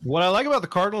 What I like about the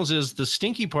Cardinals is the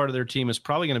stinky part of their team is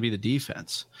probably going to be the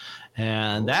defense.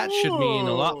 And that should mean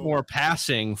a lot more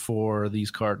passing for these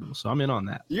Cardinals. So I'm in on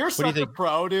that. You're such a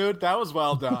pro, dude. That was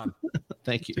well done.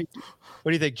 Thank you.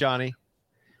 What do you think, Johnny?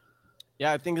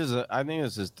 Yeah, I think this is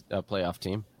a playoff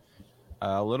team.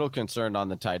 A little concerned on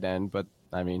the tight end, but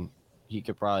I mean, he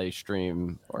could probably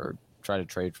stream or try to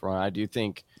trade for one. I do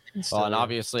think. Well, and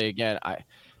obviously, again,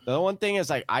 the one thing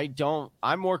is like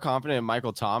I'm more confident in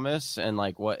Michael Thomas and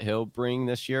like what he'll bring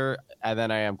this year than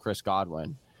I am Chris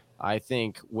Godwin. I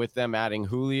think with them adding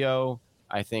Julio,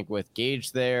 I think with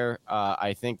Gage there,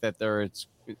 I think that there's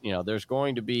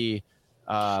going to be.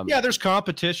 There's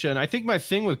competition. I think my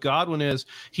thing with Godwin is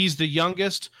he's the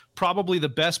youngest, probably the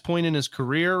best point in his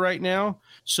career right now.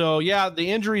 So yeah,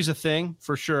 the injury's a thing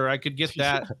for sure. I could get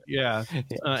that. Yeah,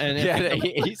 but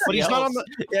he's not on the.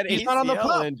 He's not on the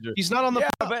pup. He's not on the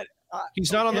pup. But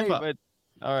he's not on the pup.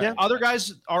 All right. Yeah, other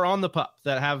guys are on the pup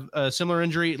that have a similar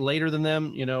injury later than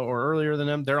them, or earlier than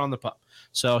them. They're on the pup.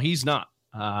 So he's not.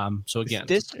 So again,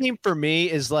 this team for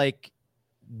me is like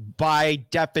by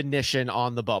definition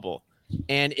on the bubble.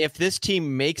 And if this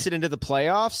team makes it into the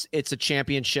playoffs, it's a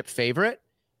championship favorite.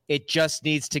 It just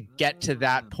needs to get to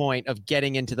that point of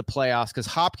getting into the playoffs because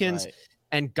Hopkins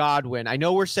and Godwin, I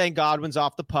know we're saying Godwin's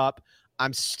off the pup.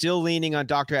 I'm still leaning on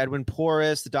Dr. Edwin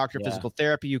Porras, the doctor of physical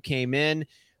therapy who came in,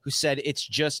 who said it's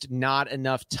just not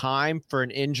enough time for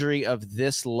an injury of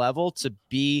this level to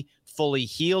be fully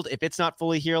healed. If it's not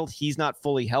fully healed, he's not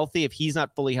fully healthy. If he's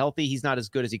not fully healthy, he's not as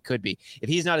good as he could be. If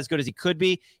he's not as good as he could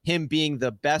be, him being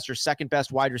the best or second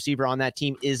best wide receiver on that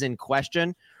team is in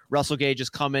question. Russell Gage is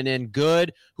coming in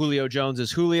good. Julio Jones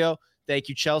is Julio. Thank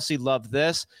you, Chelsea. Love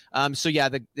this.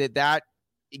 That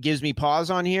gives me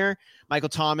pause on here. Michael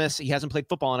Thomas, he hasn't played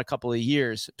football in a couple of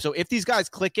years. So if these guys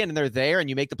click in and they're there and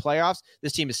you make the playoffs,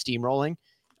 this team is steamrolling.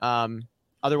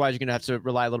 Otherwise, you're going to have to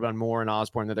rely a little bit on Moore and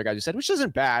Osborne, the other guys you said, which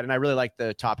isn't bad. And I really like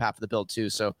the top half of the build, too.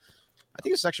 So I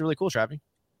think it's actually really cool, Travis.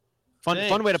 Fun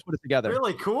way to put it together.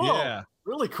 Really cool. Yeah.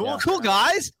 Really cool. Yeah. Cool,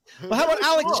 guys. Well, how about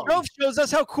Alex Strofe shows us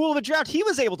how cool of a draft he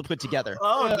was able to put together?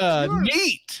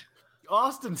 Neat.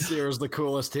 Austin Sears, the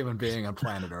coolest human being on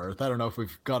planet Earth. I don't know if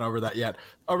we've gone over that yet.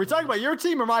 Are we talking about your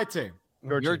team or my team?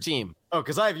 Your team. Oh,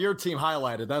 because I have your team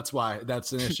highlighted. That's why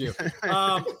that's an issue.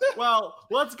 Well,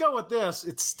 let's go with this.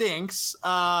 It stinks.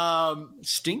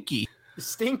 Stinky.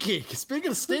 Speaking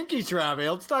of stinky, Travis,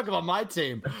 let's talk about my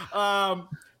team.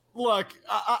 Look,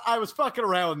 I was fucking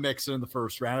around with Mixon in the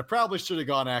first round. I probably should have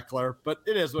gone Eckler, but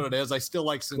it is what it is. I still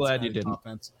like Cincinnati's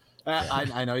offense.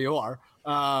 I know you are.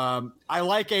 I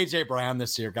like AJ Brown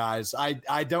this year, guys.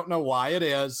 I don't know why it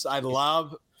is. I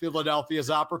love Philadelphia's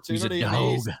opportunity.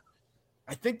 He's a dog.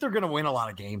 I think they're going to win a lot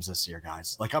of games this year,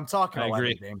 guys. Like I'm talking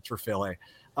 11 games for Philly.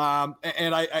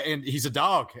 And he's a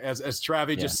dog, as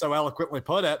Travis just so eloquently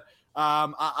put it.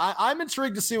 I'm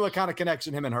intrigued to see what kind of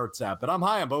connection him and Hurts have, but I'm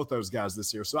high on both those guys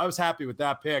this year. So I was happy with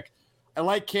that pick. I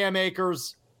like Cam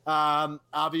Akers.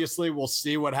 Obviously we'll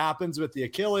see what happens with the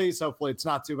Achilles. Hopefully it's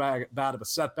not too bad of a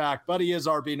setback, but he is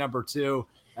RB number 2.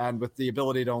 And with the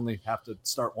ability to only have to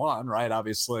start one, right?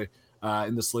 Obviously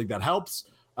in this league that helps.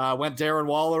 Went Darren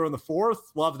Waller in the 4th.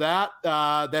 Love that.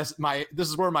 This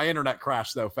is where my internet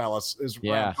crashed, though, fellas. Is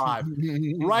round 5.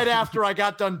 Right after I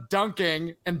got done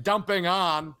dunking and dumping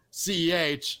on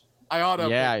CEH, I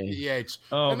CEH.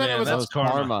 Oh, and then that was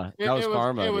karma. That was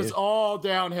karma. It was all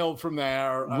downhill from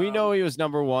there. We know he was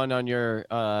number 1 on your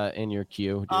in your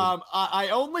queue. Dude. I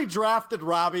only drafted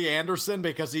Robbie Anderson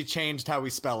because he changed how we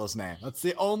spell his name. That's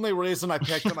the only reason I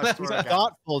picked him. He's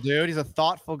thoughtful, dude. He's a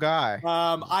thoughtful guy.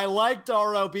 I liked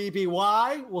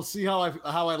ROBBY. We'll see how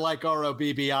I like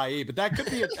ROBBIE, but that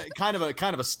could be a kind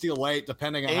of a steal late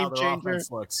depending on how their offense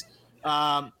looks.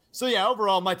 So yeah,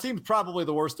 overall, my team's probably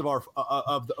the worst of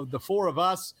the 4 of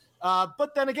us.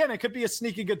 But then again, it could be a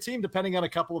sneaky good team depending on a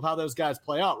couple of how those guys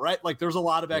play out, right? Like there's a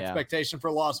lot of expectation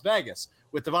for Las Vegas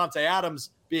with Devontae Adams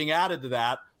being added to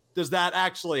that. Does that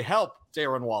actually help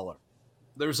Darren Waller?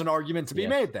 There's an argument to be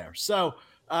made there. So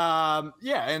and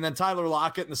then Tyler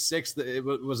Lockett in the 6th, it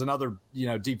was another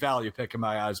deep value pick in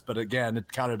my eyes. But again,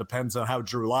 it kind of depends on how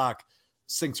Drew Lock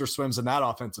sinks or swims in that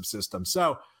offensive system.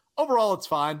 So overall, it's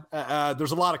fine.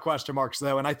 There's a lot of question marks,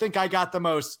 though, and I think I got the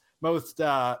most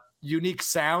unique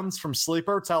sounds from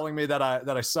Sleeper telling me that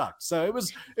I sucked. So it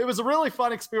was a really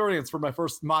fun experience for my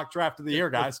first mock draft of the year,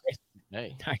 guys.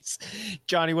 Hey, nice,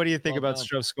 Johnny. What do you think about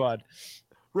Strofe Squad?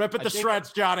 Rip it to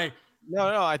shreds, Johnny.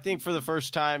 No. I think for the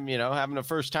first time, having a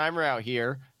first timer out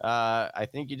here, I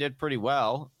think you did pretty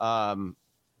well.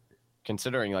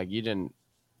 Considering like you didn't.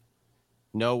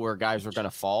 know where guys were going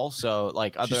to fall. So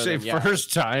like, Did other you say than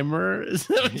first timer? Is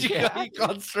that what you Yeah.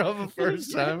 called Stroh a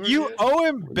first timer? You owe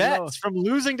him bets from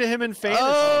losing to him in fantasy.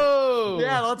 Oh,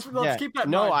 Yeah, let's Yeah. keep that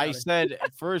in No, mind, I Johnny. said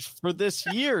first for this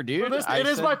year, dude. It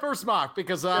is my first mock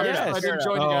because I Yes. didn't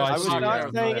join you Oh, guys. I I was see. mock not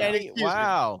marathon. saying any. Excuse me.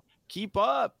 Wow, keep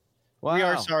up. Wow. We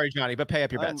are sorry, Johnny, but pay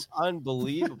up your bets.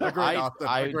 Unbelievable. Agreed, Austin.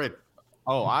 Agreed.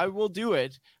 I will do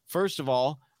it. First of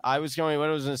all, what I was going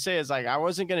to say is like I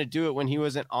wasn't going to do it when he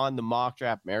wasn't on the mock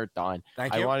draft marathon.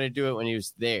 Thank I you. wanted to do it when he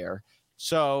was there.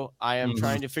 So I am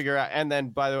trying to figure out. And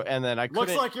then I couldn't.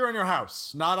 Looks like you're in your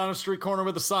house, not on a street corner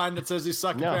with a sign that says you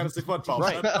suck No. at fantasy football.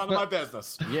 Right. That's none of my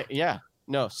business. Yeah.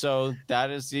 No. So that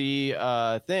is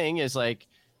the thing is like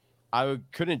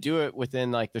couldn't do it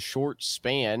within like the short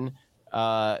span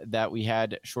that we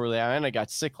had shortly. And I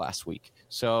got sick last week.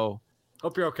 So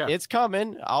Hope you're okay. it's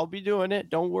coming. I'll be doing it.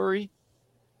 Don't worry.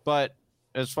 But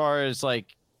as far as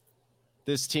like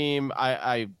this team,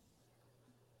 I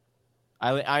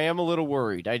am a little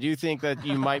worried. I do think that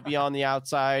you might be on the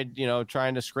outside,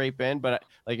 trying to scrape in. But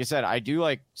like I said, I do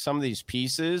like some of these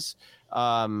pieces.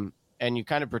 And you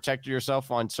kind of protected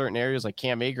yourself on certain areas like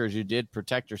Cam Akers. You did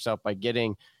protect yourself by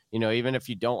getting, even if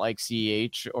you don't like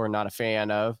CEH or not a fan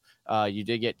of, you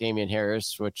did get Damian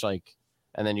Harris,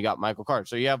 and then you got Michael Carter.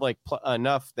 So you have like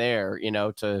enough there,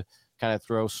 to kind of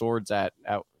throw swords at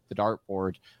the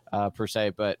dartboard per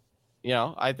se. But,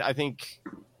 I think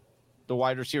the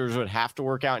wide receivers would have to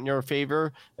work out in your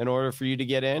favor in order for you to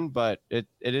get in, but it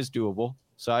is doable.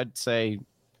 So I'd say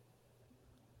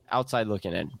outside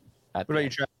looking in. What about you,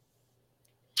 Trav?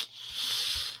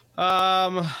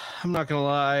 I'm not gonna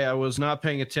lie, I was not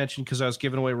paying attention because I was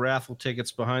giving away raffle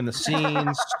tickets behind the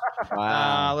scenes.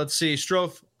 Wow. Let's see,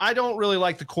 Stroh. I don't really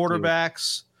like the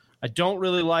quarterbacks. I don't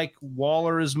really like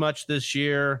Waller as much this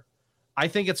year. I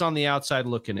think it's on the outside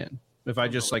looking in. If I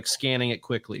just like scanning it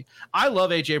quickly, I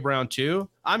love AJ Brown too.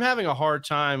 I'm having a hard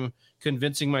time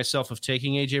convincing myself of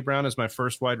taking AJ Brown as my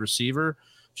first wide receiver,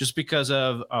 just because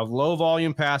of a low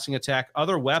volume passing attack,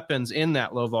 other weapons in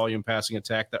that low volume passing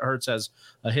attack that Hurts has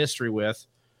a history with.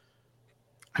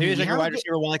 Maybe like a wide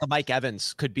receiver one, like a Mike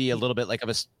Evans, could be a little bit like of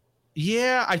a.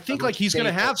 Yeah, I think like he's going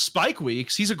to have spike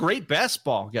weeks. He's a great best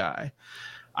ball guy.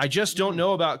 I just don't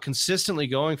know about consistently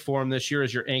going for him this year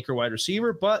as your anchor wide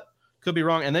receiver, but could be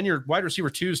wrong. And then your wide receiver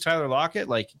 2 is Tyler Lockett.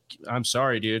 Like, I'm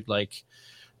sorry, dude. Like,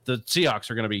 the Seahawks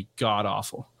are going to be god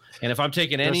awful. And if I'm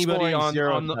taking anybody on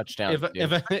the touchdowns,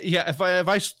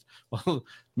 well,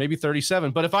 maybe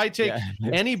 37. But if I take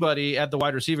anybody at the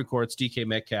wide receiver core, it's DK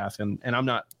Metcalf, and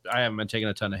I haven't been taking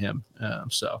a ton of him.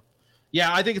 So,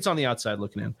 yeah, I think it's on the outside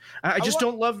looking in. I just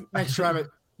don't love. Thanks, Travis.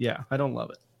 Yeah, I don't love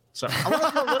it. Sorry.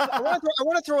 I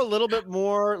want to throw a little bit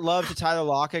more love to Tyler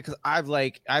Lockett because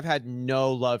I've had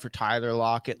no love for Tyler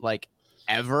Lockett like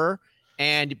ever,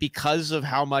 and because of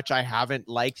how much I haven't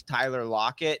liked Tyler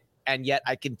Lockett, and yet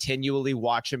I continually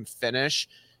watch him finish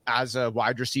as a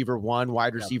wide receiver 1,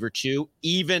 wide receiver 2.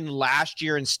 Even last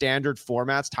year in standard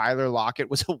formats, Tyler Lockett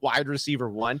was a wide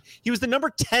receiver 1. He was the number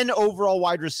 10 overall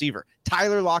wide receiver.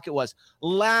 Tyler Lockett was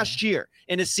last year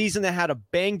in a season that had a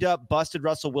banged up, busted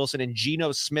Russell Wilson and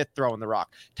Geno Smith throwing the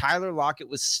rock. Tyler Lockett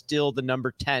was still the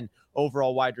number 10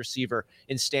 overall wide receiver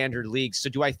in standard leagues. So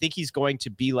do I think he's going to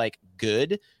be like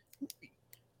good?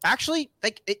 Actually,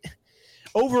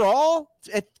 overall,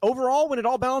 when it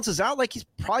all balances out, like he's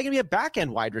probably gonna be a back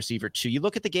end wide receiver too. You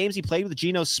look at the games he played with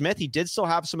Geno Smith, he did still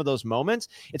have some of those moments.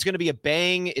 It's gonna be a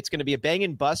bang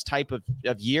and bust type of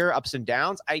year, ups and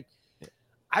downs.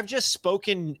 I've just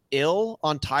spoken ill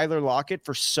on Tyler Lockett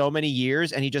for so many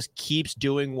years, and he just keeps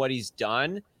doing what he's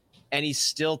done, and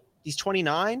he's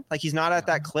 29. Like he's not at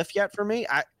that cliff yet for me.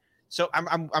 So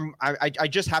I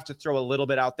just have to throw a little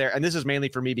bit out there, and this is mainly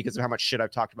for me because of how much shit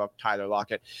I've talked about Tyler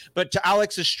Lockett. But to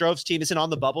Alex's Stroh's team, it's an on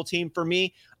the bubble team for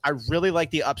me. I really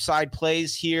like the upside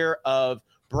plays here of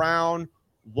Brown,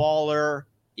 Waller,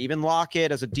 even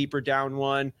Lockett as a deeper down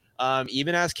one,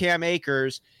 even as Cam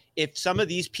Akers. If some of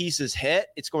these pieces hit,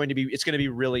 it's going to be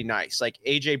really nice. Like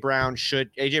AJ Brown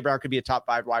could be a top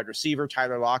 5 wide receiver.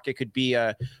 Tyler Lockett could be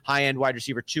a high end wide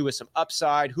receiver 2 with some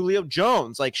upside. Julio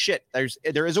Jones, like shit.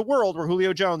 There is a world where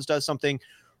Julio Jones does something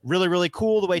really, really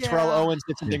cool. The way Terrell Owens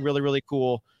did something really, really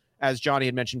cool, as Johnny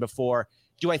had mentioned before.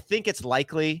 Do I think it's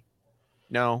likely?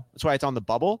 No, that's why it's on the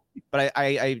bubble. But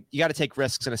I you got to take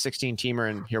risks in a 16 teamer,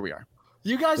 and here we are.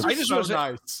 You guys are so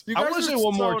nice. I want to say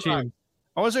one more team.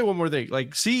 I want to say one more thing.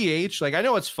 Like CEH, like I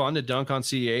know it's fun to dunk on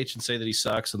CEH and say that he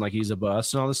sucks and like he's a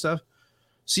bust and all this stuff.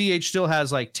 CEH still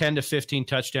has like 10 to 15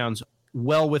 touchdowns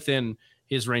well within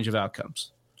his range of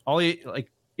outcomes.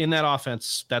 in that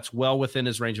offense that's well within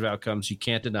his range of outcomes. You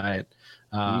can't deny it.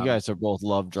 You guys are both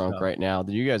love drunk right now.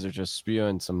 You guys are just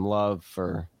spewing some love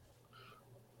for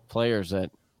players that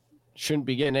shouldn't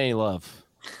be getting any love.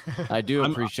 I do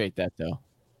appreciate that, though.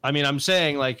 I mean, I'm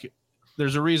saying, like,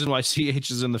 there's a reason why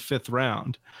CH is in the 5th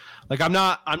round. Like, I'm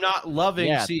not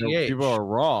loving CH. People are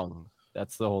wrong.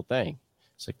 That's the whole thing.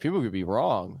 It's like people could be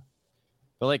wrong.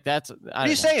 But like what are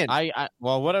you saying?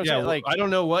 What I'm saying, like, I don't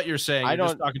know what you're saying. You're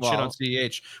just talking shit on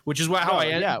CH, which is how I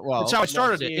ended. That's how I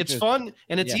started it. It's fun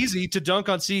and it's easy to dunk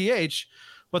on CH,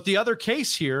 but the other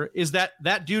case here is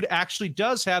that dude actually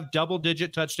does have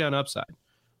double-digit touchdown upside.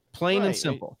 Plain and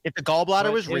simple. If the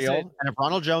gallbladder was real, and if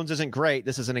Ronald Jones isn't great,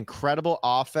 this is an incredible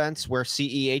offense where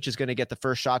CEH is going to get the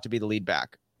first shot to be the lead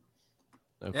back.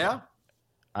 Okay. Yeah.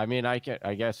 I mean, I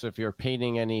guess if you're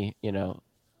painting any,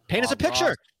 paint us a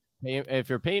picture. If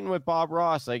you're painting with Bob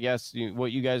Ross, I guess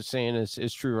what you guys are saying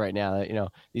is true right now. That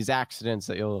these accidents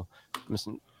that you'll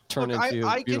turn into.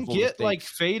 I can get mistakes. Like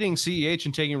fading CEH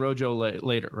and taking Rojo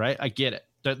later, right? I get it.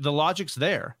 The logic's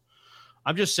there.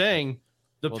 I'm just saying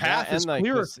the path is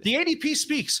clearer. The ADP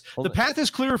speaks. The path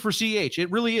is clearer for CEH. It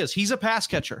really is. He's a pass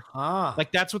catcher.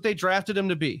 Like that's what they drafted him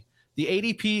to be. The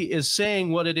ADP is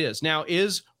saying what it is. Now,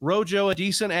 is Rojo a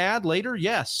decent ad later?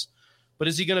 Yes. But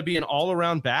is he going to be an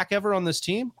all-around back ever on this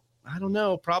team? I don't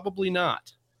know. Probably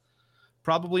not.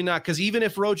 Probably not. Because even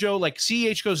if Rojo, like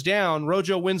CH goes down,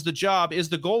 Rojo wins the job, is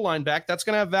the goal line back. That's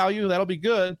going to have value. That'll be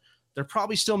good. They're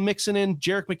probably still mixing in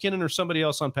Jerick McKinnon or somebody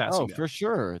else on passing. For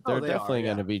sure. They're definitely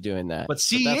going to be doing that. But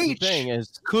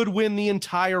CH could win the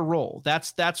entire role.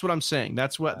 That's what I'm saying.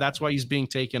 That's why he's being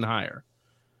taken higher.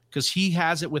 Because he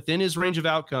has it within his range of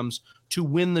outcomes to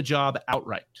win the job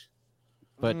outright.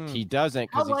 But he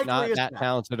doesn't because he's not that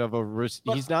talented of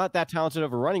he's not that talented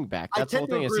of a running back. That's the whole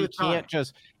thing is he can't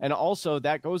just – and also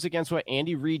that goes against what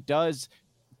Andy Reid does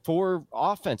for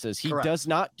offenses. He does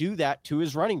not do that to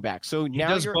his running back. So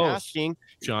now you're asking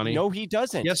 – Johnny. No, he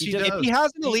doesn't. Yes, he does. If he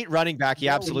has an elite running back, he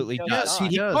absolutely does. Yes,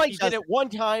 he does. He did it one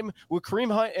time with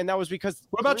Kareem Hunt, and that was because –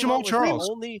 What about Jamal Charles?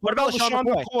 What about LaShawn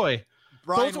McCoy?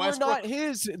 Those are not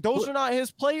his. Those are not his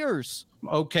players.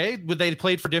 Okay, but they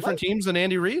played for different teams than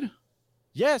Andy Reid.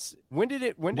 Yes. When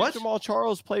did Jamal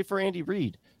Charles play for Andy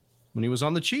Reid? When he was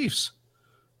on the Chiefs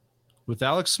with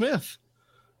Alex Smith.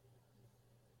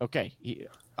 Okay,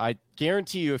 I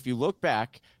guarantee you, if you look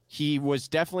back, he was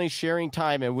definitely sharing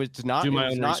time and was not. Do my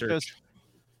own research.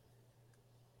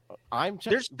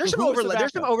 There's some overlap.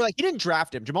 There's some overlap. He didn't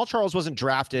draft him. Jamal Charles wasn't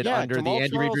drafted under Jamal the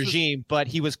Andy Reid regime, but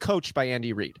he was coached by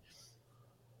Andy Reid.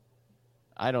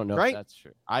 I don't know if that's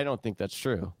true. I don't think that's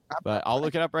true, but I'll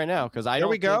look it up right now because I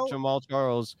don't think Jamal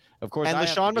Charles, of course. And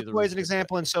LaShawn McCoy is an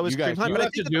example, and so is Kareem Hunt. You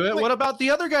have to do it. What about the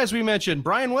other guys we mentioned?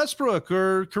 Brian Westbrook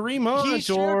or Kareem Hunt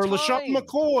or LaShawn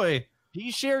McCoy?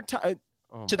 He shared time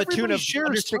to the tune of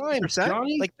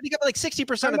 60%. Like he got like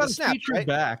 60% of the snaps. Right?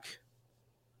 Back.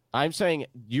 I'm saying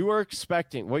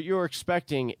what you're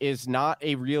expecting is not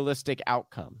a realistic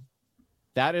outcome.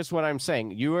 That is what I'm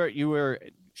saying. You were.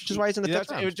 Which is why he's in the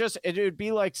 5th round. It would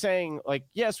be like saying, like,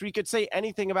 yes, we could say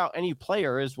anything about any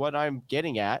player is what I'm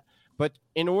getting at. But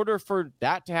in order for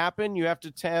that to happen, you have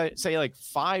to say like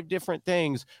 5 different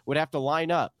things would have to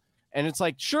line up. And it's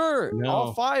like, sure,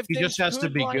 all 5 things. He just has to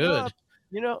be good.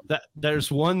 Up, that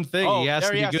there's one thing he has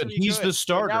to be good. He's the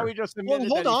starter. Now we just admitted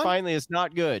that he finally is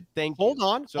not good. Hold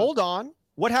on.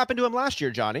 What happened to him last year,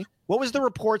 Johnny? What was the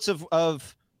reports of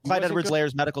Clyde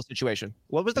Edwards-Helaire's medical situation?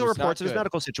 What was the reports of his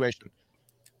medical situation?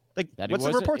 Like, what's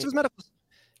the reports of his medical?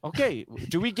 Okay,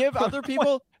 do we give other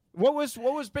people what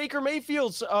was Baker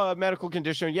Mayfield's medical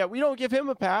condition? Yeah, we don't give him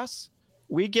a pass.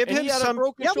 We give him some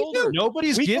broken shoulder.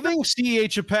 Nobody's giving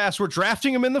CH a pass. We're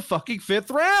drafting him in the fucking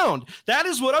 5th round. That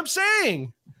is what I'm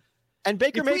saying. And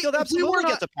Baker Mayfield absolutely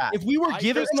gets a pass. If we were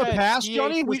giving him a pass,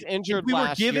 Johnny, we'd be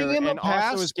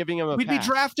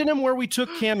drafting him where we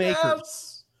took Cam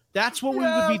Akers. That's what we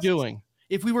would be doing.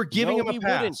 If we were giving him a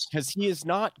pass. Because he is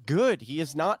not good. He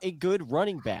is not a good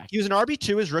running back. He was an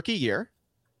RB2 his rookie year.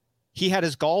 He had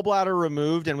his gallbladder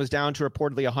removed and was down to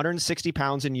reportedly 160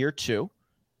 pounds in year 2.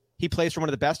 He plays for one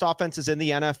of the best offenses in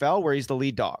the NFL where he's the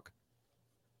lead dog.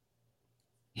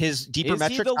 His deeper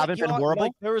metrics haven't been horrible.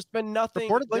 Like, there has been nothing.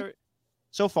 Reportedly.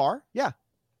 So far, yeah.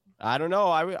 I don't know.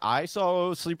 I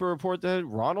saw a sleeper report that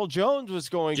Ronald Jones was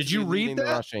going to be leading the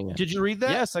rushing. Did you read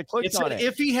that? Yes, I clicked on it.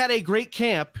 If he had a great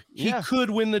camp, he could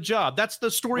win the job. That's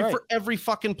the story for every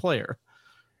fucking player.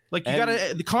 Like, you got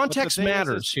to – the context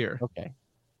matters here. Okay.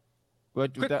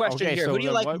 Quick question here. Who do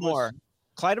you like more,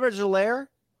 Clyde Edwards-Helaire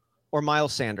or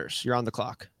Miles Sanders? You're on the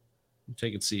clock. I'm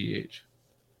taking CEH.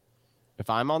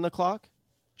 If I'm on the clock?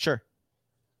 Sure.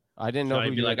 I didn't know So who I'd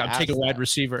be you like, would I'm taking ask wide that.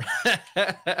 receiver.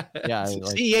 Yeah,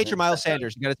 like, CEH or Miles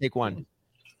Sanders? You got to take one.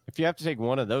 if you have to take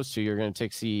one of those two, you're going to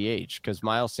take CEH because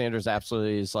Miles Sanders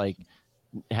absolutely is like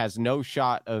has no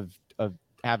shot of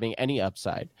having any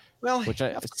upside. Well, Which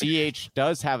CEH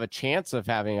does have a chance of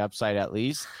having upside at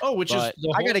least. Oh, which is But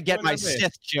the I got to whole get point my I made.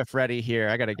 Sith GIF ready here.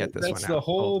 I got to get this That's one the out.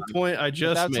 whole point I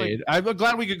just That's like- made. I'm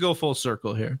glad we could go full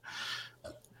circle here.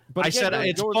 But I again, said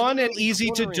it's you're fun and literally easy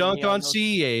to cornering dunk me on those-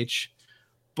 CEH,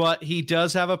 but he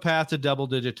does have a path to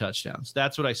double-digit touchdowns.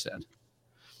 That's what I said.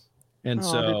 And Oh,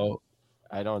 so,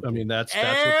 I don't. I mean, that's what's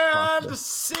And possible.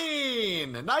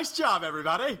 scene. Nice job,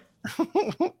 everybody.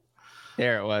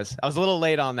 There it was. I was a little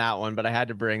late on that one, but I had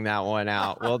to bring that one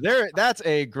out. Well, that's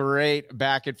a great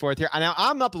back and forth here. Now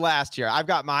I'm up last here. I've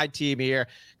got my team here.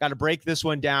 Got to break this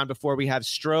one down before we have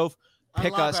Strofe I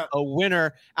pick love us it. a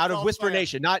winner out of Well Whisper planned.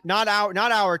 Nation. Not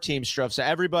our team, Strofe. So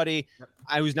everybody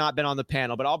who's not been on the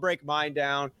panel, but I'll break mine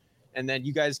down. And then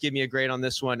you guys give me a grade on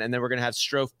this one. And then we're going to have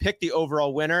Strofe pick the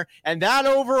overall winner. And that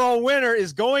overall winner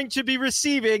is going to be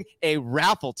receiving a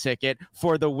raffle ticket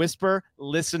for the Whisper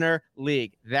Listener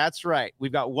League. That's right.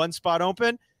 We've got one spot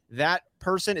open. That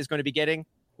person is going to be getting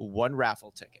one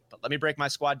raffle ticket. But let me break my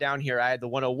squad down here. I had the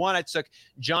 101. I took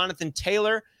Jonathan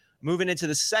Taylor. Moving into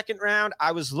the second round,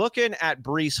 I was looking at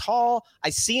Breece Hall.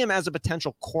 I see him as a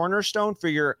potential cornerstone for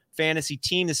your fantasy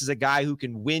team. This is a guy who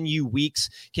can win you weeks,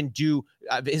 can do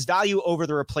his value over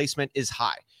the replacement is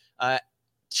high.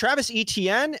 Travis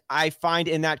Etienne, I find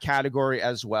in that category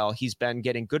as well. He's been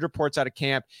getting good reports out of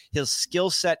camp. His skill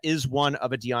set is one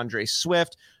of a DeAndre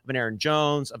Swift, of an Aaron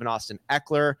Jones, of an Austin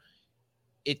Eckler.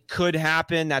 It could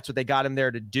happen. That's what they got him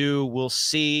there to do. We'll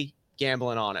see.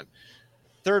 Gambling on him.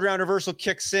 Third round reversal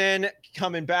kicks in.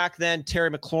 Coming back then, Terry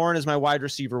McLaurin is my wide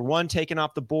receiver 1 taken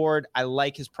off the board. I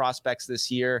like his prospects this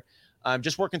year.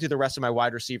 Just working through the rest of my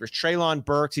wide receivers. Treylon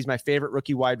Burks, he's my favorite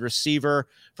rookie wide receiver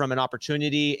from an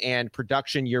opportunity and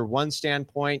production year 1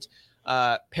 standpoint.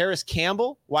 Paris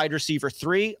Campbell, wide receiver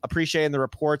 3, appreciating the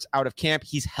reports out of camp.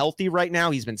 He's healthy right now.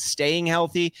 He's been staying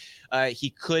healthy. He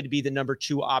could be the number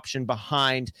 2 option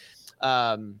behind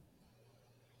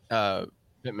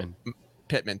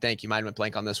Pittman. Thank you. Mine went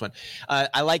blank on this one.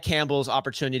 I like Campbell's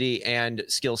opportunity and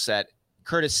skill set.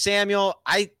 Curtis Samuel,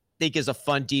 I think is a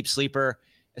fun deep sleeper,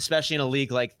 especially in a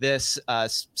league like this.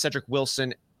 Cedric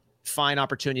Wilson, fine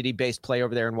opportunity-based play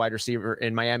over there in wide receiver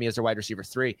in Miami as their wide receiver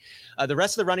 3. The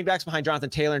rest of the running backs behind Jonathan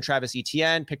Taylor and Travis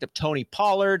Etienne picked up Tony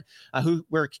Pollard, who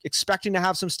we're expecting to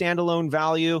have some standalone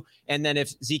value. And then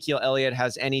if Ezekiel Elliott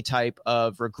has any type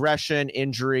of regression,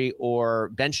 injury,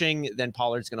 or benching, then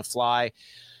Pollard's going to fly.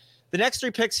 The next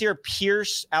 3 picks here,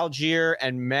 Pierce, Algier,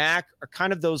 and Mack, are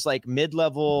kind of those like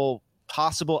mid-level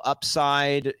possible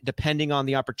upside, depending on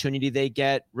the opportunity they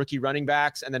get, rookie running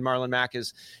backs. And then Marlon Mack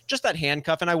is just that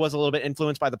handcuff. And I was a little bit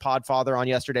influenced by the Podfather on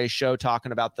yesterday's show,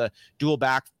 talking about the dual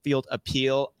backfield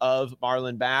appeal of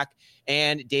Marlon Mack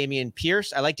and Dameon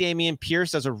Pierce. I like Dameon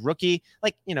Pierce as a rookie,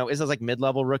 is those like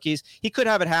mid-level rookies. He could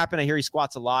have it happen. I hear he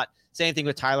squats a lot. Same thing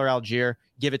with Tyler Algier.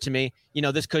 Give it to me.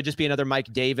 This could just be another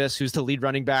Mike Davis, who's the lead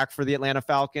running back for the Atlanta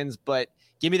Falcons. But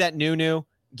give me that new.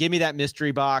 Give me that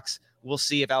mystery box. We'll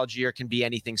see if Algier can be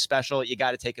anything special. You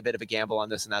got to take a bit of a gamble on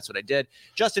this, and that's what I did.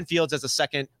 Justin Fields as a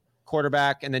second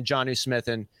quarterback, and then Jonnu Smith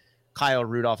and Kyle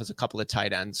Rudolph as a couple of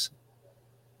tight ends.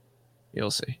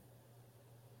 You'll see.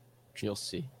 You'll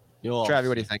see. Travis,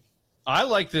 what do you think? I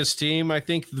like this team. I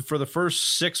think for the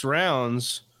first 6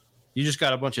 rounds, you just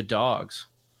got a bunch of dogs.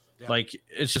 Yeah. Like,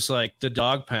 it's just like the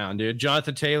dog pound, dude.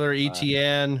 Jonathan Taylor,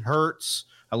 Etienne, Hurts.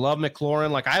 I love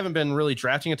McLaurin. Like, I haven't been really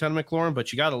drafting a ton of McLaurin,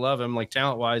 but you got to love him. Like,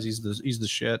 talent wise, he's the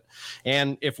shit.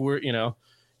 And if we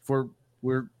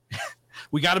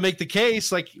got to make the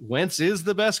case, like, Wentz is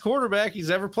the best quarterback he's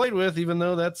ever played with, even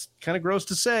though that's kind of gross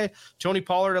to say. Tony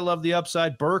Pollard, I love the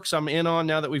upside. Burks, I'm in on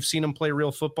now that we've seen him play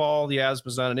real football. The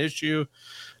asthma's not an issue.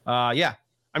 Yeah.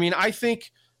 I mean, I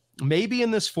think maybe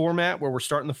in this format where we're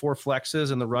starting the 4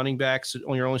 flexes and the running backs,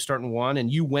 you're only starting 1,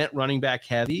 and you went running back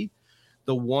heavy,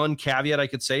 the one caveat I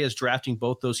could say is drafting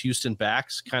both those Houston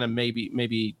backs kind of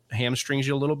maybe hamstrings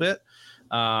you a little bit,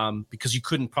 because you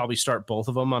couldn't probably start both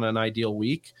of them on an ideal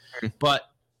week. But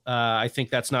I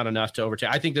think that's not enough to overtake.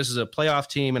 I think this is a playoff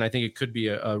team, and I think it could be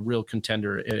a real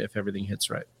contender if everything hits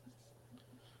right.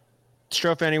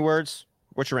 Strofe, any words?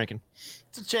 What's your ranking?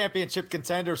 It's a championship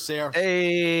contender, Sarah.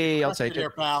 Hey, I'll take it. Here,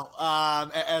 pal.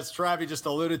 As Travi just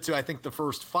alluded to, I think the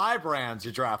first 5 rounds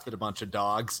you drafted a bunch of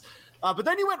dogs. But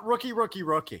then you went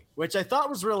rookie, which I thought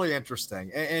was really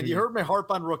interesting. And you heard me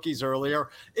harp on rookies earlier.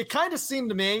 It kind of seemed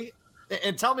to me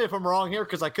and tell me if I'm wrong here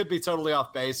because I could be totally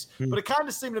off base, but it kind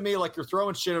of seemed to me like you're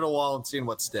throwing shit at a wall and seeing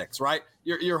what sticks, right?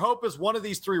 Your hope is one of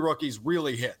these three rookies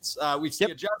really hits. We see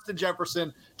a Justin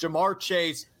Jefferson, Jamar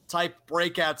Chase type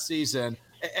breakout season,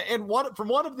 and from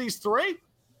one of these three,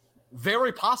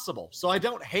 very possible. So I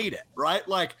don't hate it, right?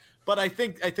 Like, but I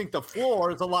think the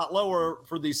floor is a lot lower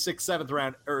for these 6th, 7th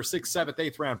round or 6th, 7th,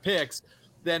 8th round picks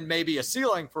than maybe a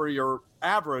ceiling for your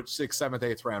average 6th, 7th,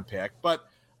 8th round pick. But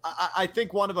I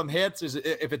think one of them hits. Is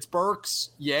if it's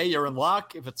Burks, yay, you're in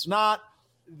luck. If it's not,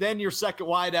 then your second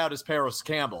wideout is Paris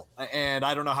Campbell. And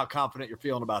I don't know how confident you're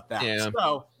feeling about that. Yeah.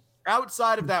 So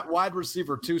outside of that wide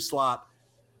receiver 2 slot,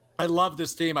 I love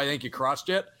this team. I think you crushed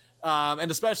it. And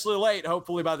especially late,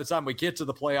 hopefully by the time we get to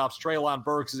the playoffs, Treylon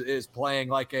Burks is playing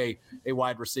like a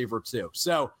wide receiver 2.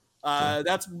 So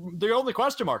that's the only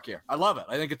question mark here. I love it.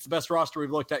 I think it's the best roster we've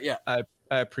looked at yet. I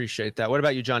appreciate that. What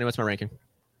about you, Johnny? What's my ranking?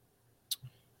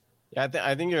 Yeah,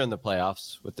 I think you're in the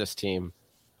playoffs with this team.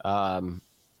 I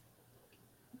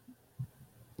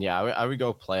would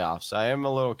go playoffs. I am a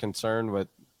little concerned with,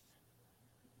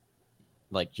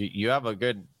 like, you have a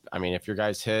good, I mean, if your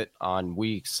guys hit on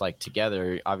weeks like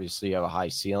together, obviously you have a high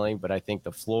ceiling, but I think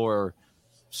the floor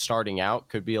starting out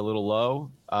could be a little low.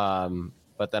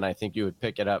 But then I think you would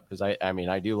pick it up because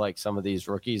I do like some of these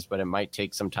rookies, but it might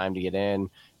take some time to get in,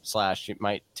 / it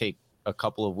might take a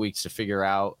couple of weeks to figure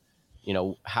out,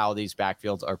 how these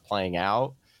backfields are playing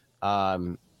out.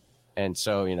 And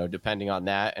so, depending on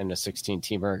that and a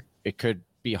 16-teamer, it could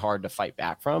be hard to fight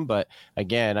back from. But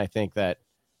again, I think that,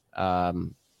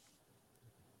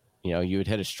 you would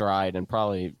hit a stride and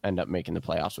probably end up making the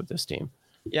playoffs with this team.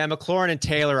 Yeah, McLaurin and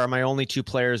Taylor are my only 2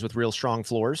 players with real strong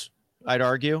floors, I'd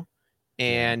argue.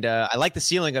 And I like the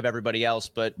ceiling of everybody else,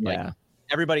 but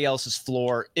everybody else's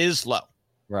floor is low.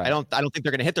 Right. I don't think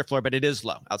they're going to hit their floor, but it is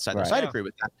low outside there. So I'd agree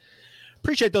with that.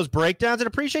 Appreciate those breakdowns and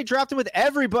appreciate drafting with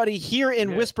everybody here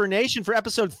in Whisper Nation for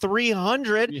episode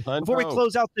 300. Before we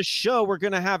close out the show, we're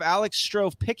going to have Alex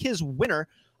Strofe pick his winner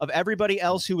of everybody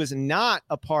else who is not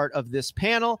a part of this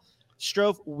panel.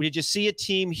 Strofe, did you see a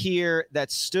team here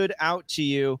that stood out to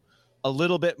you a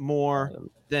little bit more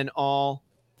than all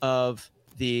of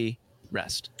the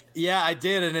rest? Yeah, I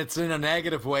did, and it's in a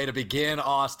negative way to begin,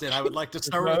 Austin. I would like to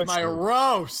start with my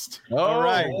roast. All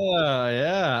right.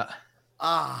 Yeah.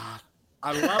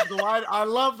 I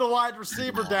love the wide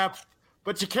receiver depth,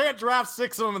 but you can't draft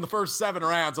 6 of them in the first 7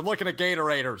 rounds. I'm looking at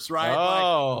Gatorators, right?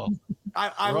 Oh,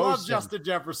 I love Justin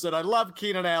Jefferson. I love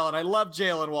Keenan Allen. I love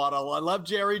Jalen Waddle. I love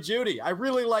Jerry Jeudy. I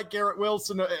really like Garrett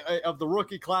Wilson of the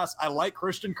rookie class. I like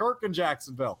Christian Kirk in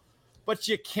Jacksonville. But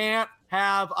you can't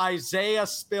have Isaiah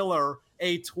Spiller,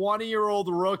 a 20-year-old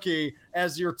rookie,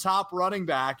 as your top running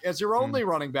back, as your only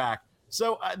running back.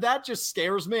 So that just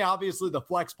scares me. Obviously, the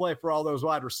flex play for all those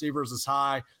wide receivers is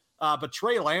high. But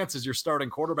Trey Lance is your starting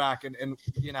quarterback. And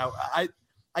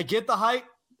I get the hype.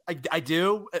 I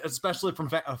do, especially from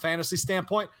a fantasy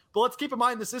standpoint. But let's keep in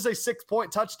mind, this is a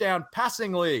 6-point touchdown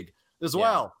passing league as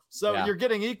well. So you're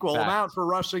getting equal amount for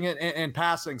rushing and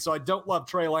passing. So I don't love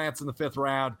Trey Lance in the 5th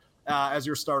round as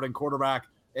your starting quarterback.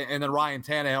 And then Ryan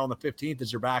Tannehill in the 15th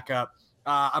as your backup.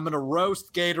 I'm going to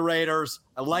roast Gatorators.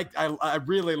 I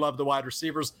really love the wide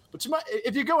receivers. But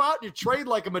if you go out and you trade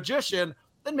like a magician,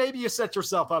 then maybe you set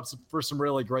yourself up for some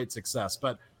really great success.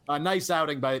 But a nice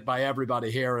outing by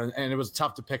everybody here, and it was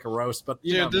tough to pick a roast. But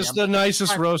this is the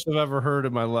nicest roast I've ever heard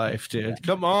in my life, dude.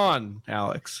 Come on,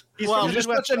 Alex. You're just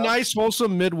such a nice,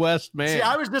 wholesome Midwest man. See,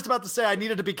 I was just about to say I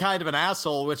needed to be kind of an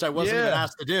asshole, which I wasn't even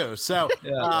asked to do. So,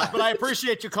 but I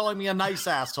appreciate you calling me a nice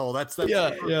asshole. That's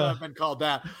I've been called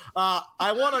that.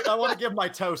 I want to give my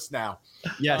toast now.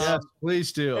 Yes,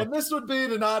 please do. And this would be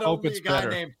to not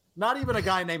even a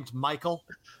guy named Michael,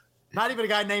 not even a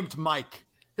guy named Mike.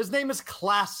 His name is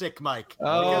Classic Mike.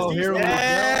 Oh, here we go.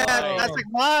 Classic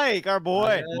Mike, our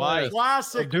boy.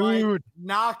 Classic Mike,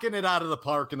 knocking it out of the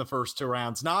park in the first 2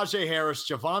 rounds. Najee Harris,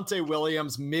 Javonte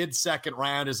Williams, mid-second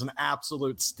round is an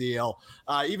absolute steal.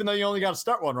 Even though you only got to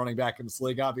start one running back in this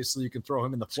league, obviously you can throw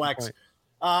him in the flex.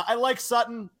 I like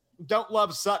Sutton. Don't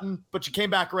love Sutton, but you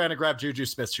came back around and grabbed Juju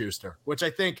Smith-Schuster, which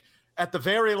I think at the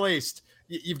very least –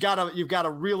 You've got a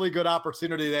really good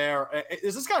opportunity there.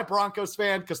 Is this guy a Broncos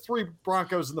fan? Because 3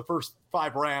 Broncos in the first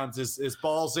 5 rounds is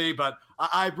ballsy. But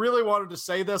I really wanted to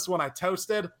say this when I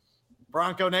toasted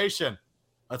Bronco Nation.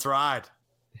 Let's ride.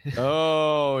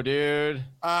 Oh, dude.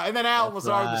 And then Allen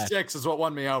Lazard, the 6 is what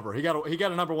won me over. He got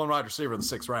a number 1 wide receiver in the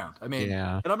 6th round. I mean,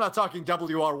 and I'm not talking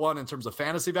WR1 in terms of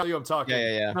fantasy value. I'm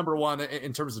talking number 1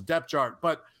 in terms of depth chart.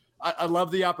 But I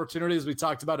love the opportunities we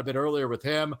talked about a bit earlier with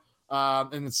him.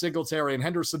 And then Singletary and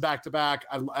Henderson back-to-back.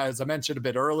 As I mentioned a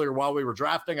bit earlier while we were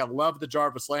drafting, I love the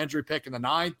Jarvis Landry pick in the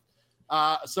 9th.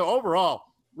 So overall,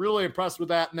 really impressed with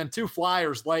that. And then 2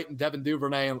 flyers, Leighton, Devin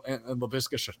Duvernay, and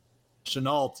Laviska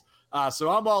Shenault. So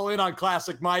I'm all in on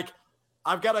Classic Mike.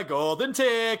 I've got a golden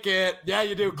ticket. Yeah,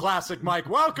 you do, Classic Mike.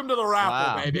 Welcome to the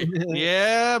raffle, baby.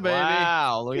 Yeah, baby.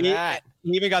 Wow, look at that.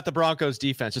 He even got the Broncos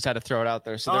defense. Just had to throw it out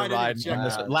there. So they're riding on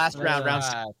this last round.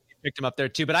 Picked him up there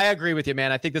too. But I agree with you,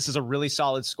 man. I think this is a really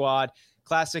solid squad.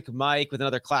 Classic Mike with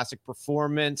another classic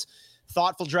performance.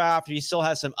 Thoughtful draft. He still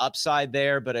has some upside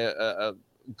there, but a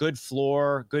good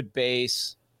floor, good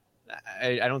base.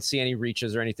 I don't see any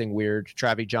reaches or anything weird.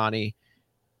 Travi, Johnny,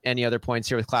 any other points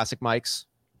here with Classic Mike's?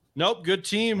 Nope, good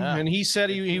team. Yeah. And he said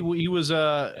he was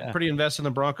pretty invested in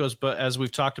the Broncos, but as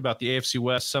we've talked about the AFC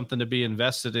West, something to be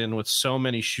invested in with so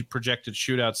many projected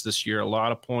shootouts this year, a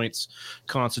lot of points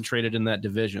concentrated in that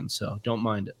division, so don't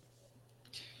mind it.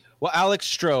 Well, Alex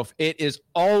Strofe, it is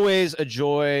always a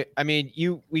joy. I mean,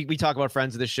 we talk about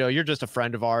friends of the show. You're just a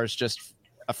friend of ours, just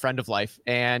a friend of life,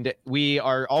 and we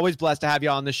are always blessed to have you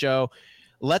on the show.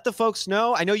 Let the folks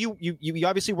know. I know you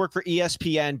obviously work for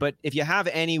ESPN, but if you have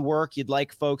any work you'd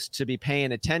like folks to be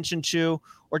paying attention to,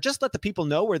 or just let the people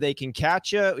know where they can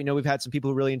catch you. We know we've had some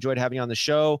people who really enjoyed having you on the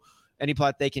show. Any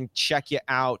plot they can check you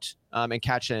out and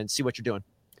catch you and see what you're doing.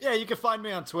 Yeah, you can find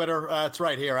me on Twitter. It's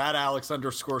right here, at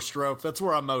 @Alex_Strofe. That's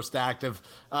where I'm most active.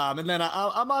 And then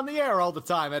I'm on the air all the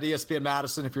time at ESPN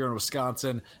Madison if you're in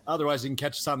Wisconsin. Otherwise, you can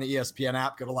catch us on the ESPN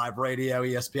app. Go to Live Radio,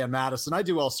 ESPN Madison. I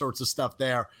do all sorts of stuff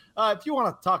there. If you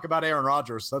want to talk about Aaron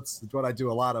Rodgers, that's what I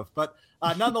do a lot of. But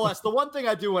nonetheless, the one thing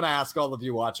I do want to ask all of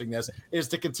you watching this is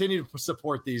to continue to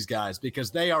support these guys because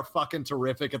they are fucking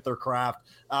terrific at their craft.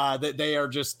 They are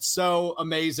just so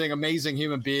amazing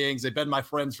human beings. They've been my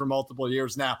friends for multiple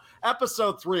years now.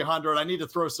 Episode 300, I need to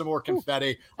throw some more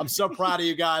confetti. I'm so proud of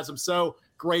you guys. I'm so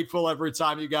grateful every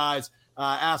time you guys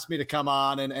ask me to come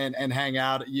on and hang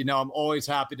out. You know, I'm always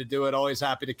happy to do it. Always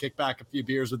happy to kick back a few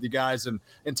beers with you guys and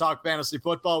talk fantasy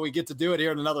football. We get to do it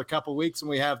here in another couple of weeks when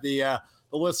we have the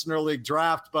Listener League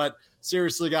draft. But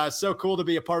seriously, guys, so cool to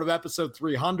be a part of episode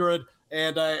 300.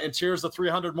 And cheers to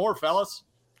 300 more, fellas.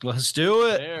 Let's do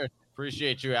it. There.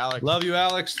 Appreciate you, Alex. Love you,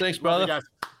 Alex. Thanks, brother. Love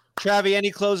you guys. Travi, any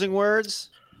closing words?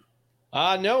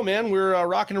 No, man. We're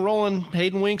rocking and rolling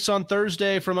Hayden Winks on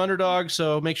Thursday from Underdog.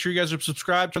 So make sure you guys are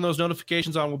subscribed, turn those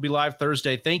notifications on. We'll be live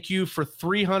Thursday. Thank you for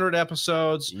 300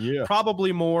 episodes,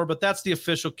 probably more, but that's the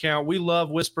official count. We love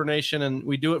Whisper Nation and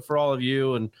we do it for all of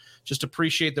you and just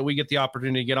appreciate that we get the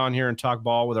opportunity to get on here and talk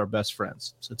ball with our best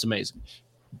friends. So it's amazing.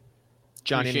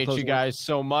 Johnny, appreciate you guys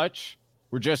so much.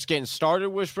 We're just getting started,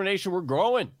 Whisper Nation. We're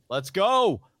growing. Let's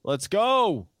go. It's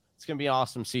going to be an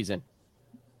awesome season.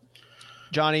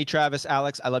 Johnny, Travis,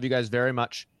 Alex, I love you guys very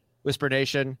much. Whisper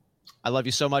Nation, I love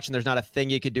you so much, and there's not a thing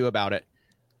you could do about it.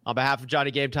 On behalf of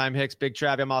Johnny Game Time Hicks, Big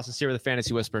Travi, I'm Austin Sear with the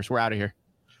Fantasy Whispers. We're out of here.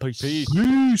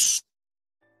 Peace.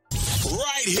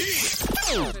 Right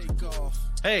here.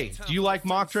 Hey, do you like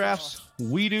mock drafts?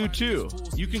 We do too.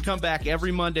 You can come back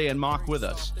every Monday and mock with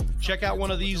us. Check out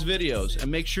one of these videos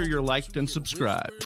and make sure you're liked and subscribed.